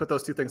the time. You put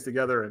those two things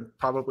together, and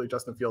probably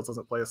Justin Fields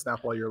doesn't play a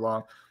snap all year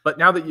long. But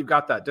now that you've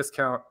got that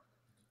discount,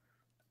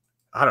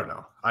 I don't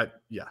know. I'm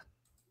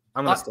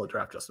going to still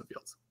draft Justin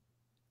Fields.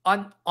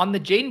 On the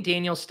Jayden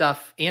Daniels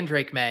stuff and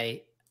Drake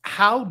May,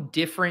 how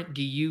different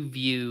do you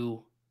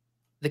view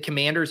the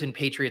Commanders and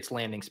Patriots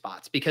landing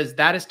spots? Because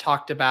that is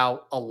talked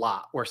about a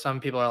lot, where some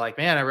people are like,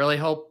 man, I really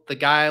hope the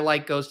guy I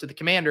like goes to the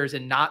Commanders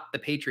and not the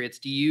Patriots.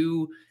 Do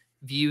you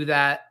view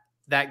that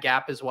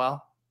gap as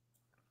well?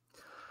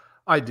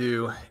 I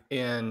do.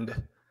 And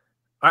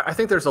I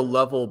think there's a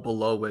level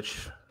below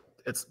which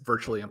it's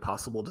virtually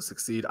impossible to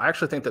succeed. I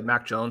actually think that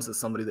Mac Jones is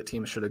somebody that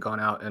teams should have gone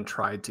out and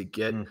tried to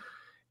get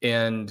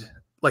and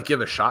like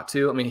give a shot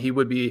to. I mean, he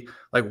would be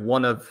like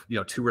one of,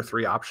 2 or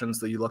 3 options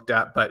that you looked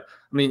at. But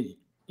I mean,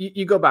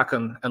 you go back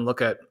and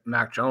look at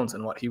Mac Jones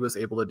and what he was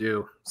able to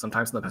do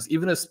sometimes in the past,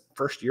 even his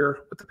first year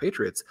with the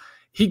Patriots,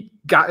 he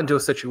got into a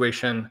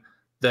situation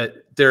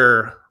that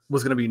there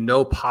was going to be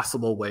no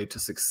possible way to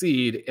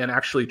succeed and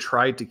actually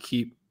tried to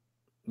keep,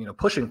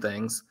 pushing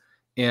things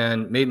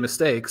and made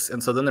mistakes.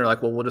 And so then they're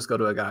like, well, we'll just go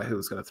to a guy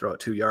who's going to throw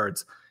it 2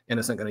 yards and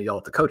isn't going to yell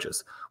at the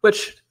coaches,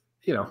 which,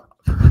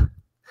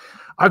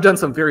 I've done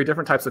some very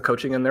different types of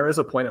coaching, and there is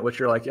a point at which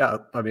you're like, yeah,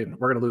 I mean,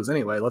 we're going to lose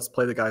anyway. Let's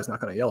play the guy who's not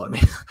going to yell at me.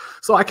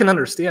 So I can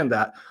understand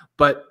that.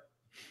 But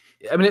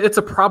I mean, it's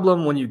a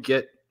problem when you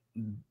get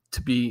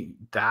to be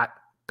that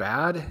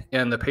bad,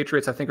 and the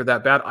Patriots, I think, are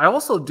that bad. I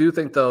also do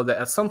think, though, that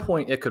at some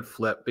point it could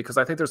flip, because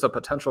I think there's a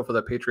potential for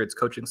the Patriots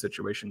coaching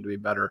situation to be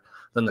better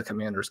than the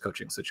Commanders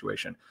coaching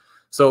situation.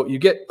 So you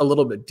get a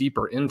little bit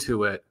deeper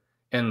into it,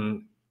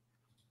 and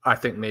I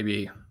think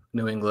maybe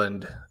New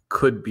England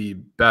could be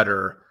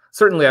better.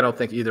 Certainly, I don't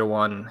think either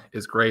one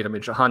is great. I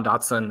mean, Jahan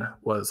Dotson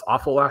was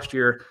awful last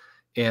year,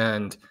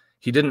 and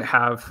he didn't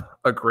have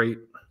a great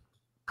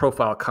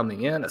profile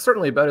coming in. It's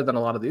certainly better than a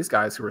lot of these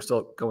guys who are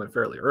still going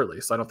fairly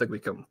early. So I don't think we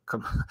can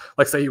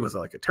like say he was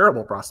like a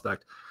terrible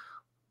prospect.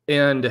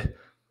 And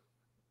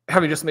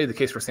having just made the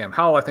case for Sam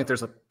Howell, I think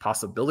there's a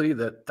possibility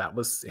that that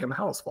was Sam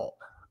Howell's fault,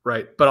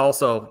 right? But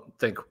also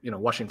think,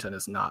 Washington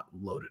is not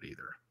loaded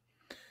either.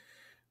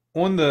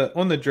 On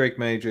the Drake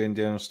May, Jayden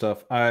Daniels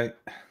stuff,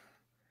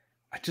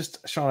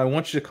 Shawn, I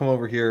want you to come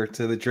over here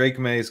to the Drake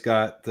May's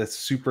got the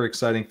super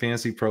exciting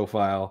fantasy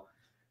profile.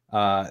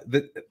 I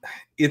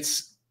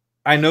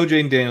know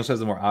Jayden Daniels has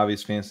the more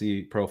obvious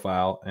fantasy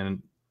profile,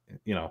 and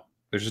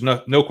there's just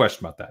no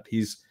question about that.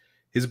 His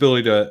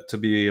ability to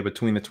be a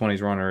between the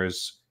 20s runner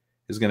is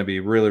going to be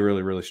really,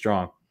 really, really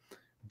strong.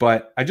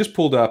 But I just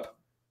pulled up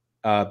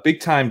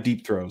big time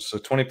deep throws, so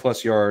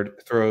 20+ yard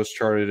throws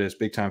charted as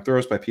big time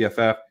throws by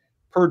PFF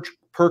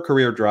per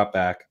career drop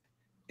back,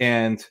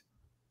 and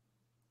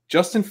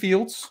Justin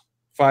Fields,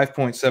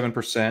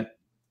 5.7%.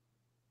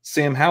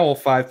 Sam Howell,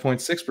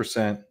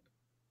 5.6%.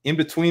 In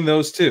between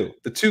those two,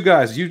 the two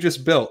guys you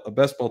just built a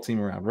best ball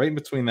team around, right in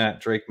between that,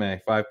 Drake May,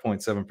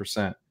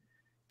 5.7%.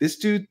 This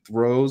dude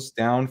throws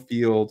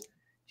downfield.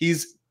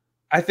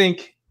 I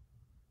think,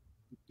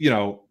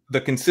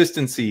 the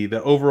consistency,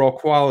 the overall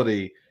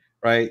quality,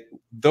 right?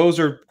 Those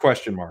are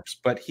question marks,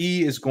 but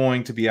he is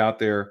going to be out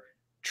there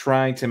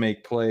trying to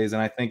make plays.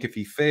 And I think if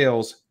he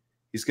fails,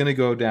 he's going to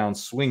go down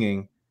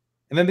swinging.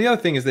 And then the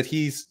other thing is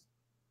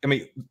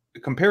that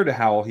compared to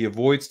Howell, he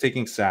avoids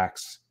taking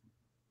sacks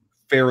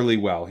fairly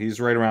well.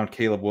 He's right around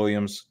Caleb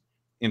Williams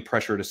in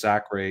pressure to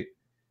sack rate.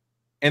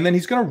 And then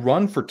he's going to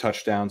run for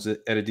touchdowns at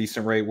a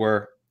decent rate,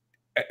 where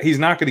he's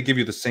not going to give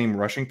you the same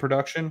rushing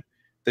production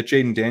that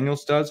Jayden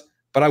Daniels does.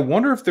 But I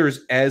wonder if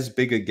there's as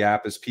big a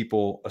gap as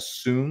people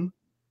assume,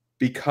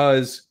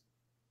 because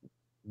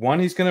one,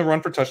 he's going to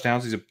run for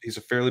touchdowns. He's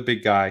a fairly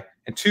big guy.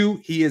 And two,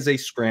 he is a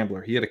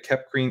scrambler. He had a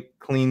kept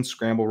clean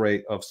scramble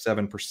rate of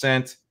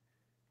 7%.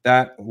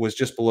 That was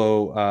just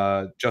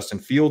below Justin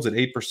Fields at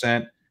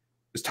 8%. It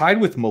was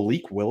tied with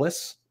Malik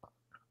Willis.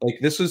 Like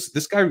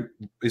this guy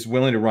is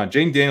willing to run.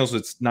 Jayden Daniels,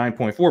 it's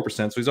 9.4%,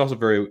 so he's also a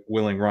very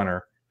willing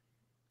runner.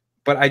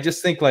 But I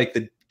just think like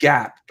the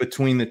gap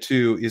between the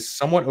two is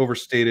somewhat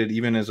overstated,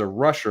 even as a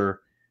rusher,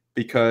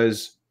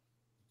 because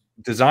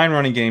design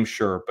running game,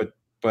 sure, but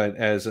but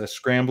as a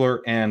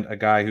scrambler and a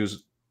guy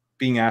who's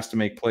being asked to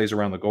make plays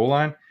around the goal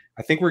line,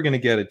 I think we're going to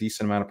get a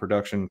decent amount of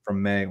production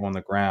from May on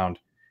the ground.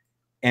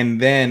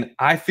 And then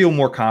I feel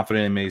more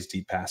confident in May's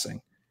deep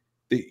passing.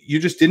 You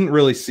just didn't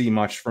really see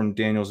much from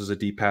Daniels as a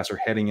deep passer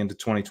heading into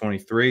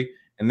 2023.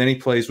 And then he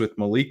plays with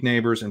Malik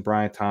Nabers and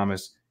Brian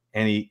Thomas,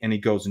 and he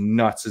goes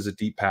nuts as a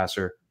deep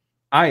passer.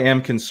 I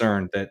am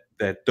concerned that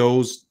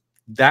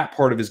that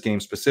part of his game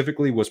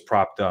specifically was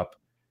propped up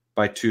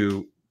by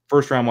 2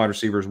 first-round wide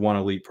receivers, 1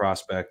 elite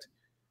prospect.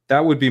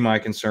 That would be my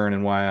concern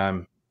and why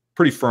I'm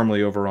pretty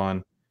firmly over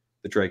on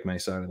the Drake May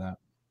side of that.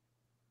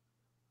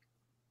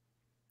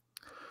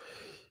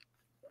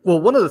 Well,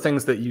 one of the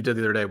things that you did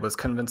the other day was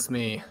convince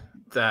me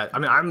that, I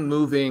mean, I'm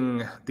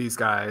moving these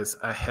guys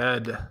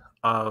ahead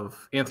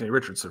of Anthony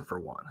Richardson for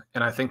one.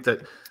 And I think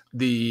that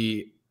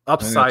the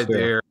upside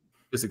there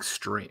is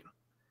extreme.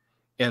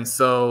 And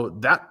so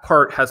that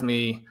part has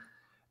me,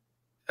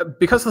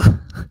 because of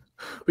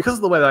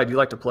the way that I do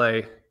like to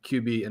play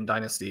QB in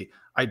Dynasty,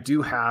 I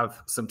do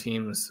have some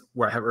teams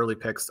where I have early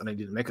picks and I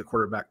need to make a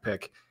quarterback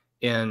pick.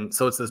 And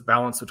so it's this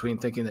balance between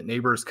thinking that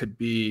Nabers could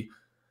be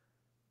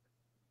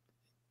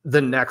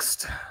the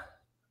next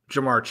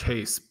Jamar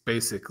Chase,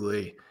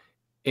 basically.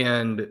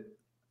 And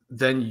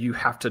then you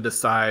have to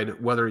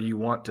decide whether you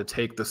want to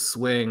take the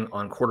swing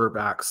on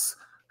quarterbacks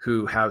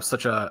who have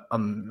such a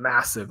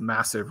massive,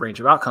 massive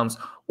range of outcomes,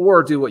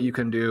 or do what you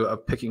can do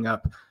of picking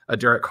up a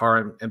Derek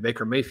Carr and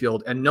Baker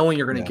Mayfield and knowing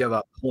you're going to give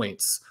up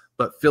points,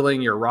 but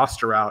filling your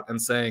roster out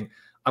and saying,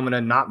 I'm going to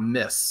not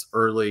miss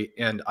early,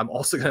 and I'm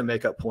also going to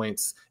make up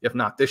points, if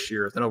not this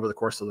year, then over the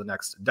course of the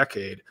next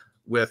decade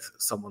with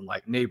someone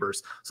like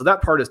Nabers. So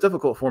that part is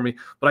difficult for me,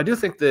 but I do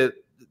think that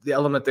the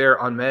element there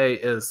on May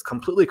is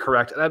completely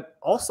correct. And I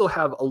also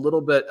have a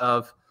little bit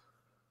of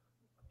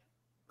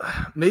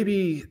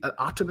maybe an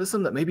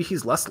optimism that maybe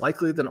he's less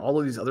likely than all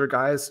of these other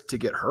guys to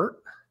get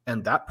hurt.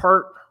 And that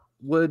part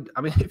would,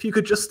 I mean, if you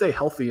could just stay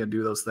healthy and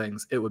do those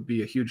things, it would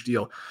be a huge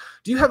deal.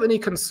 Do you have any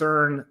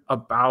concern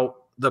about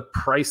the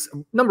price?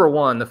 Number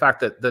one, the fact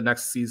that the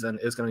next season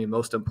is going to be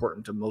most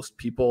important to most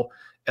people,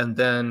 and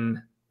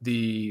then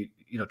the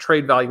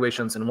trade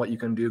valuations and what you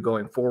can do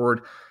going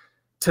forward.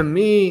 To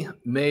me,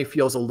 May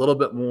feels a little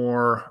bit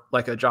more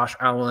like a Josh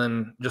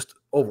Allen just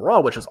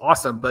overall, which is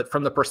awesome. But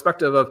from the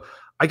perspective of,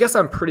 I guess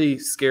I'm pretty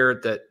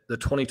scared that the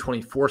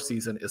 2024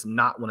 season is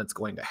not when it's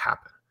going to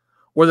happen.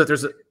 Or that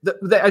there's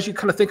that as you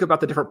kind of think about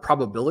the different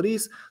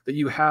probabilities, that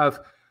you have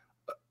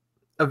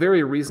a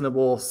very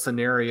reasonable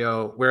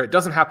scenario where it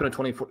doesn't happen in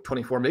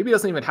 2024, maybe it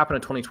doesn't even happen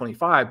in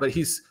 2025, but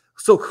he's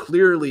so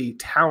clearly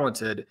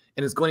talented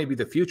and is going to be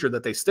the future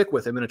that they stick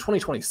with him. And in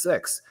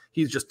 2026,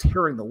 he's just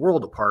tearing the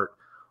world apart.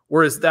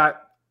 Or is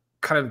that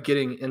kind of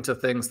getting into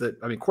things that,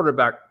 I mean,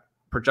 quarterback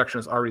projection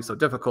is already so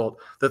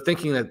difficult that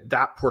thinking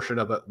that portion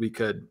of it we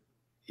could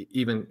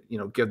even,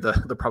 give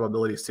the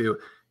probabilities to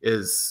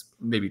is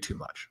maybe too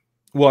much.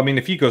 Well, I mean,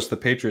 if he goes to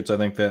the Patriots, I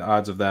think the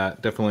odds of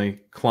that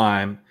definitely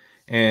climb.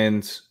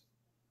 And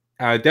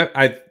I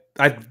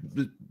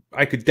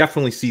could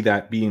definitely see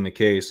that being the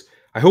case.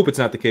 I hope it's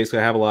not the case. I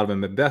have a lot of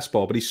him in best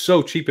ball, but he's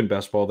so cheap in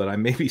best ball that I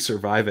maybe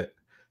survive it,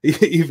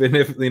 even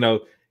if,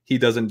 he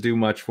doesn't do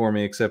much for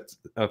me except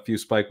a few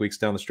spike weeks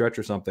down the stretch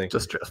or something.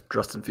 Just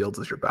Justin Fields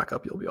as your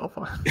backup. You'll be all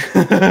fine.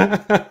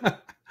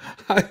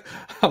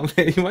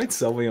 You might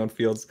sell me on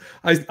Fields.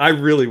 I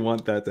really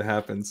want that to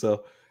happen.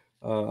 So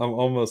I'm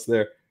almost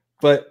there.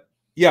 But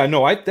yeah,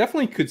 no, I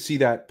definitely could see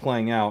that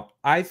playing out.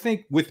 I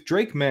think with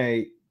Drake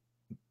May,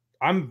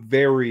 I'm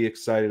very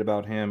excited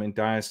about him in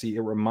Dynasty.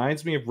 It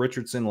reminds me of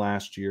Richardson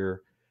last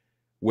year,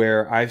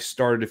 where I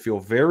started to feel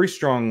very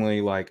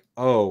strongly like,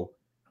 oh,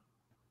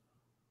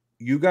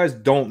 you guys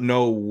don't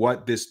know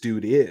what this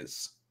dude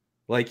is.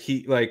 Like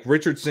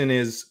Richardson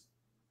is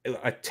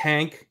a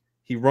tank.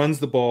 He runs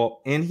the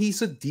ball and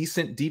he's a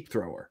decent deep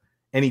thrower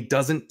and he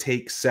doesn't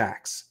take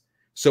sacks.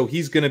 So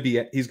he's going to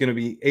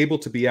be able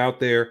to be out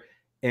there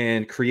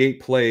and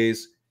create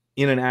plays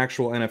in an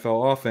actual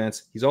NFL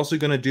offense. He's also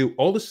going to do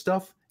all the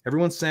stuff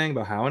everyone's saying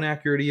about how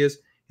inaccurate he is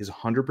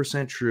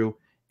 100% true.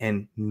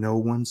 And no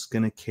one's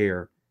going to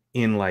care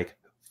in like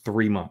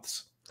 3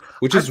 months.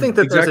 Which is, I think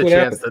that exactly there's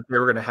a chance that they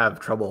were going to have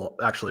trouble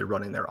actually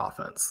running their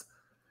offense.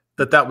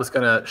 That was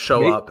going to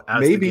show up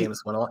as the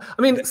games went on.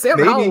 I mean, Sam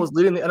Howell was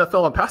leading the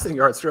NFL in passing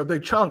yards for a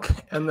big chunk,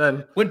 and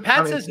then when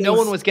Pat says no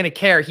one was going to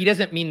care, he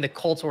doesn't mean the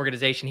Colts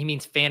organization. He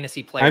means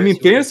fantasy players. I mean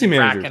fantasy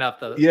managers. Up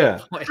the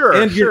sure,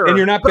 and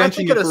you're not but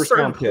benching your first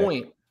round pick.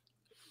 Point,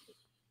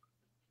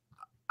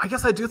 I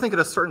guess I do think at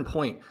a certain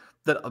point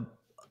that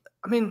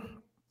I mean.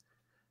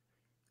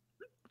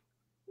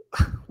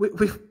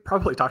 We've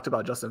probably talked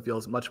about Justin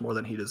Fields much more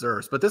than he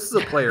deserves, but this is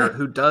a player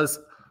who does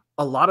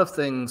a lot of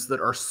things that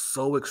are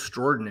so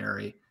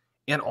extraordinary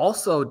and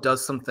also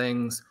does some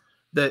things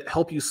that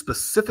help you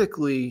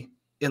specifically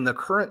in the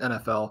current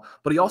NFL,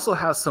 but he also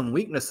has some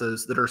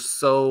weaknesses that are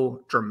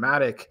so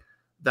dramatic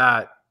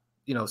that,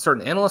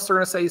 certain analysts are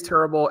going to say he's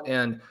terrible.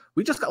 And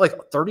we just got like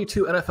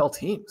 32 NFL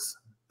teams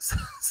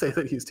say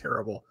that he's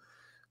terrible.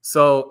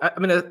 So, I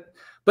mean,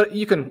 But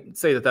you can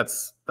say that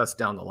that's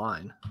down the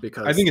line,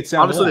 because I think it's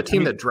down obviously the the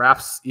team that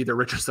drafts either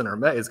Richardson or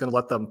May is going to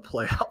let them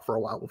play out for a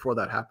while before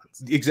that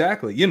happens.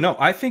 Exactly. You know,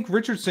 I think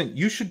Richardson,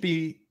 you should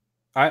be.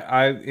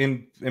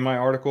 In my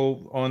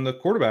article on the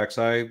quarterbacks,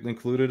 I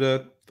included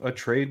a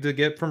trade to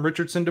get from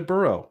Richardson to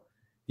Burrow.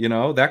 You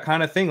know, that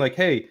kind of thing. Like,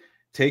 hey,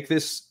 take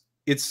this.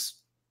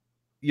 It's,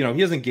 you know, he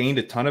hasn't gained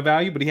a ton of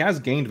value, but he has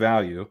gained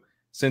value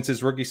since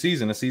his rookie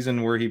season, a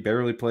season where he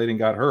barely played and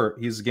got hurt.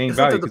 He's gained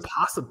value. Is there the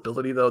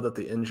possibility, though, that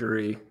the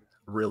injury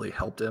really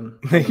helped him?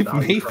 Maybe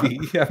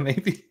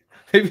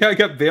I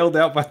got bailed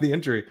out by the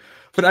injury.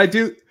 But I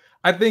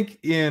think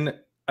in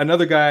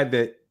another guy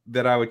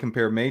that I would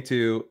compare May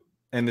to,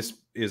 and this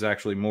is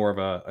actually more of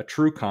a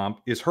true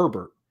comp, is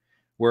Herbert,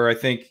 where I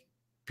think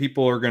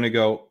people are going to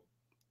go,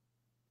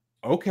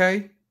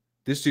 okay,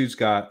 this dude's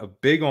got a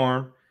big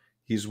arm.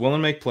 He's willing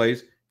to make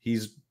plays.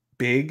 He's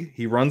big.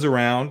 He runs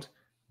around.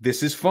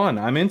 This is fun.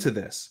 I'm into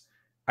this.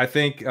 I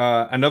think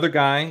another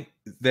guy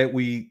that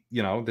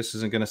this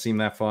isn't going to seem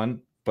that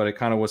fun, but it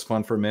kind of was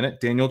fun for a minute,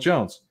 Daniel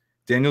Jones.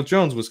 Daniel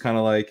Jones was kind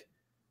of like,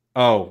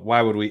 oh,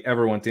 why would we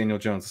ever want Daniel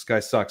Jones? This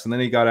guy sucks. And then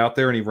he got out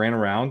there and he ran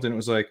around, and it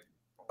was like,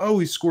 oh,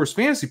 he scores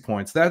fantasy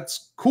points.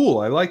 That's cool.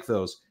 I like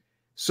those.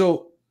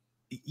 So,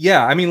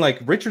 yeah, I mean,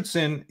 like,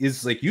 Richardson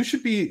is like, you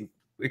should be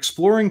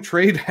exploring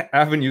trade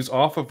avenues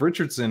off of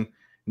Richardson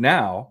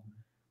now,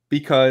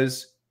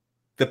 because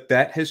the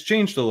bet has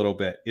changed a little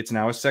bit. It's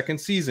now his second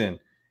season.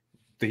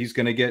 He's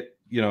going to get,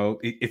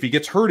 if he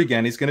gets hurt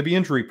again, he's going to be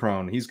injury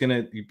prone. He's going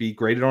to be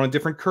graded on a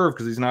different curve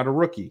because he's not a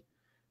rookie.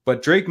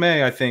 But Drake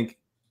May, I think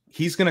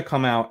he's going to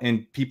come out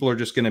and people are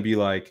just going to be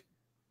like,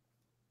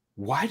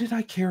 why did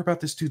I care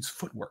about this dude's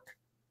footwork?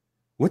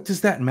 What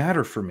does that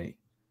matter for me?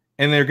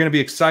 And they're going to be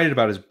excited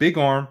about his big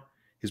arm,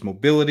 his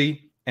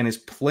mobility, and his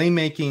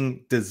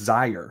playmaking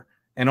desire.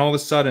 And all of a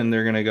sudden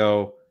they're going to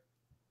go,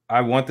 I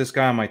want this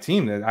guy on my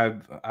team. That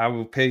I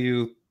will pay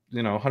you,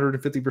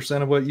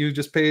 150% of what you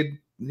just paid,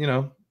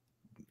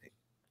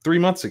 3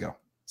 months ago.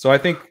 So I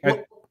think,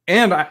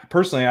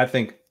 personally, I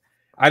think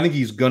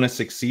he's going to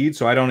succeed.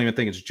 So I don't even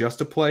think it's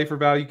just a play for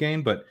value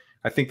gain, but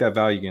I think that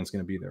value gain is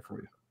going to be there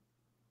for you.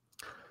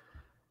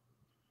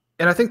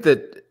 And I think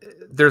that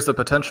there's a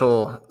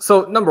potential.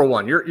 So number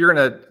one, you're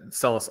going to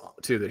sell us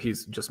too that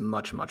he's just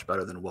much, much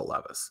better than Will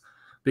Levis,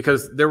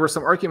 because there were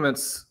some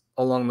arguments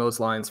along those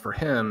lines for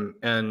him.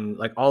 And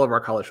like all of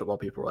our college football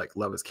people were like,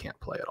 Levis can't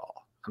play at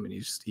all. I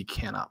mean, he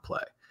cannot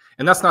play.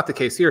 And that's not the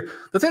case here.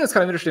 The thing that's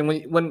kind of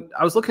interesting, when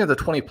I was looking at the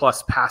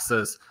 20+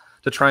 passes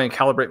to try and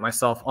calibrate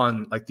myself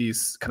on like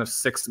these kind of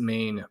 6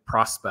 main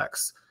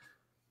prospects,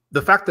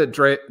 the fact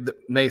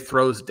that May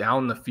throws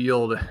down the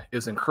field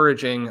is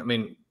encouraging. I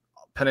mean,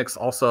 Penix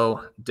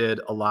also did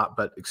a lot,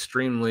 but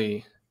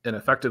extremely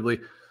ineffectively.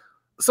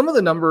 Some of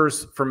the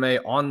numbers for May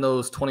on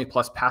those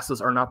 20+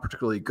 passes are not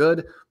particularly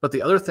good, but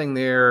the other thing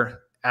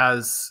there,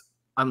 as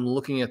I'm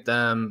looking at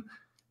them,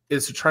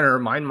 is to try to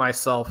remind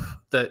myself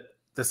that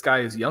this guy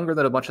is younger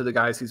than a bunch of the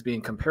guys he's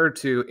being compared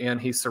to, and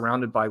he's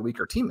surrounded by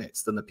weaker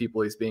teammates than the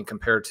people he's being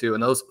compared to.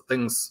 And those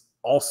things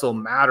also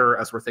matter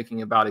as we're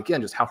thinking about,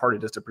 again, just how hard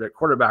it is to predict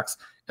quarterbacks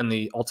and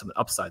the ultimate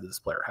upside that this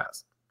player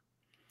has.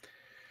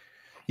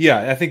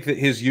 Yeah, I think that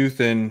his youth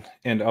and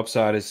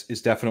upside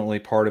is definitely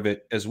part of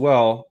it as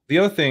well. The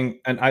other thing,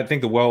 and I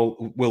think the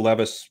Will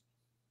Levis,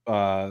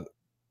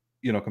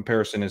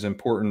 comparison is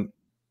important.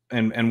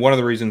 And one of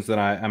the reasons that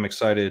I'm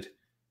excited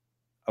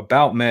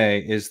about May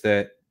is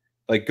that,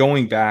 like,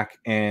 going back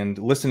and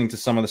listening to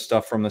some of the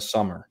stuff from the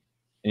summer,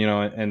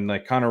 and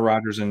like Connor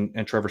Rogers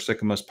and Trevor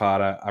Sycamores pod,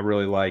 I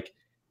really like.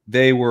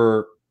 They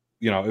were,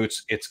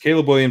 it's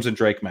Caleb Williams and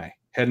Drake May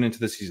heading into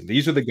the season.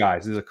 These are the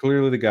guys. These are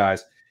clearly the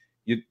guys.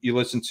 You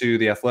listen to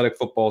the Athletic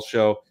Football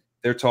Show.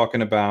 They're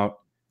talking about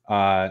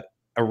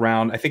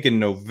around, I think in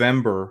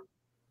November,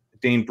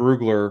 Dane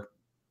Brugler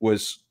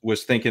was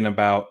thinking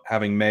about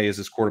having May as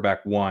his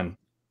quarterback 1.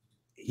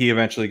 He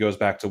eventually goes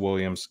back to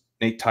Williams.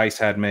 Nate Tice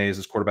had May as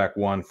his quarterback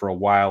 1 for a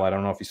while. I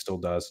don't know if he still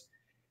does.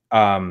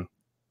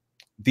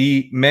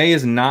 The May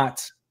is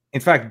not, in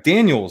fact,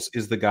 Daniels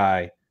is the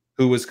guy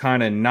who was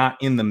kind of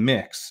not in the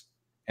mix.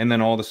 And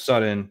then all of a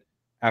sudden,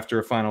 after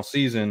a final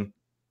season,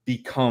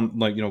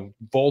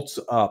 vaults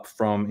up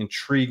from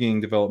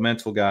intriguing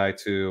developmental guy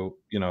to,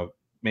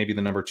 maybe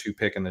the number 2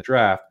 pick in the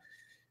draft.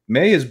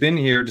 May has been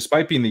here,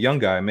 despite being the young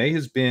guy. May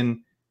has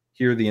been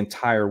here the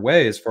entire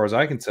way, as far as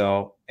I can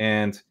tell.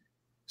 And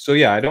so,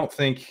 yeah, I don't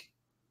think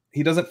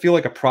he doesn't feel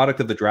like a product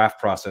of the draft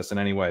process in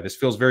any way. This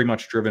feels very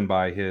much driven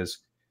by his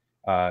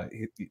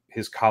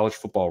college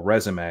football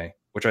resume,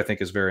 which I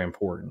think is very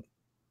important.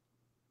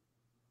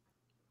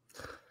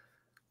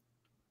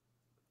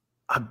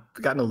 I've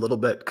gotten a little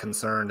bit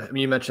concerned. I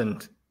mean, you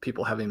mentioned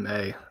people having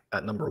May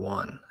at number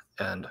 1,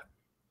 and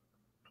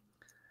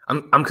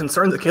I'm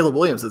concerned that Caleb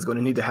Williams is going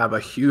to need to have a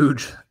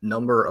huge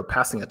number of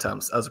passing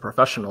attempts as a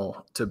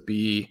professional to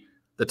be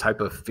the type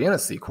of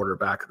fantasy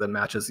quarterback that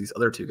matches these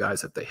other 2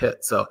 guys if they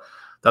hit. So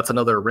that's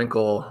another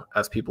wrinkle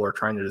as people are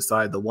trying to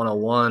decide the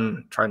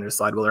 101, trying to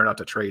decide whether or not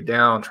to trade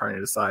down, trying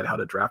to decide how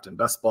to draft in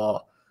best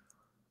ball.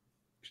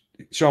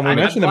 Sean, we I'm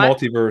mentioned the glad-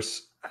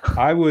 multiverse.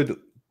 I would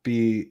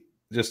be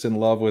just in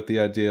love with the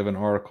idea of an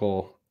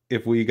article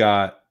if we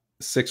got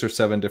 6 or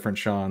 7 different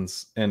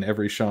Shawns and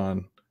every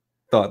Shawn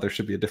thought there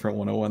should be a different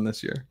 101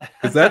 this year.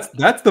 Because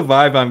that's the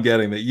vibe I'm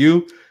getting, that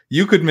you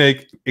could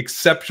make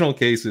exceptional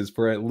cases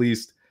for at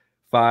least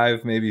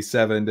 5, maybe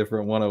 7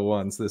 different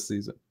 101s this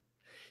season.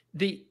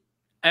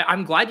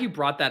 I'm glad you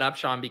brought that up,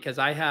 Sean, because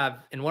I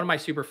have in one of my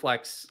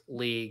Superflex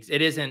leagues,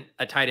 it isn't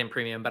a tight end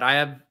premium, but I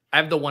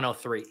have the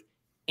 103.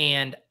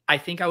 And I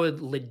think I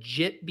would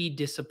legit be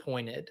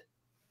disappointed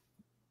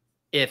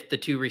if the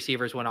 2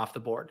 receivers went off the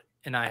board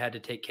and I had to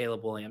take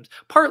Caleb Williams.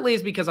 Partly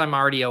is because I'm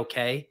already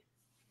okay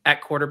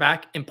at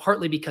quarterback, and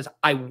partly because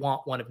I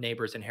want one of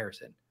Nabers and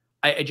Harrison.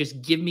 I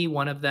just give me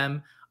one of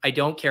them. I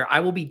don't care. I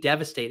will be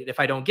devastated if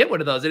I don't get one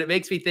of those. And it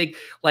makes me think,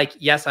 like,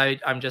 yes,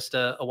 I'm just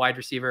a wide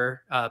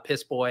receiver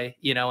piss boy,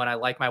 and I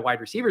like my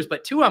wide receivers.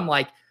 But 2, I'm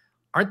like,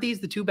 aren't these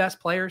the 2 best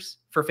players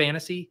for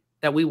fantasy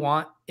that we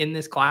want in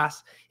this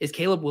class? Is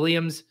Caleb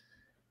Williams,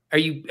 are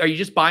you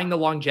just buying the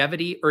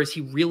longevity, or is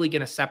he really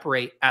going to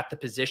separate at the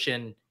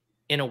position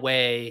in a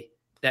way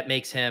that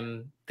makes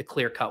him the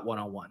clear-cut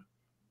 101?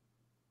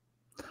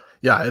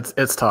 Yeah,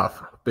 it's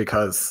tough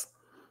because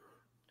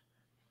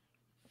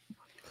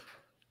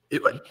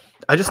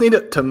I just need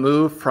it to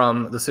move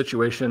from the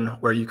situation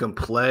where you can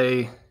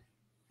play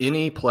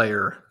any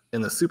player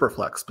in the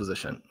Superflex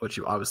position, which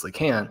you obviously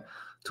can,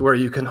 to where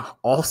you can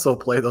also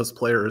play those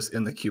players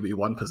in the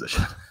QB1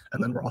 position,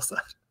 and then we're all set.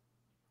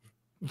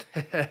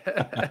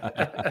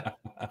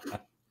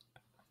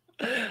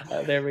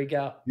 There we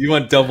go. You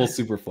want double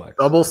Superflex.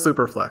 Double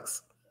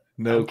Superflex.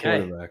 No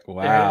quarterback.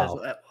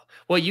 Wow.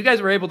 Well, you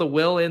guys were able to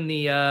will in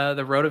the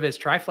Rotoviz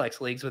Triflex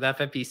leagues with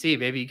FFPC.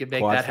 Maybe you could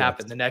make that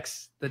happen. The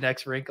next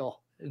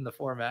wrinkle in the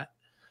format.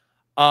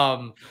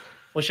 Well,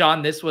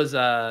 Sean, this was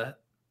a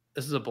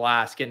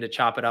blast getting to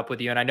chop it up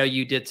with you. And I know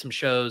you did some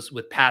shows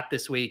with Pat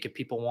this week. If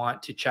people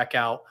want to check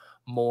out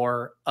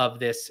more of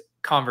this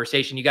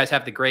conversation, you guys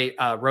have the great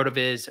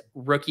Rotoviz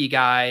rookie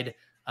guide.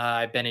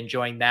 I've been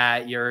enjoying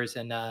that. Yours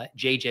and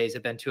JJ's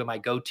have been 2 of my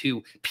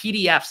go-to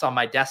PDFs on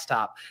my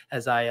desktop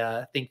as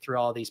I think through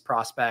all these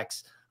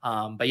prospects.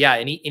 But yeah,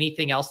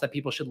 anything else that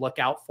people should look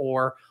out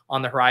for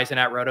on the horizon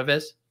at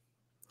Rotoviz?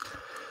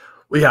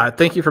 Well, yeah,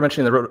 thank you for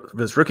mentioning the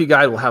Rotoviz rookie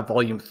guide. We'll have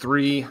volume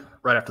 3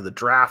 right after the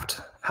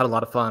draft. Had a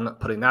lot of fun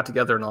putting that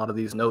together, and a lot of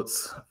these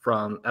notes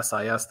from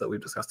SIS that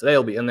we've discussed today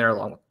will be in there,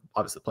 along with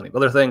obviously plenty of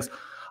other things.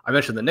 I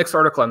mentioned the Knicks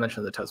article. I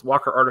mentioned the Tez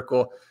Walker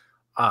article.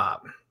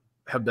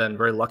 Have been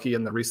very lucky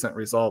in the recent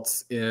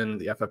results in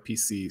the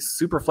FFPC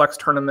Superflex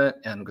tournament,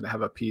 and I'm going to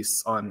have a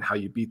piece on how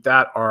you beat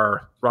that.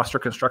 Our roster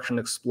construction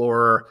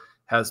explorer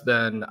has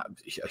been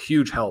a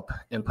huge help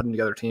in putting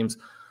together teams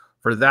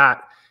for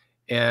that.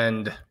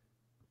 And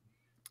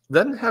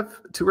then have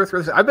 2 or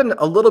 3. I've been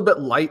a little bit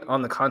light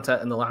on the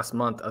content in the last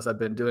month as I've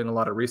been doing a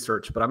lot of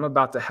research, but I'm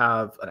about to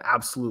have an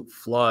absolute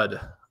flood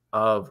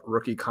of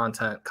rookie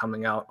content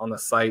coming out on the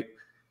site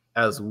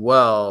as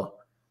well.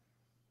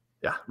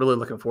 Yeah, really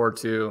looking forward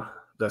to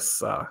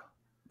this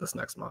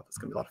next month. It's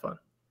gonna be a lot of fun.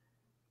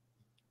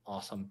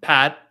 Awesome.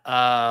 Pat,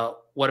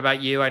 what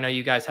about you? I know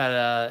you guys had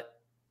a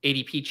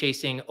ADP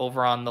chasing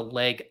over on the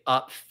Leg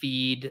Up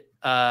feed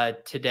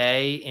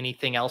today.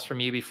 Anything else from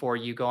you before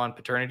you go on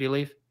paternity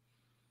leave?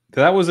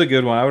 That was a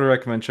good one. I would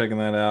recommend checking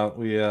that out.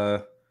 We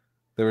there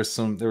was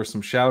some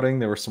shouting,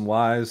 there were some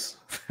lies,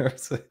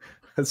 that's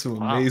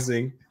some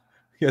amazing.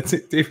 Yeah,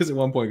 Davis at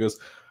one point goes,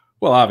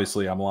 "Well,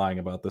 obviously I'm lying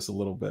about this a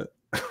little bit."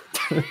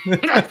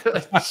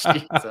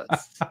 Jesus.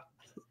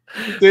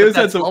 Davis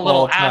had some a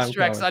little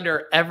asterisk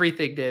under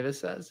everything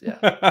Davis says.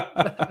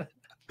 Yeah.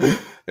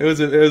 It was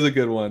a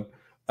good one.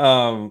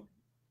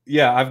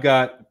 Yeah, I've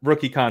got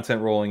rookie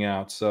content rolling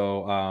out.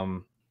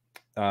 So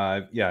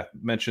yeah,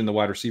 mentioned the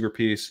wide receiver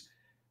piece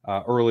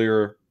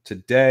earlier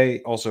today.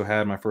 Also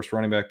had my first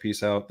running back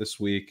piece out this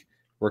week.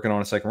 Working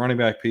on a second running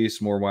back piece,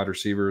 more wide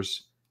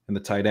receivers and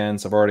the tight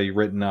ends. I've already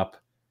written up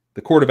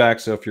the quarterback.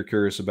 So if you're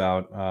curious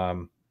about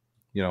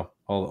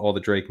all the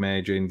Drake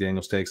May, Jayden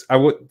Daniels takes,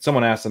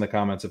 someone asked in the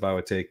comments if I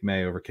would take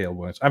May over Caleb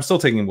Williams. I'm still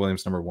taking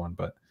Williams number 1,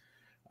 but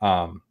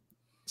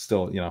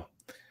still,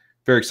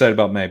 very excited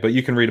about May. But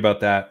you can read about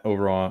that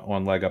over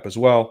on Leg Up as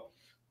well.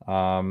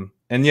 And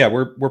yeah,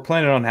 we're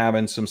planning on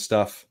having some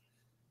stuff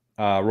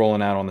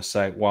rolling out on the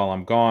site while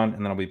I'm gone,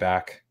 and then I'll be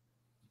back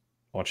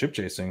on chip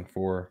chasing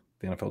for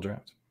the NFL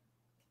draft.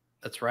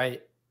 That's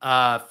right.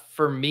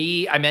 For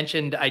me, I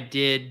mentioned I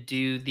did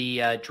do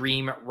the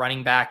Dream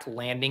running back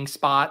landing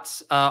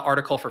spots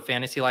article for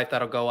Fantasy Life.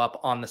 That'll go up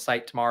on the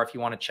site tomorrow if you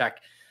want to check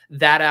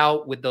that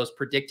out with those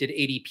predicted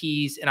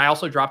ADPs. And I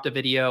also dropped a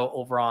video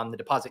over on the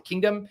Deposit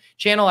Kingdom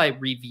channel. I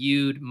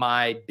reviewed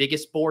my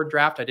biggest board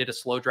draft. I did a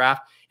slow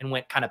draft and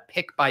went kind of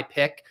pick by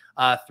pick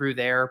through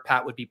there.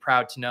 Pat would be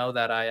proud to know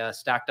that I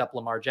stacked up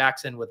Lamar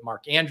Jackson with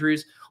Mark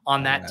Andrews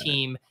on that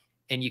team.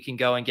 And you can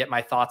go and get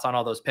my thoughts on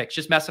all those picks,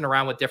 just messing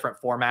around with different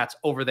formats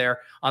over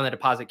there on the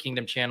Deposit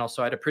Kingdom channel.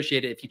 So I'd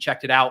appreciate it if you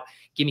checked it out.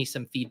 Give me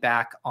some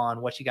feedback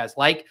on what you guys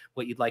like,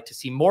 what you'd like to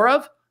see more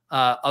of.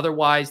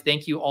 Otherwise,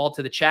 thank you all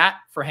to the chat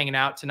for hanging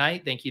out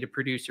tonight. Thank you to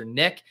producer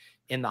Nick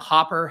in the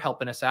hopper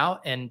helping us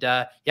out. And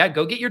yeah,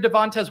 go get your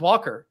Devontae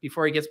Walker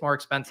before he gets more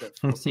expensive.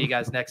 We'll see you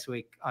guys next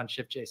week on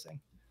Shift Chasing.